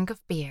took a drink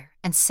of beer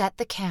and set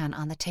the can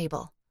on the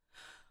table.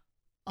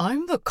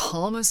 "I'm the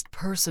calmest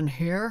person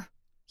here,"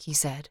 he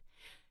said,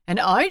 "and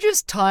I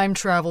just time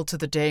traveled to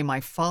the day my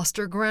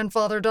foster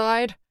grandfather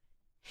died."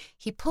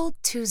 He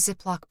pulled 2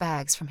 Ziploc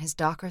bags from his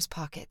docker's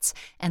pockets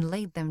and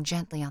laid them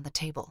gently on the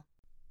table.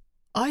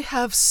 "I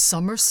have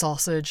summer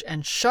sausage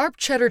and sharp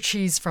cheddar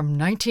cheese from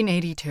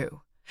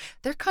 1982.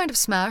 They're kind of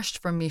smashed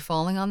from me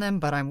falling on them,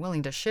 but I'm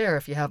willing to share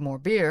if you have more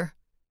beer."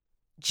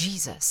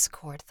 Jesus,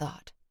 Cord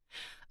thought.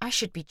 I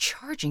should be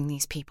charging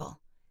these people.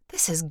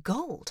 This is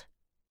gold.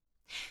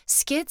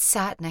 Skid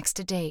sat next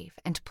to Dave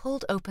and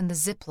pulled open the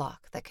Ziploc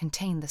that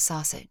contained the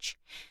sausage.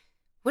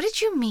 What did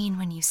you mean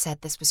when you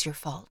said this was your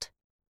fault?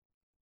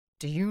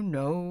 "Do you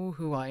know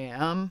who I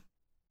am?"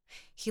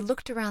 He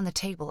looked around the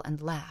table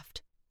and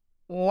laughed.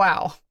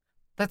 "Wow,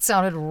 that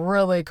sounded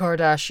really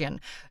Kardashian.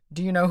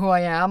 Do you know who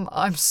I am?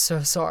 I'm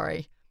so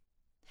sorry."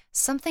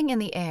 Something in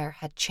the air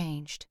had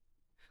changed.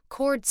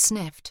 Cord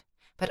sniffed,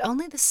 but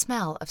only the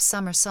smell of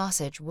summer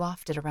sausage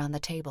wafted around the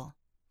table.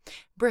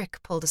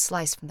 Brick pulled a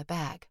slice from the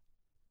bag.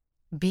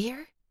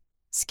 "Beer?"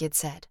 Skid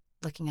said,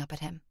 looking up at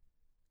him.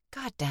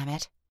 "God damn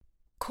it."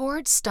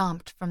 Cord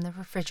stomped from the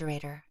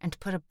refrigerator and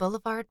put a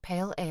Boulevard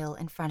Pale Ale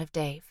in front of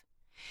Dave.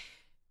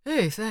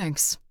 "Hey,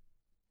 thanks."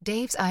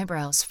 Dave's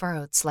eyebrows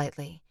furrowed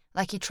slightly,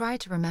 like he tried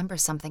to remember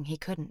something he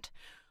couldn't.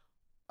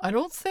 "I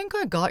don't think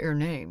I got your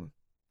name."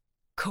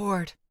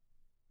 "Cord."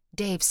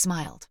 Dave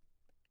smiled.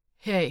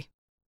 "Hey,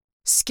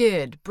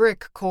 Skid,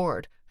 Brick,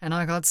 Cord, and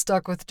I got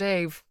stuck with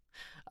Dave.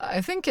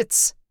 I think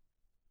it's—"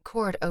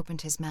 Cord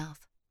opened his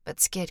mouth, but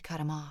Skid cut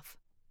him off.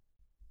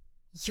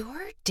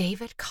 "You're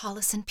David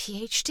Collison,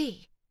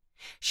 Ph.D.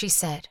 she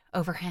said,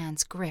 over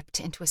hands gripped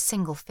into a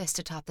single fist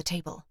atop the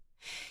table.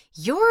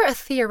 "You're a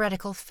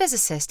theoretical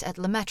physicist at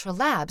Lemaitre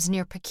Labs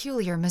near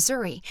Peculiar,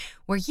 Missouri,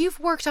 where you've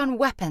worked on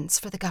weapons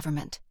for the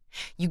government.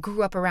 You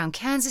grew up around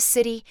Kansas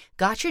City,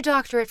 got your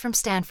doctorate from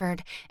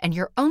Stanford, and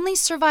your only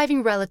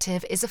surviving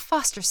relative is a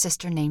foster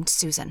sister named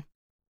Susan."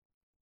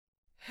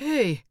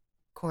 Hey,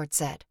 Cord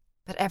said,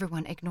 but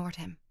everyone ignored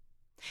him.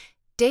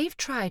 Dave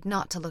tried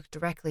not to look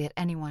directly at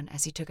anyone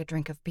as he took a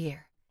drink of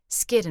beer.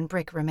 Skid and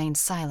Brick remained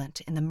silent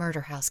in the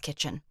murder house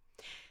kitchen.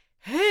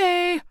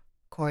 hey!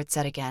 Cord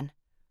said again.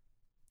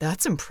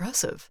 That's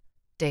impressive,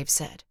 Dave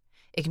said,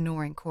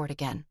 ignoring Cord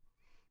again.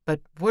 but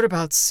what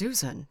about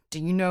Susan? Do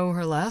you know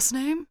her last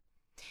name?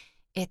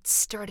 "It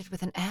started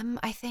with an M,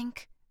 I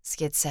think,"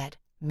 Skid said.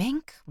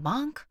 "Mink?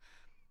 Monk?"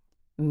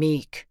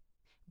 Meek.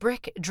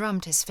 Brick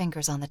drummed his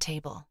fingers on the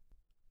table.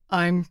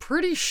 I'm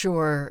pretty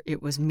sure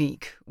it was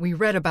Meek. We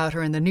read about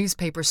her in the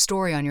newspaper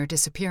story on your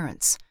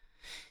disappearance.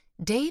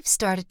 Dave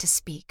started to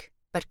speak,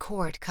 but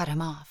Cord cut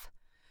him off.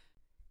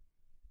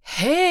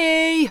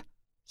 Hey!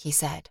 He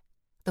said,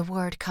 the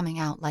word coming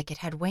out like it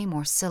had way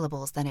more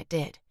syllables than it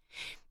did.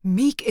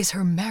 Meek is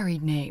her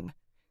married name.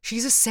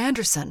 She's a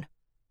Sanderson.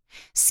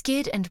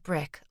 Skid and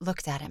Brick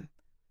looked at him.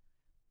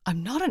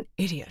 I'm not an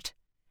idiot.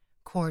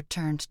 Cord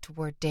turned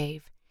toward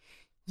Dave.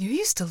 You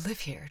used to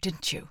live here,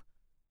 didn't you?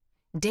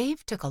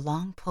 Dave took a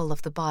long pull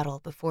of the bottle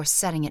before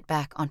setting it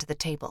back onto the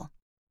table.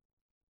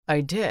 I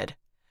did.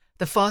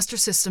 The foster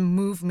system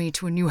moved me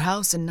to a new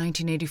house in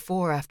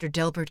 1984 after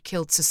Delbert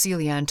killed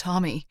Cecilia and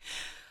Tommy.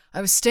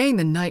 I was staying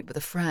the night with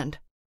a friend.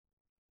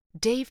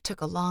 Dave took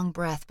a long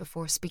breath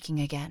before speaking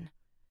again.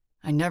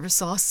 I never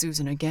saw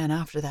Susan again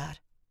after that.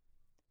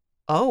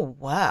 Oh,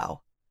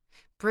 wow.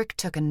 Brick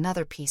took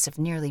another piece of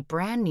nearly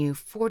brand new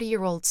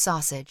 40-year-old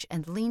sausage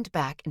and leaned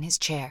back in his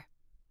chair.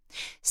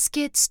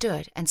 Skid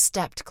stood and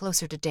stepped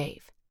closer to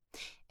Dave.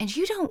 "And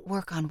you don't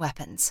work on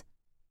weapons."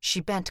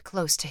 She bent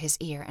close to his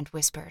ear and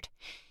whispered,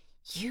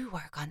 "You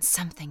work on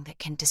something that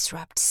can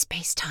disrupt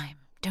space-time,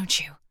 don't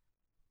you?"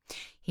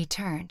 He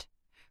turned.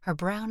 Her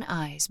brown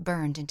eyes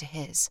burned into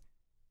his.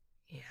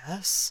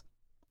 Yes,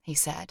 he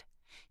said,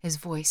 his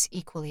voice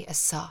equally as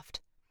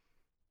soft.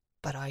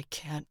 But I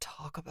can't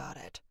talk about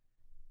it.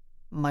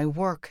 My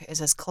work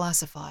is as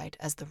classified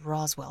as the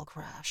Roswell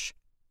crash.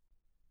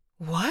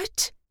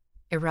 What?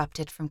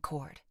 Erupted from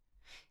Cord.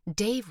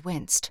 Dave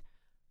winced.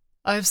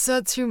 I've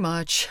said too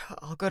much.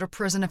 I'll go to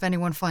prison if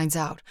anyone finds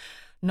out.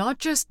 Not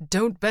just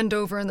Don't Bend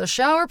Over in the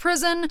Shower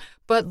prison,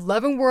 but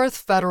Leavenworth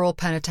Federal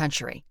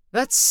Penitentiary.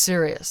 That's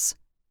serious.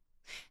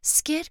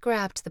 Skid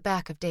grabbed the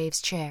back of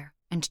Dave's chair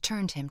and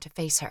turned him to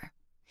face her.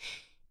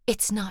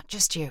 "It's not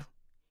just you.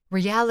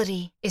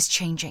 Reality is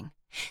changing.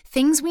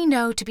 Things we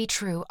know to be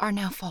true are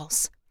now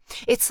false.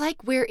 It's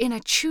like we're in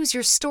a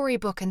choose-your-story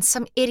book and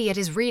some idiot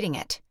is reading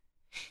it."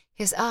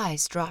 His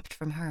eyes dropped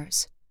from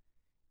hers.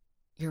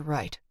 You're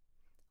right.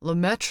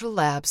 Lemaitre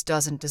Labs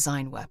doesn't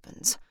design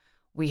weapons.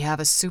 We have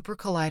a super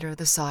collider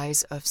the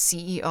size of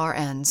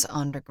CERN's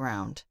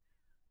underground.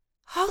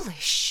 "Holy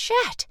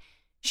shit,"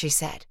 she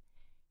said.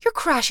 "You're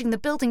crashing the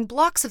building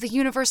blocks of the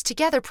universe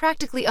together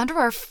practically under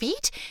our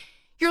feet?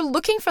 You're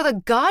looking for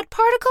the God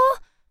particle?"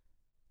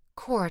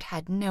 Cord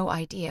had no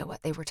idea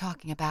what they were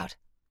talking about.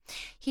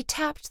 He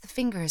tapped the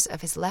fingers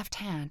of his left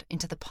hand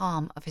into the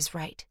palm of his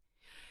right.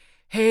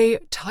 Hey,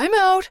 time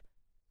out!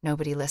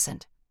 Nobody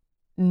listened.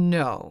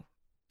 No,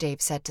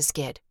 Dave said to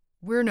Skid.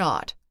 We're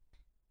not.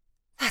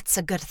 That's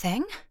a good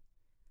thing.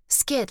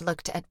 Skid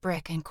looked at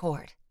Brick and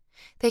Cord.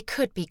 They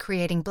could be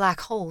creating black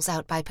holes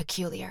out by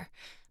Peculiar.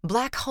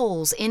 Black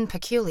holes in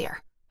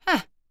Peculiar.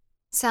 Huh.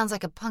 Sounds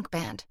like a punk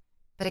band,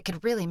 but it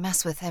could really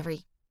mess with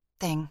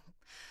everything.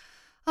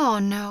 Oh,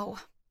 no.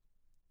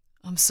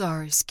 I'm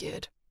sorry,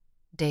 Skid,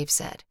 Dave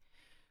said.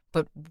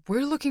 But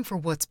we're looking for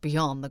what's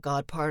beyond the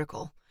God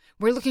particle.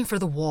 We're looking for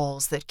the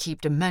walls that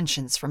keep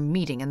dimensions from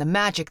meeting and the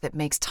magic that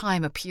makes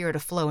time appear to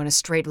flow in a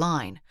straight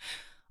line.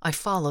 I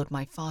followed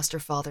my foster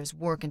father's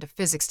work into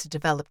physics to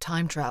develop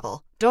time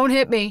travel. Don't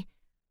hit me!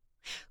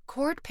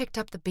 Cord picked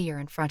up the beer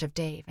in front of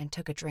Dave and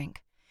took a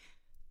drink.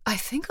 I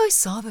think I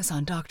saw this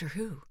on Doctor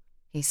Who,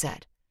 he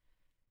said.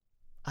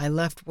 I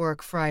left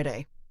work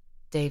Friday,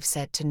 Dave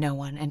said to no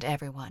one and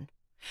everyone.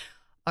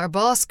 Our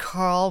boss,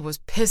 Carl, was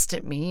pissed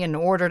at me and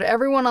ordered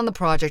everyone on the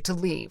project to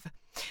leave.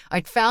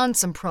 I'd found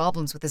some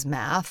problems with his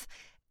math,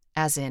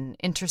 as in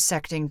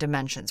intersecting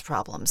dimensions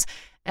problems,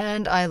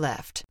 and I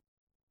left.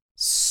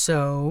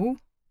 So?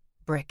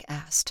 Brick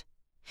asked.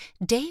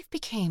 Dave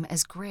became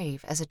as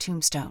grave as a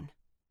tombstone.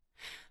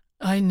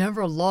 I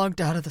never logged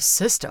out of the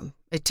system.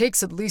 It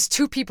takes at least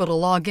 2 people to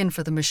log in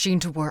for the machine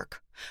to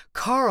work.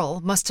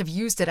 Carl must have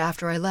used it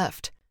after I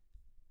left.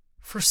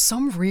 For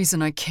some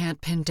reason I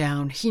can't pin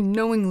down, he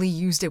knowingly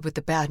used it with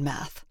the bad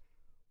math.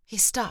 He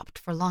stopped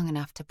for long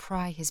enough to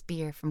pry his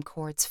beer from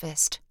Cord's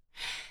fist.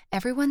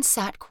 Everyone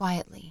sat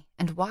quietly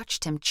and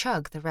watched him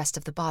chug the rest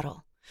of the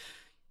bottle.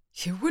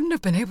 He wouldn't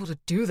have been able to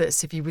do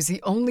this if he was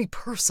the only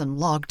person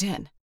logged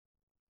in.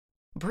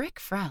 Brick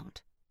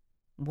frowned.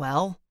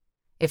 Well,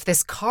 If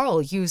this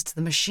Carl used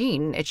the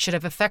machine, it should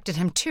have affected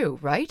him too,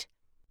 right?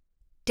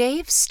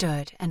 Dave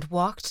stood and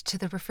walked to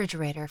the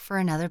refrigerator for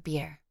another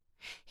beer.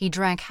 He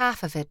drank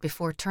half of it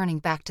before turning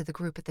back to the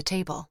group at the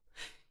table.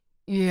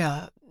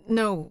 Yeah,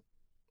 no,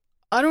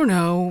 I don't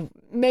know,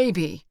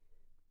 maybe.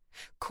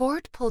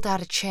 Cord pulled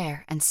out a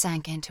chair and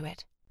sank into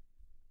it.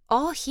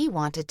 All he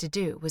wanted to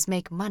do was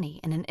make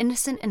money in an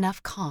innocent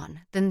enough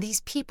con, then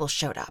these people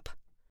showed up.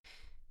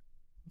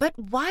 But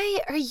why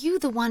are you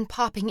the one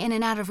popping in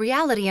and out of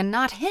reality and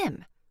not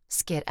him?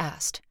 Skid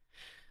asked.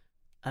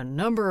 A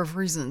number of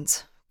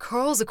reasons.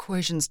 Carl's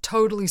equations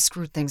totally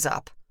screwed things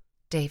up,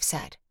 Dave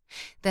said,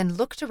 then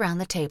looked around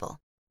the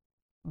table.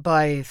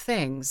 By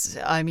things,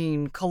 I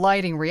mean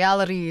colliding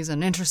realities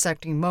and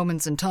intersecting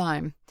moments in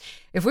time.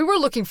 If we were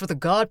looking for the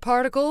God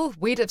particle,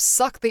 we'd have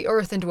sucked the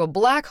Earth into a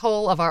black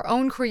hole of our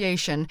own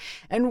creation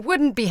and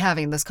wouldn't be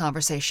having this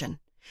conversation.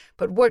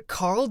 But what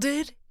Carl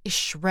did is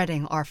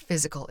shredding our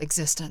physical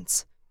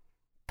existence.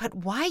 But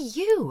why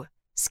you?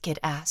 Skid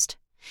asked.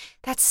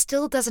 That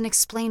still doesn't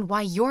explain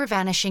why you're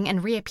vanishing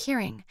and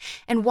reappearing,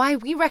 and why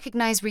we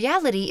recognize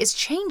reality is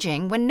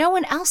changing when no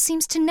one else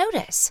seems to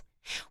notice.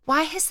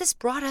 Why has this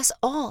brought us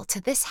all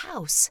to this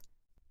house?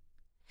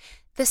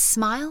 The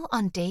smile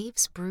on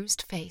Dave's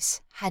bruised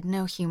face had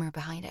no humor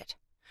behind it.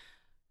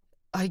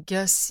 I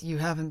guess you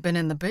haven't been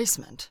in the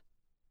basement.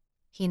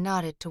 He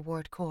nodded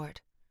toward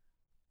Cord.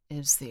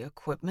 Is the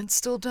equipment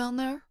still down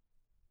there?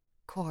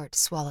 Cord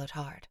swallowed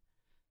hard.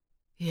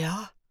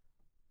 Yeah?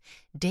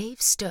 Dave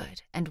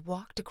stood and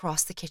walked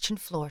across the kitchen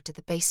floor to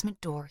the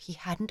basement door he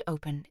hadn't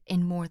opened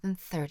in more than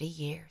 30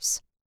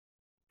 years.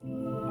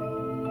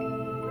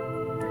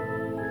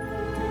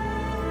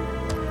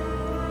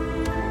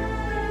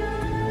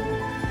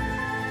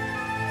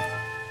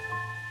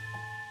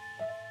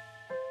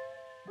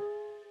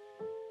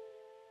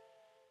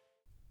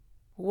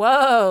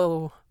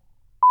 Whoa!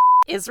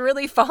 Is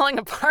really falling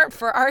apart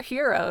for our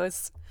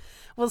heroes.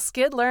 Will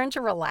Skid learn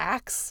to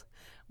relax?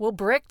 Will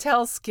Brick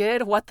tell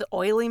Skid what the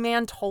oily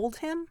man told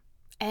him?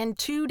 And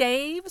 2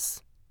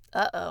 Daves?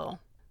 Uh-oh.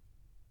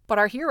 But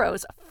our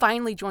heroes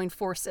finally joined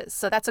forces,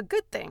 so that's a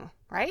good thing,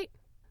 right?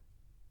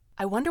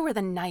 I wonder where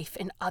the knife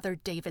in other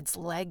David's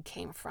leg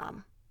came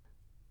from.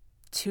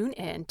 Tune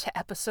in to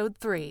episode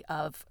 3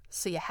 of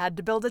So You Had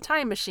to Build a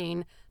Time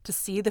Machine to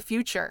See the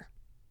Future,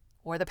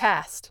 or the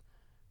past,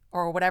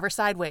 or whatever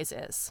Sideways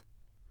is.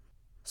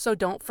 So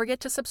don't forget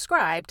to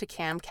subscribe to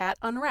CamCat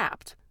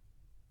Unwrapped.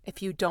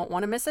 If you don't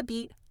want to miss a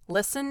beat,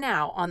 listen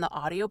now on the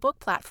audiobook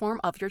platform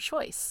of your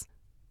choice.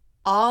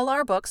 All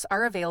our books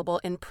are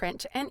available in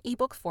print and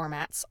ebook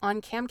formats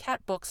on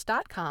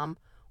camcatbooks.com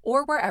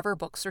or wherever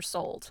books are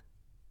sold.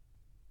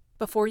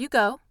 Before you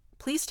go,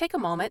 please take a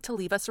moment to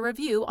leave us a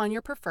review on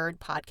your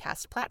preferred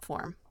podcast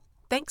platform.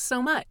 Thanks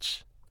so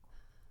much.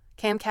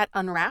 CamCat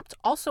Unwrapped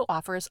also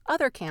offers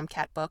other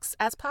CamCat books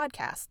as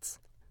podcasts.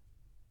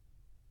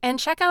 And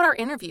check out our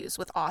interviews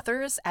with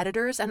authors,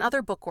 editors, and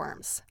other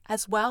bookworms,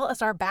 as well as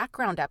our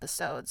background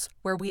episodes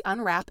where we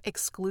unwrap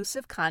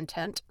exclusive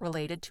content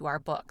related to our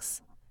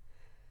books.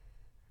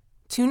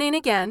 Tune in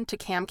again to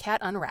CamCat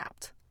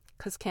Unwrapped,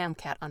 because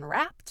CamCat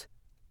Unwrapped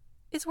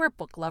is where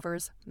book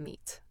lovers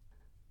meet.